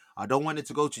away. I don't want it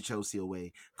to go to Chelsea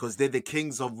away because they're the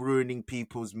kings of ruining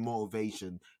people's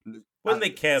motivation. When they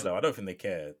care, though, I don't think they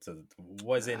care.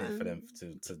 What is in it for them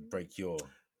to break your...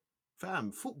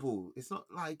 Fam, football, it's not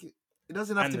like... It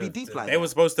doesn't have to be deep like that. They were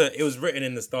supposed to... It was written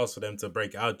in the stars for them to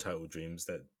break our title dreams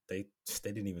that they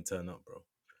didn't even turn up, bro.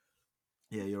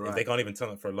 Yeah, you're right. If they can't even turn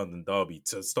up for a London derby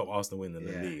to stop Arsenal winning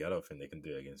the league, I don't think they can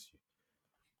do it against you.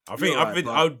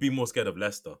 I would be more scared of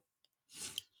Leicester.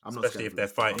 Especially if they're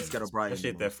fighting. I'm scared of Brighton. Especially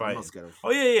if they're fighting. I'm not scared of...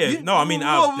 Oh, yeah. No, I mean,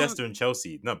 Leicester and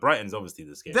Chelsea. No, Brighton's obviously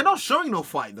the scare. They're not showing no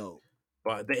fight, though.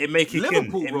 But it may kick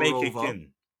in. It may kick in.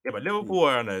 Yeah, but Liverpool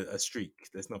are on a streak.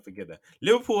 Let's not forget that.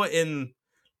 Liverpool are in...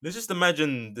 Let's just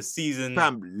imagine the season...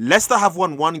 Fam, Leicester have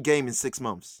won 1 game in 6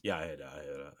 months. Yeah, I heard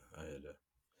that.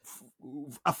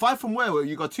 A fight from where?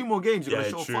 You got 2 more games. You got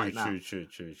to show a fight now. True.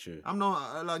 I'm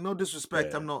not... Like, no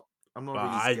disrespect. Yeah. I'm not but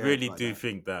really scared. I really do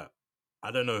think that... I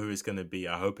don't know who it's going to be.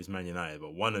 I hope it's Man United,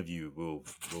 but one of you will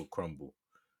crumble.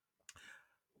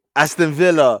 Aston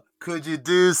Villa, could you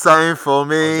do something for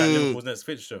me? Is that Liverpool's next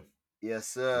fixture? Yes,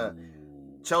 sir.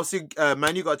 Ooh. Chelsea,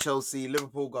 Man U got Chelsea,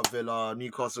 Liverpool got Villa,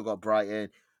 Newcastle got Brighton,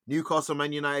 Newcastle,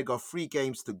 Man United got 3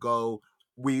 games to go.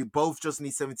 We both just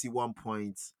need 71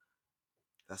 points.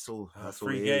 That's all. That's all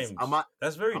 3 it games. is.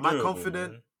 That's very am I doable,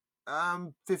 confident?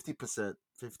 man. 50%.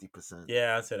 50%.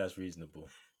 Yeah, I'd say that's reasonable.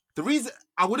 The reason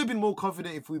I would have been more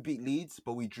confident if we beat Leeds,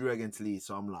 but we drew against Leeds.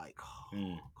 So I'm like,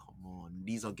 come on.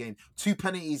 These are games. 2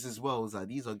 penalties as well. It's like,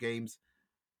 these are games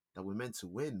that we're meant to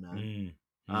win, man.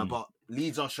 But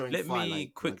Leeds are showing Let fight. me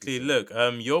Like quickly you look.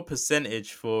 Your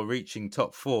percentage for reaching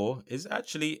top 4 is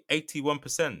actually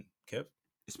 81%, Kev.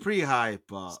 it's pretty high,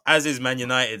 but As is Man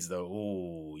United's though.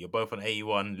 Oh, you're both on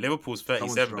 81. Liverpool's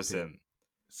 37%.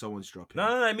 Someone's dropping.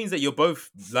 No, it means that you're both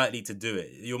likely to do it.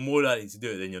 You're more likely to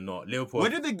do it than you're not. Liverpool.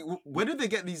 Where did they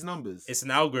get these numbers? It's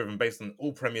an algorithm based on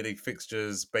all Premier League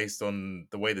fixtures, based on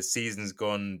the way the season's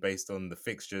gone, based on the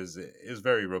fixtures. It's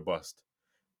very robust.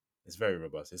 It's very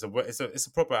robust. It's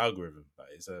a proper algorithm. Like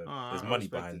there's money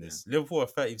behind this. Liverpool are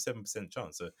 37%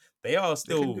 chance, so they are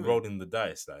still rolling the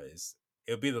dice. Like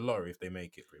it'll be the lottery if they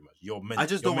make it. Pretty much. I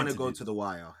just don't want to go to the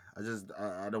wire.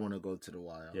 I don't want to go to the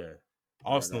wire. Yeah.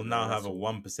 Arsenal now have a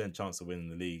 1% chance of winning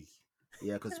the league.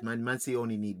 Yeah, because Man City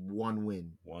only need 1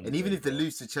 win. And even if they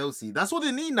lose to Chelsea, that's what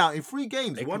they need now in 3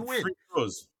 games. 1 win. 3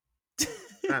 draws.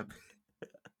 They're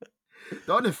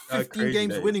on a 15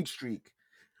 games winning streak.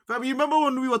 Fam, you remember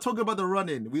when we were talking about the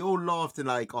running? We all laughed and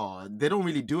like, oh, they don't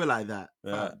really do it like that.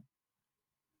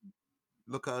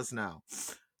 Look at us now.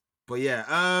 But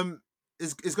yeah,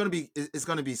 it's gonna be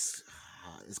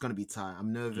tight.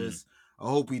 I'm nervous. I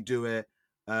hope we do it.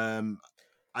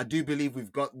 I do believe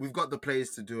we've got the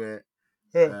players to do it.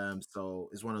 So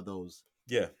it's one of those.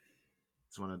 Yeah.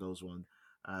 It's one of those ones.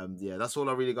 Yeah, that's all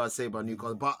I really got to say about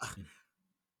Newcastle. But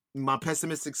my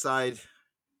pessimistic side,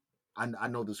 I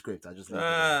know the script. I just leave it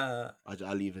there.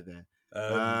 I leave it there.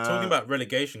 Talking about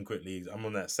relegation quickly, I'm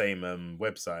on that same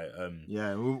website.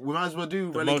 Yeah, we might as well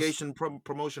do relegation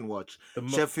promotion watch.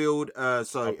 Sheffield,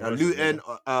 Luton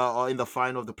are in the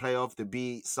final of the playoff. They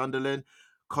beat Sunderland.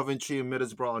 Coventry and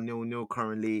Middlesbrough are 0-0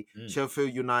 currently.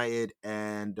 Sheffield United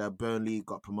and Burnley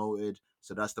got promoted.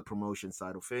 So that's the promotion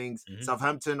side of things.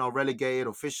 Southampton are relegated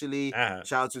officially.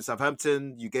 Shout out to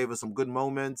Southampton. You gave us some good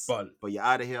moments, but you're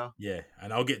out of here. Yeah,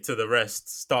 and I'll get to the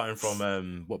rest, starting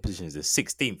from what position is this?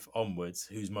 16th onwards,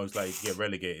 who's most likely to get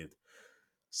relegated.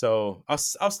 So I'll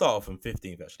start off from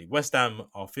 15th, actually. West Ham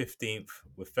are 15th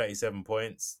with 37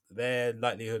 points. Their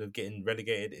likelihood of getting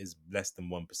relegated is less than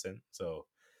 1%. So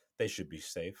they should be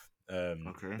safe.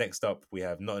 Next up, we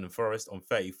have Nottingham Forest on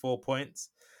 34 points.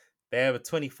 They have a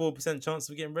 24% chance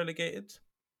of getting relegated.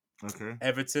 Okay.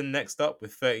 Everton next up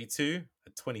with 32, a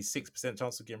 26%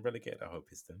 chance of getting relegated. I hope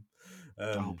it's them.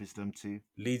 I hope it's them too.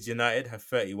 Leeds United have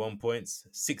 31 points,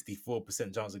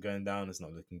 64% chance of going down. It's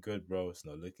not looking good, bro. It's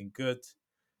not looking good.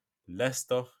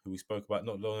 Leicester, who we spoke about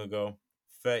not long ago,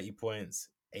 30 points,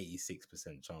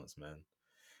 86% chance, man.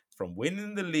 From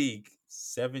winning the league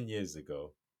 7 years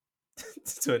ago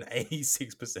to an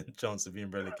 86% chance of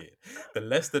being relegated. The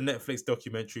Leicester Netflix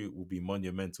documentary will be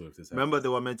monumental if this happens. Remember, they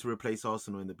were meant to replace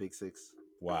Arsenal in the Big Six.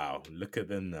 Wow, look at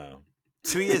them now.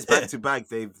 2 years back to back,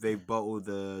 they've bottled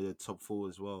the top 4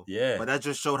 as well. Yeah. But that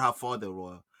just showed how far they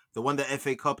were. They won the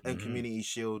FA Cup and Community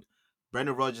Shield.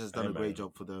 Brendan Rodgers has done a great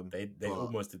job for them. They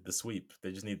almost did the sweep.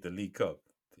 They just need the League Cup.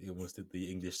 They almost did the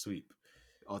English sweep.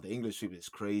 Oh, the English sweep is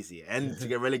crazy. And to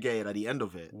get relegated at the end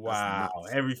of it. Wow.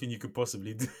 Everything you could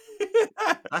possibly do.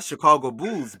 That's Chicago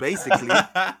Bulls, basically.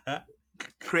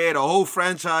 Create a whole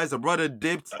franchise, a brother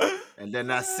dipped, and then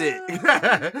that's it.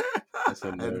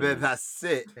 And then that's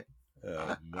it.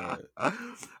 Oh, man.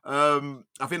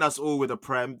 I think that's all with the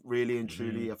Prem, really and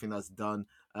truly. I think that's done.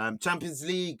 Champions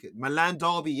League, Milan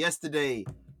derby yesterday.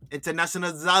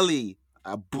 International Zali.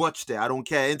 I botched it. I don't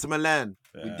care. Inter Milan.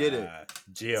 We did it.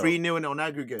 3-0 on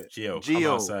aggregate.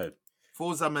 Gio.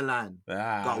 Forza Milan.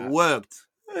 Got worked.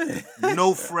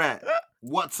 No threat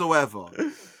whatsoever.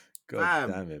 God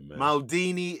damn it, man.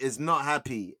 Maldini is not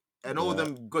happy. And all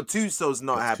them Gattuso's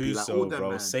not happy. Like all them, bro.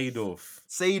 man. Seedorf,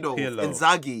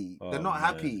 Inzaghi. They're not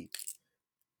happy.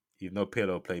 Even though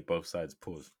Pirlo played both sides,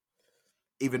 pause.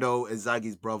 Even though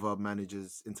Inzaghi's brother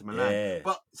manages Inter Milan. Yeah.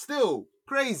 But still,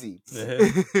 crazy.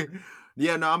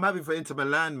 Yeah, no, I'm happy for Inter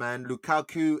Milan, man.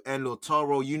 Lukaku and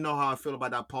Lautaro, you know how I feel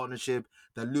about that partnership.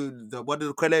 What do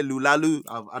they call it? Lulalu?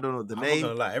 I don't know the name. I'm not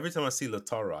gonna lie. Every time I see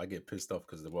Lautaro, I get pissed off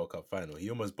because of the World Cup final. He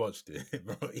almost botched it,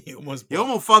 bro. He almost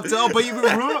fucked it up. But you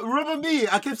remember me?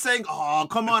 I kept saying, "Oh,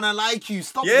 come on, I like you.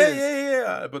 Stop this."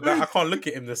 Yeah. But I can't look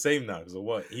at him the same now because of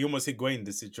what? He almost Higuained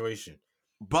the situation.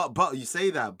 But you say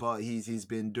that, but he's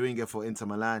been doing it for Inter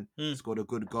Milan. Scored a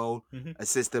good goal,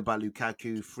 assisted by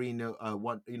Lukaku. 3-0,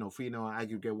 3-0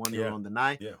 aggregate 1-0 on the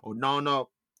night. Yeah. Oh no,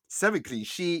 7 clean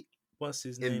sheet. What's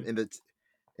his name?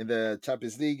 in the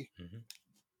Champions League.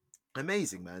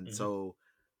 Amazing, man. Mm-hmm. So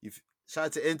you've shout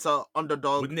out to Inter,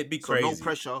 underdog. Wouldn't it be so crazy? No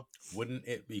pressure. Wouldn't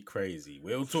it be crazy?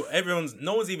 No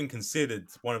one's even considered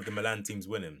one of the Milan teams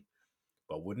winning.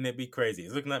 But wouldn't it be crazy?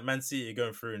 It's looking like Man City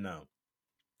going through now.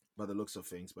 By the looks of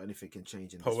things, but anything can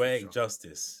change in this Poetic future.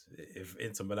 justice if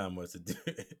Inter Milan were to do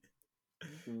it.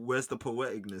 Where's the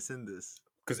poeticness in this?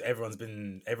 Because everyone's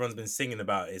been singing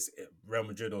about it's Real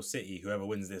Madrid or City. Whoever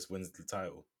wins this wins the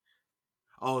title.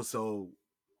 Oh, so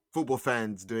football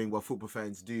fans doing what football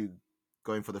fans do,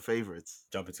 going for the favourites.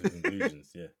 Jumping to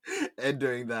conclusions, yeah. And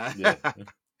doing that. Yeah.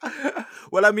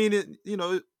 Well, I mean,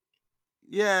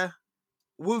 yeah.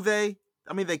 Will they?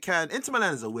 I mean, they can. Inter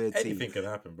Milan is a weird team. Anything can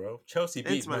happen, bro. Chelsea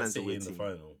beat Man City in the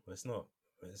final. It's not.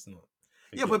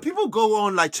 Yeah, but people go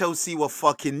on like Chelsea were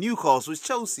fucking Newcastle. It's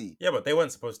Chelsea. Yeah, but they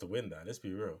weren't supposed to win that. Let's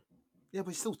be real. Yeah, but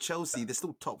it's still Chelsea. They're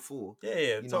still top 4.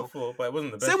 Yeah, top 4, but it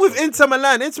wasn't the best. Same with Inter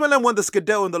Milan. Inter Milan won the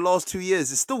Scudetto in the last 2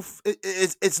 years. It's still,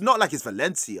 it's not like it's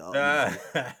Valencia.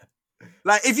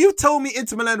 Like, if you tell me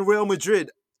Inter Milan, Real Madrid,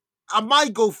 I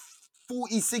might go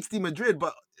 40-60 Madrid,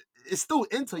 but it's still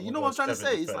Inter. You know what I'm trying to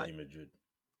say? It's like Madrid.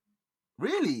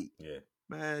 Really? Yeah.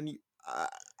 Man, I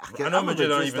know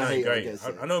Madrid aren't even that great.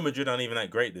 I know Madrid aren't even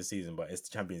that great this season, but it's the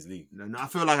Champions League. No, I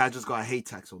feel like I just got a hate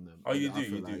tax on them. Oh, you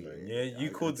do, man. Yeah, you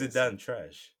called Zidane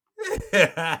trash.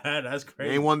 That's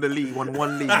crazy. They won the league, won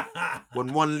one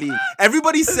league.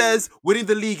 Everybody says winning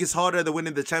the league is harder than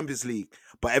winning the Champions League,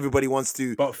 but everybody wants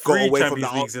to go away from the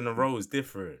Champions Leagues in a row is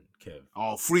different, Kev.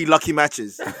 Oh, 3 lucky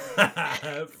matches. 3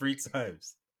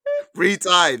 times. 3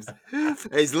 times.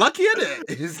 He's lucky, isn't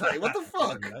it? He's like, what the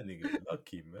fuck? That nigga's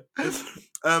lucky, man.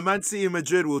 Man City and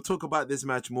Madrid, we'll talk about this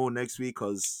match more next week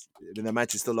because the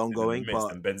match is still ongoing.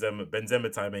 But Benzema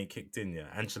time ain't kicked in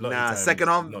yet. Ancelotti time second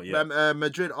half, not yet.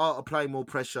 Madrid are applying more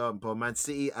pressure, but Man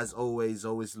City, as always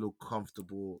look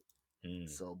comfortable.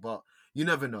 So, but you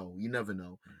never know.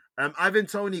 Ivan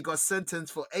Toney got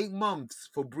sentenced for 8 months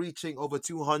for breaching over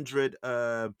 200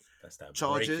 That's that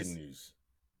charges. Breaking news.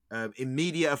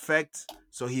 Immediate effect.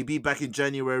 So he'll be back in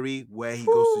January where he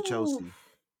goes to Chelsea.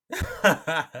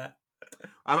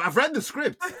 I've read the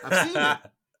script.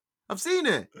 I've seen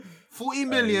it. 40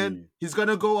 million. Hey. He's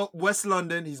gonna go West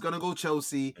London. He's gonna go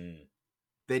Chelsea.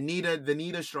 They need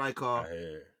a striker.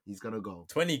 He's gonna go.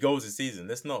 20 goals a season.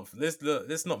 Let's not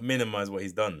minimize what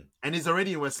he's done. And he's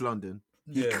already in West London.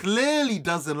 He clearly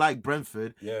doesn't like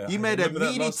Brentford. Yeah, he made a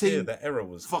meeting. That error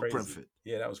was fuck crazy. Brentford.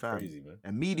 Yeah, that was crazy, man.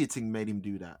 A meeting made him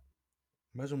do that.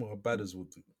 Imagine what a badders would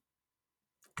do.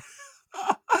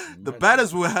 The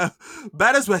badders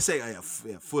were saying, oh,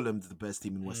 yeah, Fulham's the best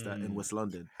team in West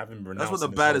London. Having That's what the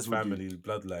badders would family do.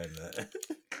 Bloodline.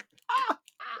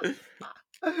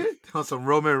 On some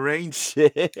Roman Reigns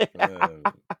shit.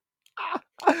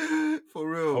 For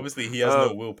real. Obviously, he has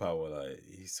no willpower. Like,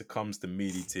 he succumbs to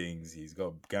meaty things. He's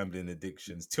got gambling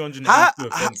addictions. 282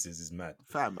 offenses is mad.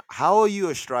 Fam, how are you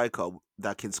a striker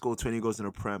that can score 20 goals in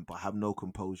a Prem but have no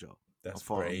composure? That's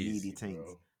crazy,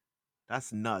 bro.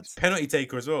 That's nuts. Penalty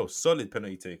taker as well. Solid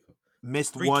penalty taker.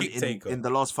 Missed Free one kick in the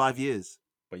last 5 years.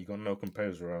 But you got no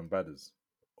composure around badders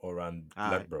or around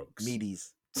Ladbrokes.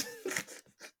 Meaties.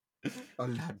 Or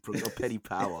Ladbrokes or Petty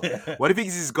Power. What do you think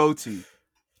is his go-to?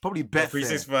 Probably Betfair.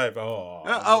 365. I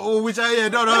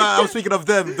was speaking of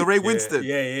them. The Ray Winston.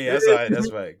 Yeah. That's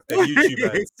right. The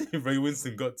YouTube ads. Ray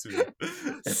Winston got to.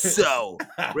 So,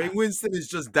 Ray Winston is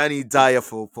just Danny Dyer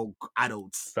for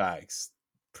adults. Facts.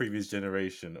 Previous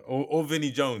generation. Or Vinnie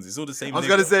Jones. It's all the same. I was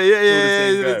going to say,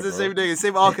 it's the same nigga.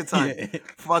 Same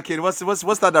archetype. Fucking, what's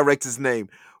that director's name?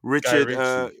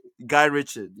 Guy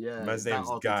Richard. Yeah. Man's name's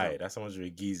Guy. That's how much of a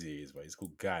geezer he is, but he's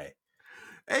called Guy.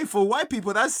 Hey, for white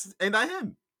people, ain't that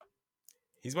him?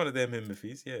 He's one of them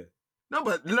himothies, yeah. No,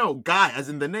 Guy, as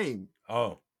in the name.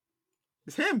 Oh.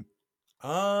 It's him.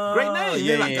 Oh. Great name.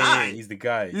 Yeah, Guy. He's the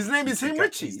guy. His name is him,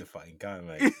 Richie. He's the fucking guy,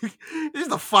 mate. He's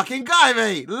the fucking guy,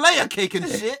 mate. Layer cake and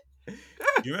shit.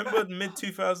 You remember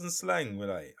mid-2000s slang?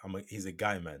 We're like, he's a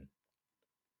guy, man.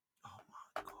 Oh,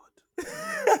 my God.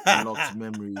 Unlocked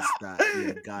memories guy,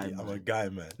 man. I'm a guy,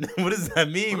 man. What does that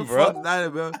mean, what bro? Fuck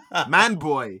that, bro? Man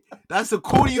boy. That's a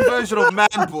corny version of man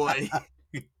boy.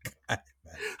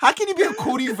 How can you be a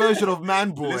corny version of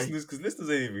man boy? Because listeners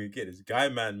ain't even get this. Guy,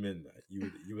 man, you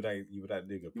would that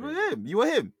nigga. You were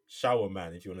him. Shower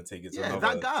man, if you want to take it to another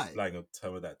that guy. Slang of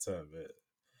term of that term.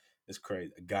 It's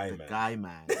crazy. A guy, man. Guy,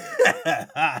 man.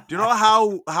 Do you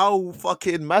know how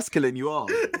fucking masculine you are?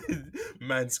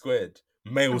 Man squared.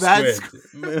 Male That's- squared.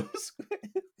 Male squared.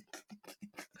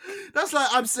 That's like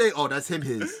I'm saying, oh, that's him,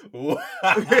 his. Looking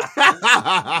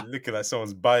like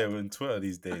someone's bio on Twitter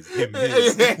these days. Him,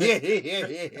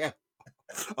 his.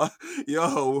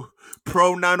 Yo,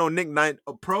 pronoun or nickname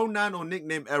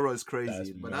error is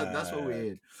crazy, but that's what we're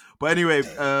in. But anyway,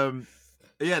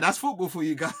 yeah, that's football for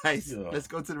you guys. Yeah. Let's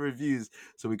go to the reviews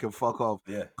so we can fuck off.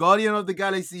 Yeah. Guardian of the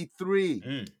Galaxy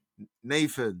 3.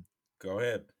 Nathan, Go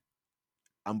ahead.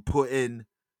 I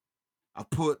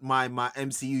put my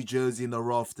MCU jersey in the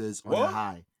rafters on a What?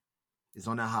 high. It's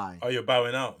on a high. Oh, you're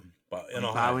bowing out. But I'm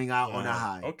bowing out on a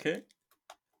high. Okay.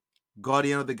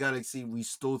 Guardian of the Galaxy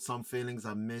restored some feelings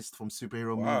I missed from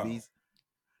superhero Wow. movies.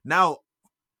 Now,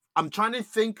 I'm trying to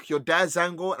think your dad's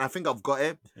angle, and I think I've got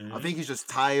it. I think he's just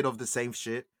tired of the same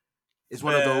shit. It's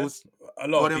one of those. A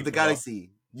lot Guardian of the people are.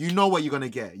 Galaxy. You know what you're going to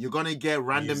get. You're going to get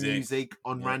random music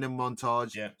on Yeah. random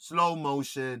montage, Yeah. slow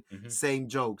motion, same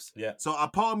jokes. Yeah. So a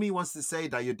part of me wants to say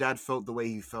that your dad felt the way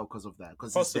he felt because of that.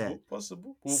 Because he's dead.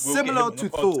 Possible. Similar get him to on the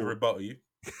pod Thor. to rebuttal you.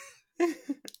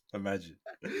 Imagine.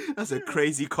 That's a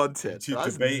crazy content. To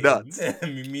That's debate nuts.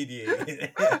 and me mediating.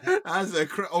 That's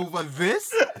over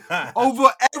this? Over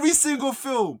every single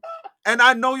film. And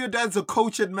I know your dad's a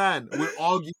cultured man. We're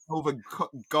arguing over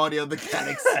Guardian of the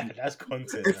Galaxy. That's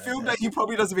content. A film that he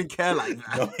probably doesn't even care like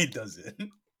that. No, he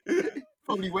doesn't.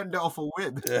 Probably went there off a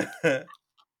whim. Hey,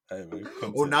 man,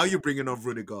 Oh, now you're bringing on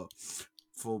Rudiger.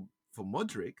 For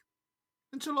Modric.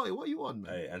 Ancelotti, what are you on,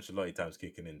 man? Hey, Ancelotti time's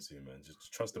kicking in soon, man.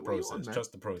 Just trust the What are you on, process. man?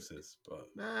 Trust the process. But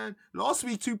Man, last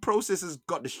week 2 processes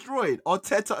got destroyed.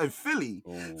 Arteta and Philly.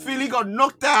 Ooh. Philly got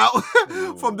knocked out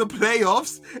from the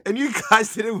playoffs, and you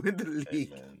guys didn't win the hey,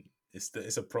 league. man,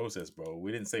 it's a process, bro.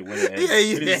 We didn't say when it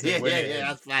ends. Yeah.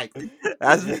 That's fact.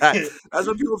 That's fact. That's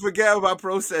what people forget about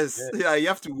process. Yeah, you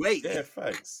have to wait. Yeah,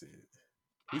 facts.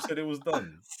 Who said it was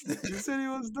done? You said it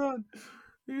was done.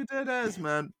 You dead ass,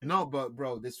 man. No, but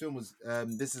bro, this film was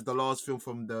this is the last film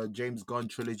from the James Gunn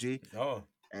trilogy. Oh,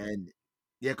 And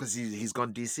yeah, because he's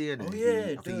gone DC and Oh, then yeah,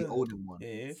 I think he duh. owed him one.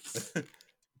 yeah.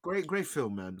 Great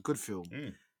film, man. Good film.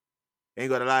 Mm. Ain't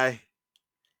gonna lie.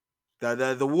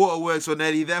 The waterworks were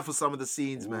nearly there for some of the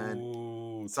scenes, man.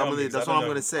 Ooh, Some tell of me, it- 'cause that's I what don't I'm know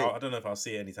gonna if- say. I don't know if I'll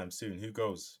see it anytime soon. Who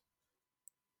goes?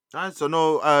 Alright, so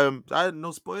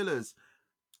no spoilers.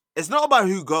 It's not about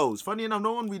who goes. Funny enough,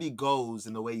 no one really goes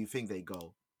in the way you think they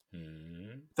go.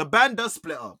 The band does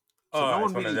split up. So no it's one one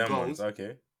of really them goes. ones.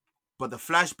 Okay. But the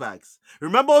flashbacks.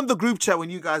 Remember on the group chat when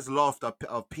you guys laughed at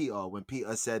Peter when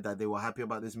Peter said that they were happy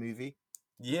about this movie?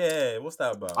 Yeah, what's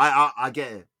that about? I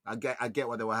get it. I get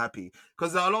why they were happy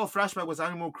because a lot of flashback was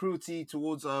animal cruelty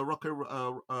towards Rocket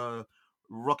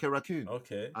Raccoon.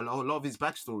 Okay. A lot of his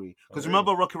backstory. Because Oh,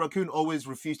 remember, Rocket Raccoon always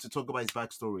refused to talk about his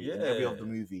backstory in every Yeah. other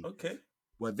movie. Okay.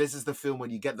 Well, this is the film when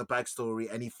you get the backstory,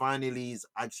 and he finally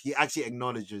he actually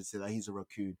acknowledges that he's a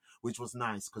raccoon, which was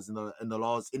nice because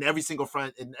in every single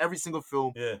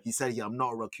film, Yeah. he said, "Yeah, I'm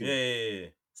not a raccoon." Yeah.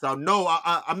 So no,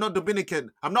 I'm not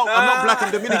Dominican. I'm not black.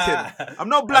 I'm Dominican. I'm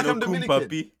not black. I'm Dominican.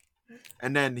 Papi.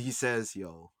 And then he says,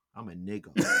 "Yo, I'm a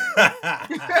nigga."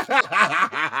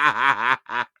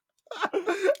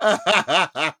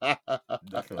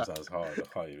 That film sounds hard. I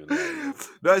can't even lie.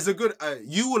 No, it's a good.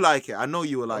 You will like it. I know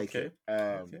you will like Okay. it.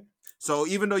 Okay. So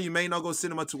even though you may not go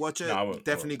cinema to watch it, No, I won't,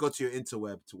 definitely go to your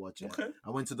interweb to watch it. Okay.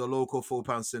 I went to the local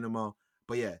 £4 cinema.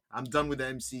 But yeah, I'm done with the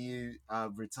MCU.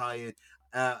 I've retired.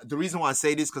 The reason why I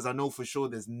say this because I know for sure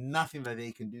there's nothing that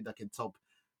they can do that can top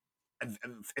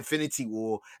Infinity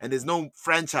War, and there's no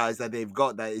franchise that they've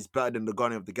got that is better than the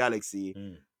Guardian of the Galaxy.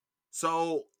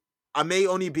 So I may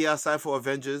only be outside for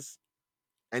Avengers,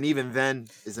 and even then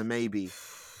is a maybe.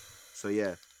 So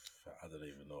yeah, I don't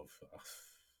even know.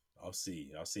 I'll see.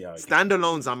 I'll see how it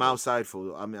standalones. I'm outside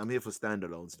for. I'm here for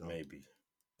standalones. Though. Maybe.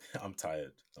 I'm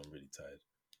tired. I'm really tired.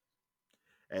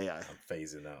 Hey, I'm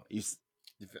phasing out.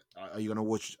 Are you gonna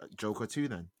watch Joker 2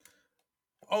 then?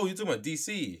 Oh, you're talking about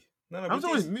DC? No, I'm but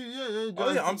talking. DC. Yeah.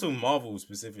 Oh yeah, I'm talking Marvel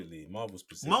specifically. Marvels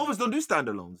don't do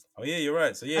standalones. Oh yeah, you're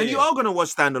right. So yeah, And you are gonna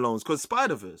watch standalones because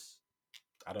Spider-Verse.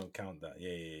 I don't count that.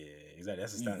 Yeah. Exactly.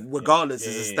 That's a stand. Regardless,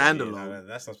 it's a standalone. No,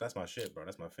 that's my shit, bro.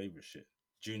 That's my favorite shit.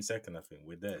 June 2nd, I think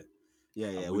we're there.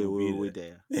 Yeah, we will be we're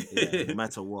there. Yeah, no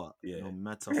matter what. Yeah. No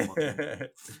matter what.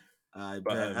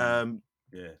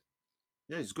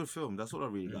 Yeah, it's a good film. That's all I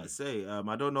really gotta say.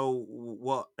 I don't know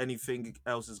what anything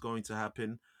else is going to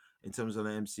happen in terms of the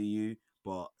MCU,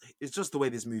 but it's just the way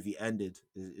this movie ended.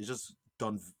 It's just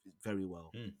done very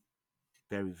well.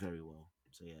 Very, very well.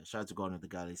 So yeah, shout out to Guardian of the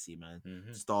Galaxy, man.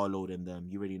 Star-Lord and them.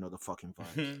 You already know the fucking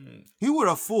vibe. Who would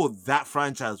have thought that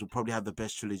franchise would probably have the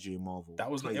best trilogy in Marvel?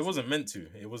 It wasn't meant to.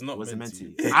 It was not It wasn't meant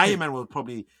meant to. to. Iron Man was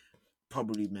probably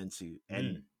meant to.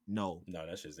 And No. No,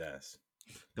 that's just ass.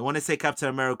 They want to say Captain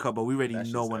America, but we already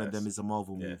That's know just one of ass. them is a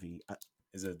Marvel Yeah. movie, an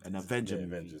Yeah, Avenger movie.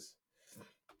 Avengers.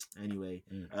 Anyway,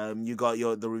 you got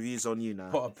the reviews on you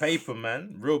now. Pot of Paper,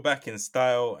 man. Real back in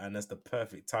style, and that's the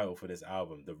perfect title for this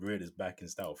album. The real is back in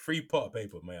style. Free Pot of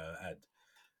Paper, may I add.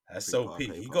 That's Free so Pot of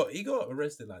peak. Paper. He got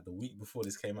arrested like the week before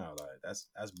this came out. Like that's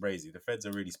crazy. The feds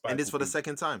are really spiteful. And this for the people.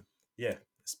 second time. Yeah,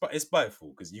 it's spiteful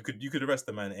because you could arrest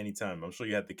the man any time. I'm sure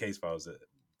you had the case files that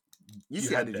You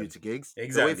see how they do to gigs.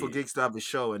 Exactly. They wait for gigs to have a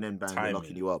show and then bang, they're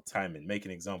locking you up. Timing,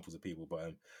 making examples of people.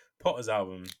 But Potter's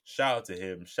album, shout out to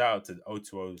him. Shout out to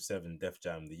 0207 Def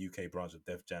Jam, the UK branch of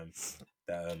Def Jam.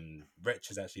 That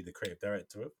Wretch is actually the creative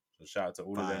director of. So shout out to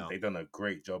all of them. They've done a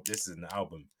great job. This is an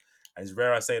album. And it's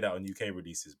rare I say that on UK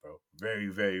releases, bro. Very,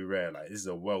 very rare. Like, this is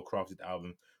a well-crafted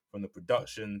album. From the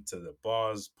production to the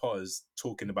bars, Potter's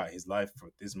talking about his life for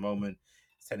this moment.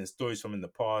 He's telling stories from in the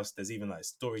past. There's even like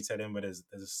storytelling where there's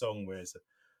a song where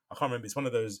I can't remember. It's one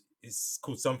of those. It's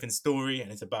called Something Story,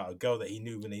 and it's about a girl that he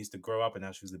knew when they used to grow up and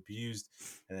how she was abused,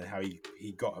 and then how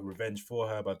he got a revenge for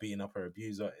her by beating up her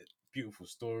abuser. Beautiful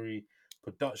story.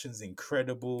 Production's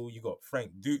incredible. You got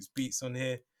Frank Duke's beats on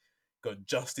here. Got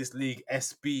Justice League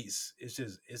S beats.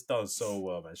 It's done so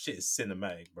well, man. Shit is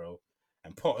cinematic, bro.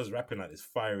 And Potter's rapping like there's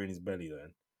fire in his belly,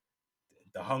 man.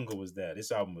 The hunger was there.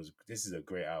 This is a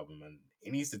great album, man. He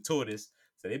needs to tour this,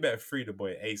 so they better free the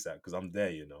boy ASAP because I'm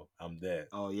there, I'm there.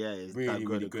 Oh yeah, it's really, that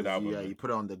good, really good album. You put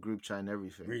it on the group chat and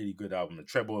everything. Really good album. The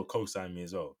Treble co-signed me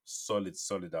as well. Solid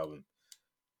album.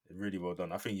 Really well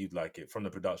done. I think you'd like it. From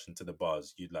the production to the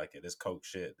bars, you'd like it. There's coke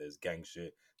shit, there's gang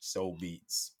shit, soul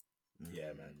beats.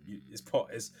 Yeah, man.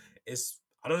 It's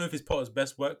I don't know if it's Potter's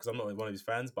best work because I'm not one of his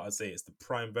fans, but I'd say it's the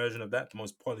prime version of that, the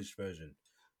most polished version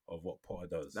of what Potter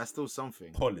does. That's still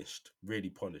something. Polished,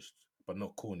 really polished, but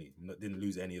not corny. Didn't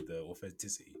lose any of the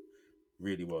authenticity.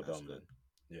 Really well done, man.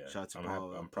 Yeah, shout out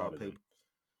to I'm proud of him.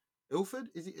 Ilford?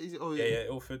 Is he? Oh yeah.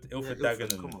 Ilford,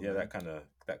 Dagenham, and on,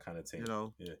 that kind of thing.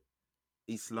 Yeah.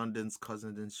 East London's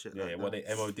cousin and shit. Yeah, what they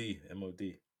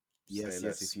MOD. Yes.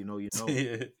 If you know, you know.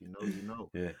 If you know, you know.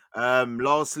 Yeah.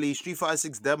 Lastly, Street Fighter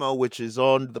 6 demo, which is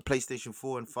on the PlayStation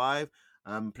 4 and 5.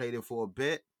 Played it for a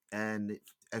bit, and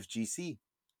FGC,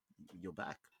 you're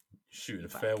back. Shooting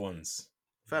fair ones.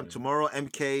 Fam, tomorrow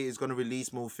MK is gonna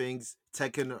release more things.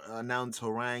 Tekken announced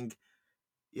Harangue.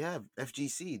 Yeah,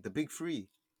 FGC, the big three.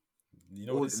 You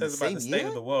know what it says about the state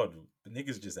of the world?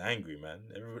 Niggas just angry, man.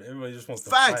 Everybody just wants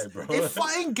to Facts. fight, bro. If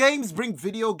fighting games bring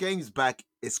video games back,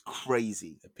 it's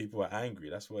crazy. People are angry.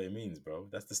 That's what it means, bro.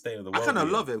 That's the state of the world. I kind of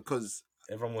love it because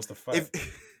everyone wants to fight.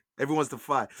 Everyone wants to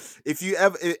fight. If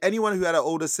anyone who had an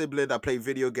older sibling that played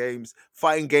video games,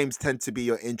 fighting games tend to be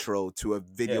your intro to a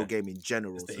video game in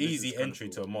general. It's the easy entry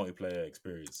to a multiplayer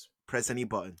experience. Press any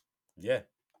button. Yeah.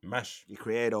 Mash. You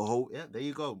create a whole. Yeah, there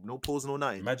you go. No pause, no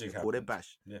nothing. Magic happened. Call it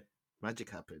bash. Yeah.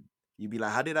 Magic happened. You'd be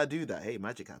like, how did I do that? Hey,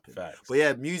 magic happened. Facts. But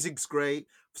yeah, music's great.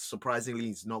 Surprisingly,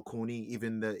 it's not corny.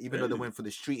 Even though they went for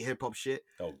the street hip hop shit.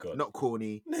 Oh god. Not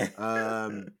corny.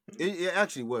 It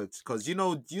actually works because you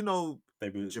know the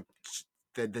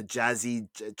jazzy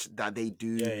that they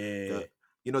do. Yeah.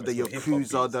 The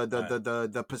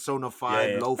Yakuza, the Persona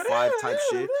 5, Low 5 type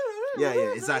shit. Yeah,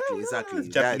 exactly.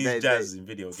 Japanese jazz in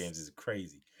video games is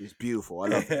crazy. It's beautiful. I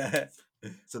love it.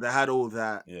 So they had all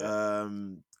that. Yeah.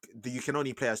 You can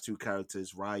only play as two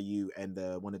characters, Ryu and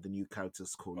one of the new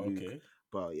characters called Luke.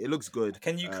 But it looks good.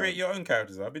 Can you create your own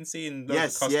characters? I've been seeing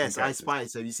yes, I Spy.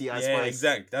 So you see I Spy. Yeah,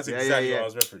 exactly. That's exactly what I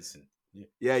was referencing.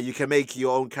 Yeah, you can make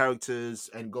your own characters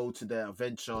and go to the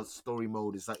adventure story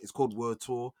mode. It's called World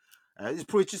Tour. It's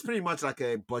pretty much like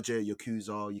a budget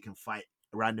Yakuza. You can fight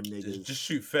random niggas. Just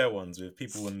shoot fair ones with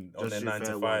people on their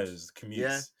 9-to-5s, commutes.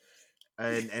 Yeah.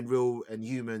 And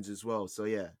humans as well. So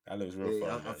yeah, that looks real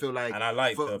fun. I feel like, and I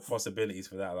like the possibilities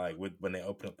for that. Like when they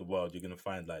open up the world, you're gonna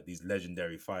find like these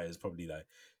legendary fighters probably like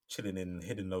chilling in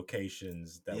hidden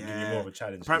locations that will give you more of a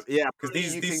challenge. Because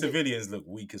these civilians look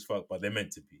weak as fuck, but they're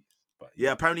meant to be. But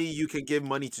apparently you can give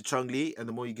money to Chun-Li, and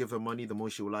the more you give her money, the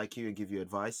more she will like you and give you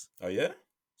advice. Oh yeah.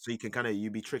 So you can you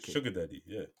be tricky. Sugar daddy,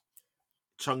 yeah.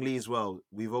 Chun-Li as well.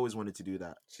 We've always wanted to do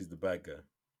that. She's the bad guy.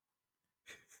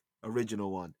 Original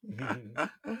one.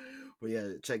 But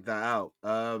yeah, check that out.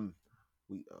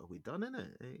 We done in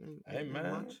it. Hey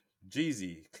man, much?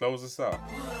 Yeezy, close us out.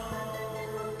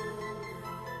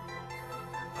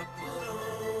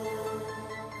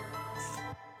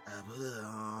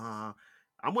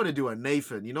 I'm gonna do a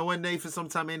Nathan. You know when Nathan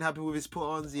sometimes ain't happy with his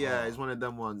put-ons? Yeah, it's one of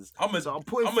them ones. I'm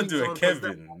gonna do a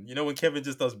Kevin. You know when Kevin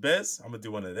just does best? I'm gonna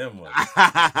do one of them ones.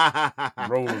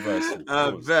 Role reversal.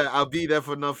 I'll be there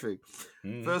for nothing.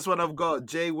 First one I've got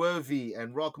Jay Worthy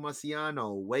and Rock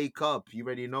Marciano. Wake up. You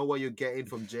already know what you're getting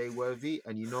from Jay Worthy,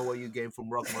 and you know what you're getting from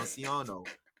Rock Marciano.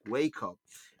 Wake up.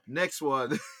 Next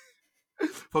one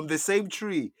from the same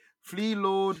tree. Flea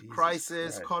Lord, Jesus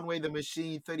Crisis, Christ. Conway the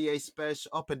Machine, 38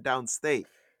 Special, Up and Down State.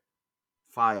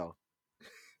 Fire.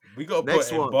 We gotta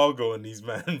put embargo on these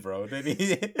man, bro. They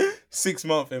need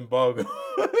 6-month embargo.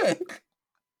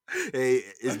 Hey,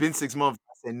 it's been 6 months.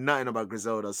 I said nothing about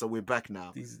Griselda, so we're back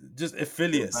now. These just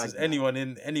affiliates. Is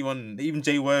anyone, even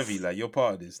Jay Worthy, like you're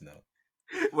part of this now.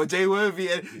 Well, Jay Worthy,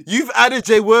 and you've added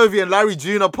Jay Worthy and Larry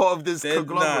June are part of this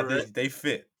conglomerate. Nah, they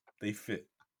fit. They fit.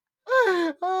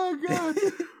 Oh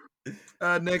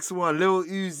god. Next one, Lil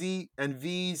Uzi and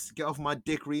V's Get Off My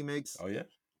Dick remix. Oh yeah.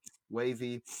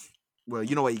 Wavy. Well,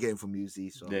 you know what you're getting from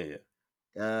Uzi, so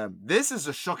yeah. This is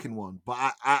a shocking one,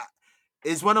 but I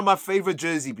it's one of my favorite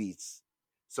Jersey beats.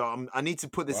 So I need to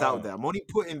put this out there. I'm only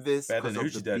putting this because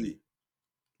of the Daddy. Beat.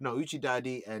 No, Uchi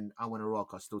Daddy and I Wanna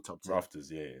Rock are still top 10.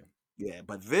 Rafters, yeah. Yeah,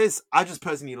 but this, I just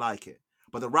personally like it.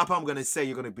 But the rapper I'm gonna say,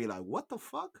 you're gonna be like, what the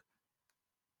fuck?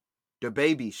 The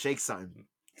Baby, Shake Something.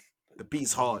 The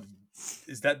beat's hard.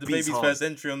 Is that the Baby's first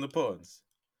entry on the pods?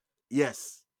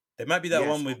 Yes. There might be that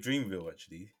one with Dreamville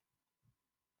actually.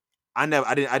 I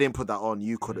didn't put that on.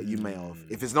 You may have.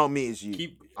 If it's not me, it's you. If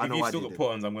you've still got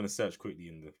put-ons, I'm gonna search quickly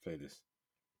in the playlist.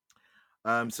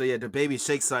 So yeah, The Baby,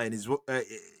 Shake Something is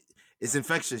it's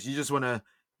infectious. You just wanna,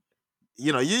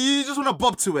 you just wanna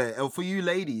bob to it. And for you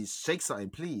ladies, Shake Something,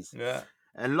 please. Yeah.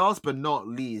 And last but not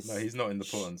least, no, he's not in the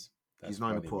put-ons. He's not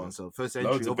in the put-ons. So first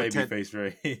entry, loads of Babyface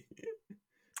Ray.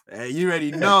 You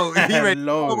already know. You already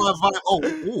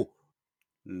know.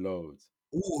 Loads.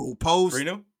 Ooh, Pose.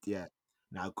 Reno? Yeah.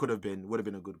 Now would have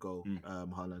been a good goal,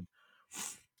 Holland.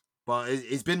 But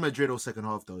it's been Madrid all second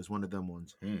half though. It's one of them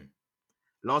ones.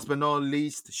 Last but not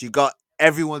least, she got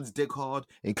everyone's dick hard,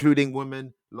 including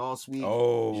women. Last week,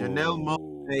 Janelle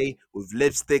Monáe with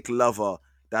Lipstick Lover.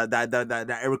 That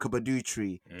Erykah Badu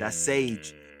tree. That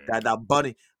Seige. That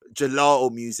Bunny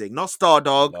Gelato music. Not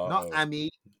Stardog. Not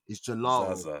Amy. It's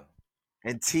Gelato. Zaza.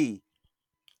 And T.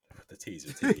 The T's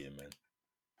are T, man.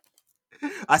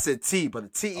 I said T, but the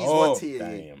T is what T is.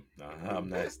 Damn. Nah, I'm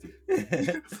nasty.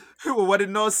 Well, what did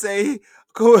No say?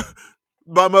 Call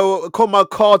my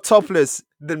car topless.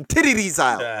 Them titties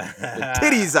out. The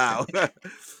titties out.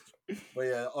 But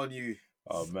yeah, on you.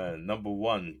 Oh man, number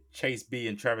 1, Chase B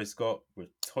and Travis Scott with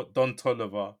Don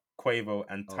Toliver, Quavo,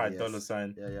 and Ty Dolla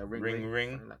 $ign. Yeah,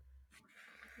 ring.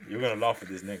 You're gonna laugh at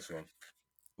this next one.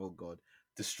 Oh god.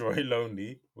 Destroy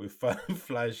Lonely with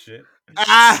Fly Shit.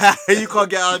 You can't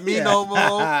get on me no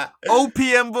more.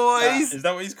 OPM Boys. Is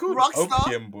that what he's called? Rockstar?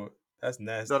 OPM Boy. That's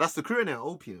nasty. No, that's the crew now.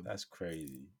 Opium. That's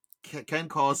crazy. Ken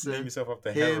Carson. Name yourself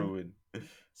after heroin.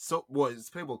 So what? It's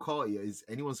Playboy Carti. Is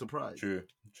anyone surprised? True.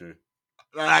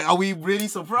 Like, are we really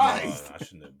surprised? No, I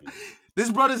shouldn't have been. This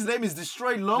brother's name is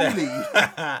Destroy Lonely.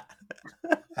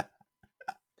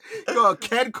 You got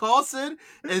Ken Carson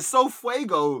and So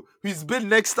Fuego, who's been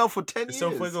next up for 10 years. So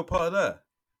Fuego part of that?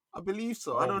 I believe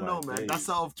so. I don't know, man. Days. That's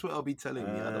how Twitter be telling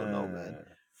me. I don't know, man.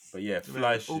 But yeah,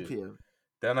 Fly Shit. Opium.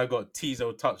 Then I got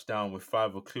Tizo Touchdown with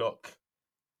 5 o'clock.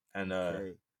 And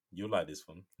you'll like this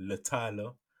one. La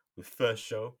Tyler with First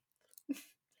Show.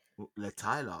 La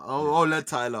Tyler. La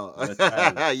Tyler.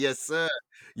 Yes, sir.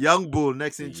 Young Bull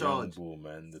next in charge. Young Bull,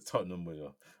 man. The Tottenham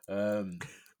winner.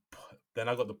 Then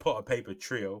I got the Pot of Paper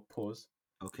trio. Pause.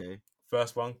 Okay.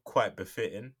 First one, Quite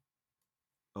Befitting.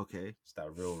 Okay. It's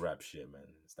that real rap shit, man.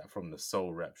 It's that from the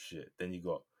soul rap shit. Then you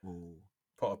got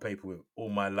Pot of Paper with All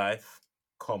My Life,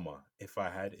 comma, If I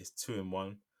Had. It's 2 in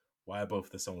 1. Why are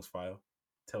both the songs fire?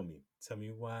 Tell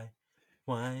me why.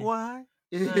 Why?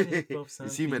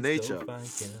 It's human nature.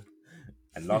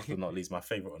 And last but not least, my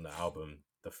favorite on the album,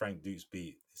 the Frank Dukes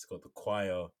beat. It's got the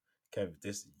choir. Kev,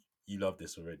 you love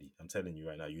this already. I'm telling you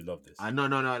right now, you love this. I know,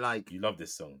 like you love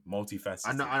this song,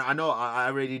 multifaceted. I know. I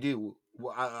already do.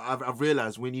 I've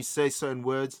realized when you say certain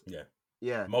words.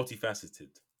 Yeah. Multifaceted.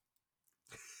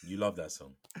 You love that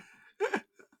song.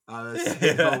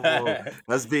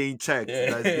 That's being checked.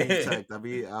 That's being checked.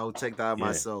 I'll check that out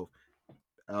myself.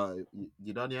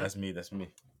 You done yet? That's me.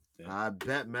 Yeah. I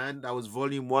bet, man. That was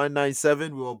volume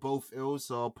 197. We were both ill,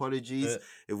 so apologies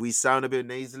if we sound a bit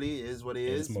nasally. It is what it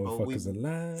is. Motherfuckers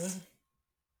alive.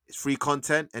 It's free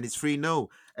content and it's free no.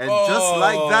 And just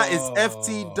like that, it's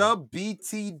FT Dub,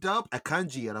 BT Dub,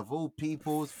 Akanji, and of all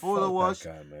peoples for the wash.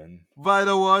 That guy, man. By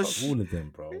the wash. Fuck all of them,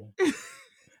 bro.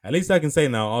 At least I can say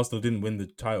now Arsenal didn't win the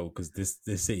title because this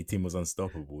City team was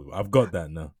unstoppable. I've got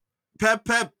that now. Pep.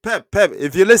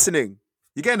 If you're listening,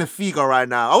 you're getting a Figo right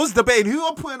now. I was debating who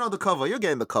I'm putting on the cover. You're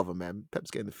getting the cover, man.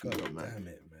 Pep's getting the Figo, man. Damn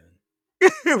it,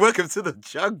 man. Welcome to the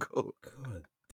jungle. God